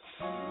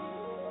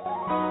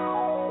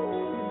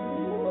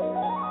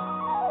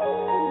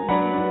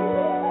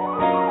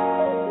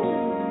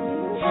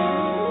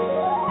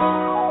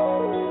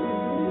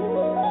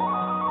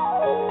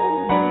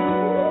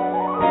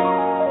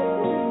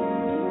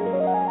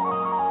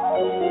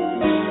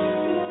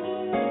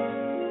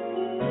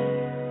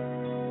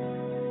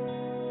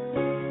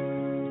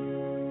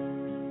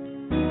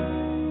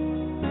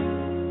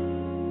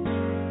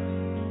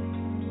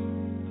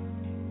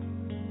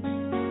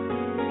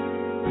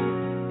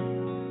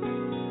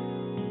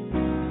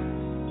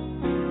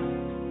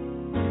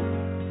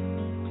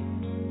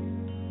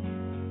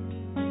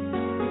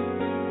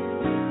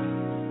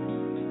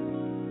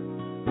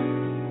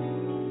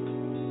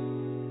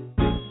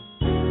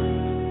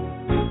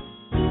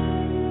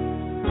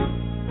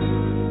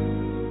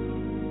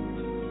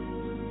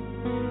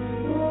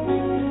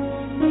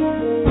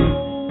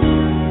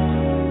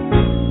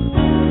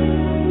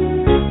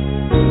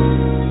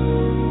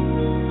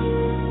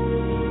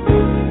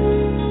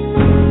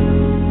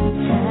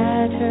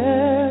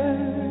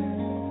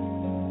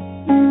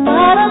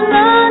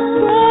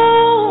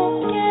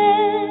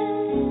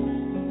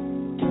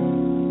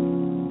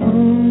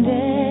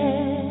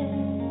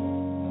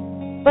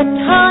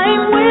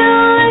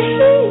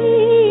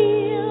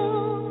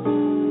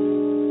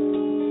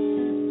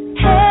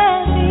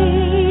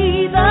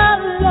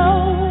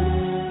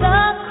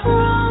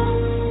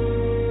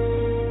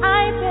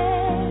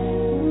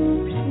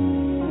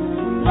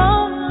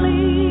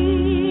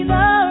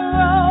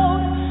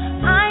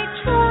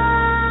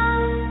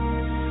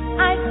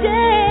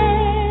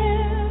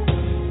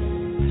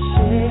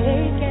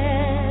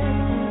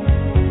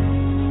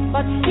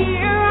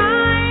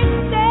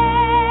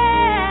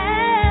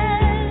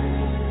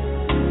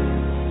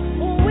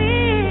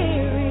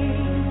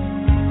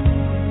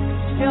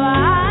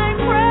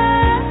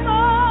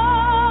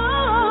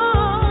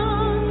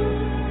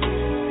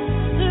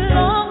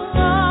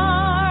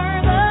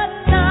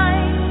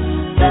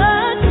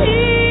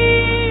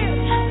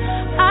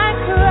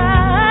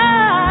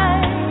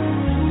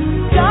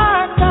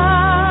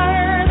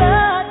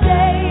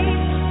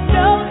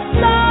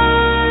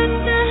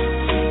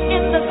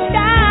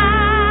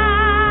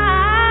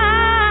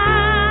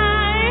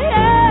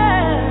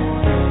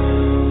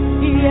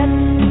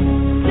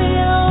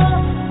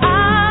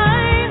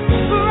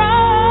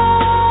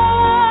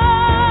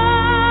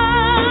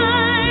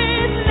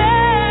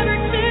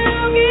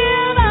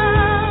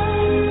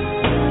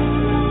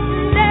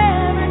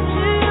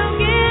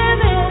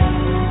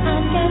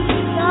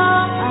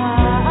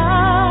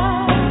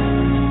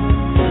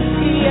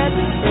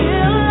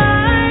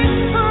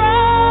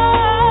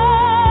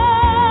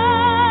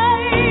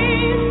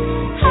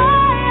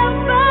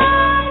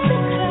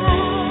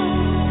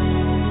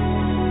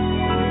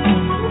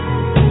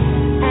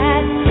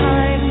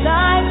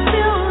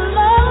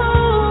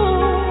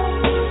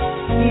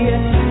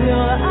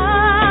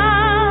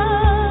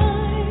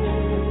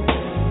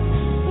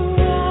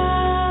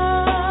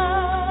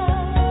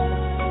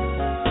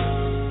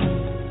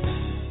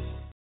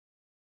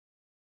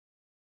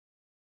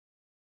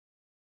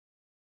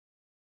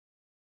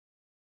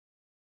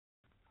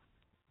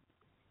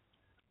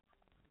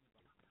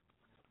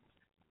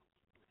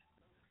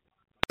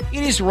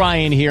 It is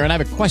Ryan here, and I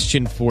have a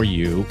question for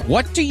you.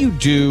 What do you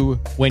do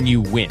when you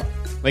win?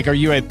 Like, are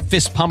you a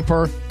fist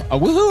pumper, a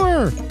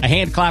woo-hooer, a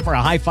hand clapper,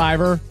 a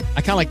high-fiver?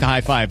 I kind of like the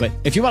high-five, but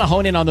if you want to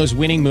hone in on those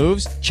winning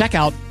moves, check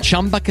out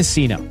Chumba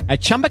Casino.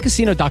 At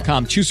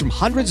ChumbaCasino.com, choose from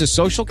hundreds of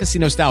social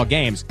casino-style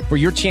games for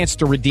your chance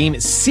to redeem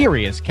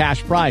serious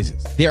cash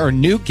prizes. There are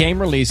new game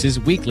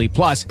releases weekly,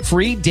 plus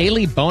free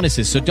daily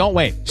bonuses, so don't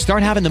wait.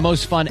 Start having the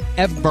most fun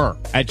ever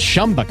at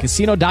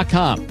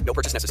ChumbaCasino.com. No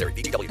purchase necessary.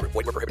 VGW. Void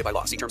where prohibited by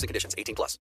law. See terms and conditions. 18+.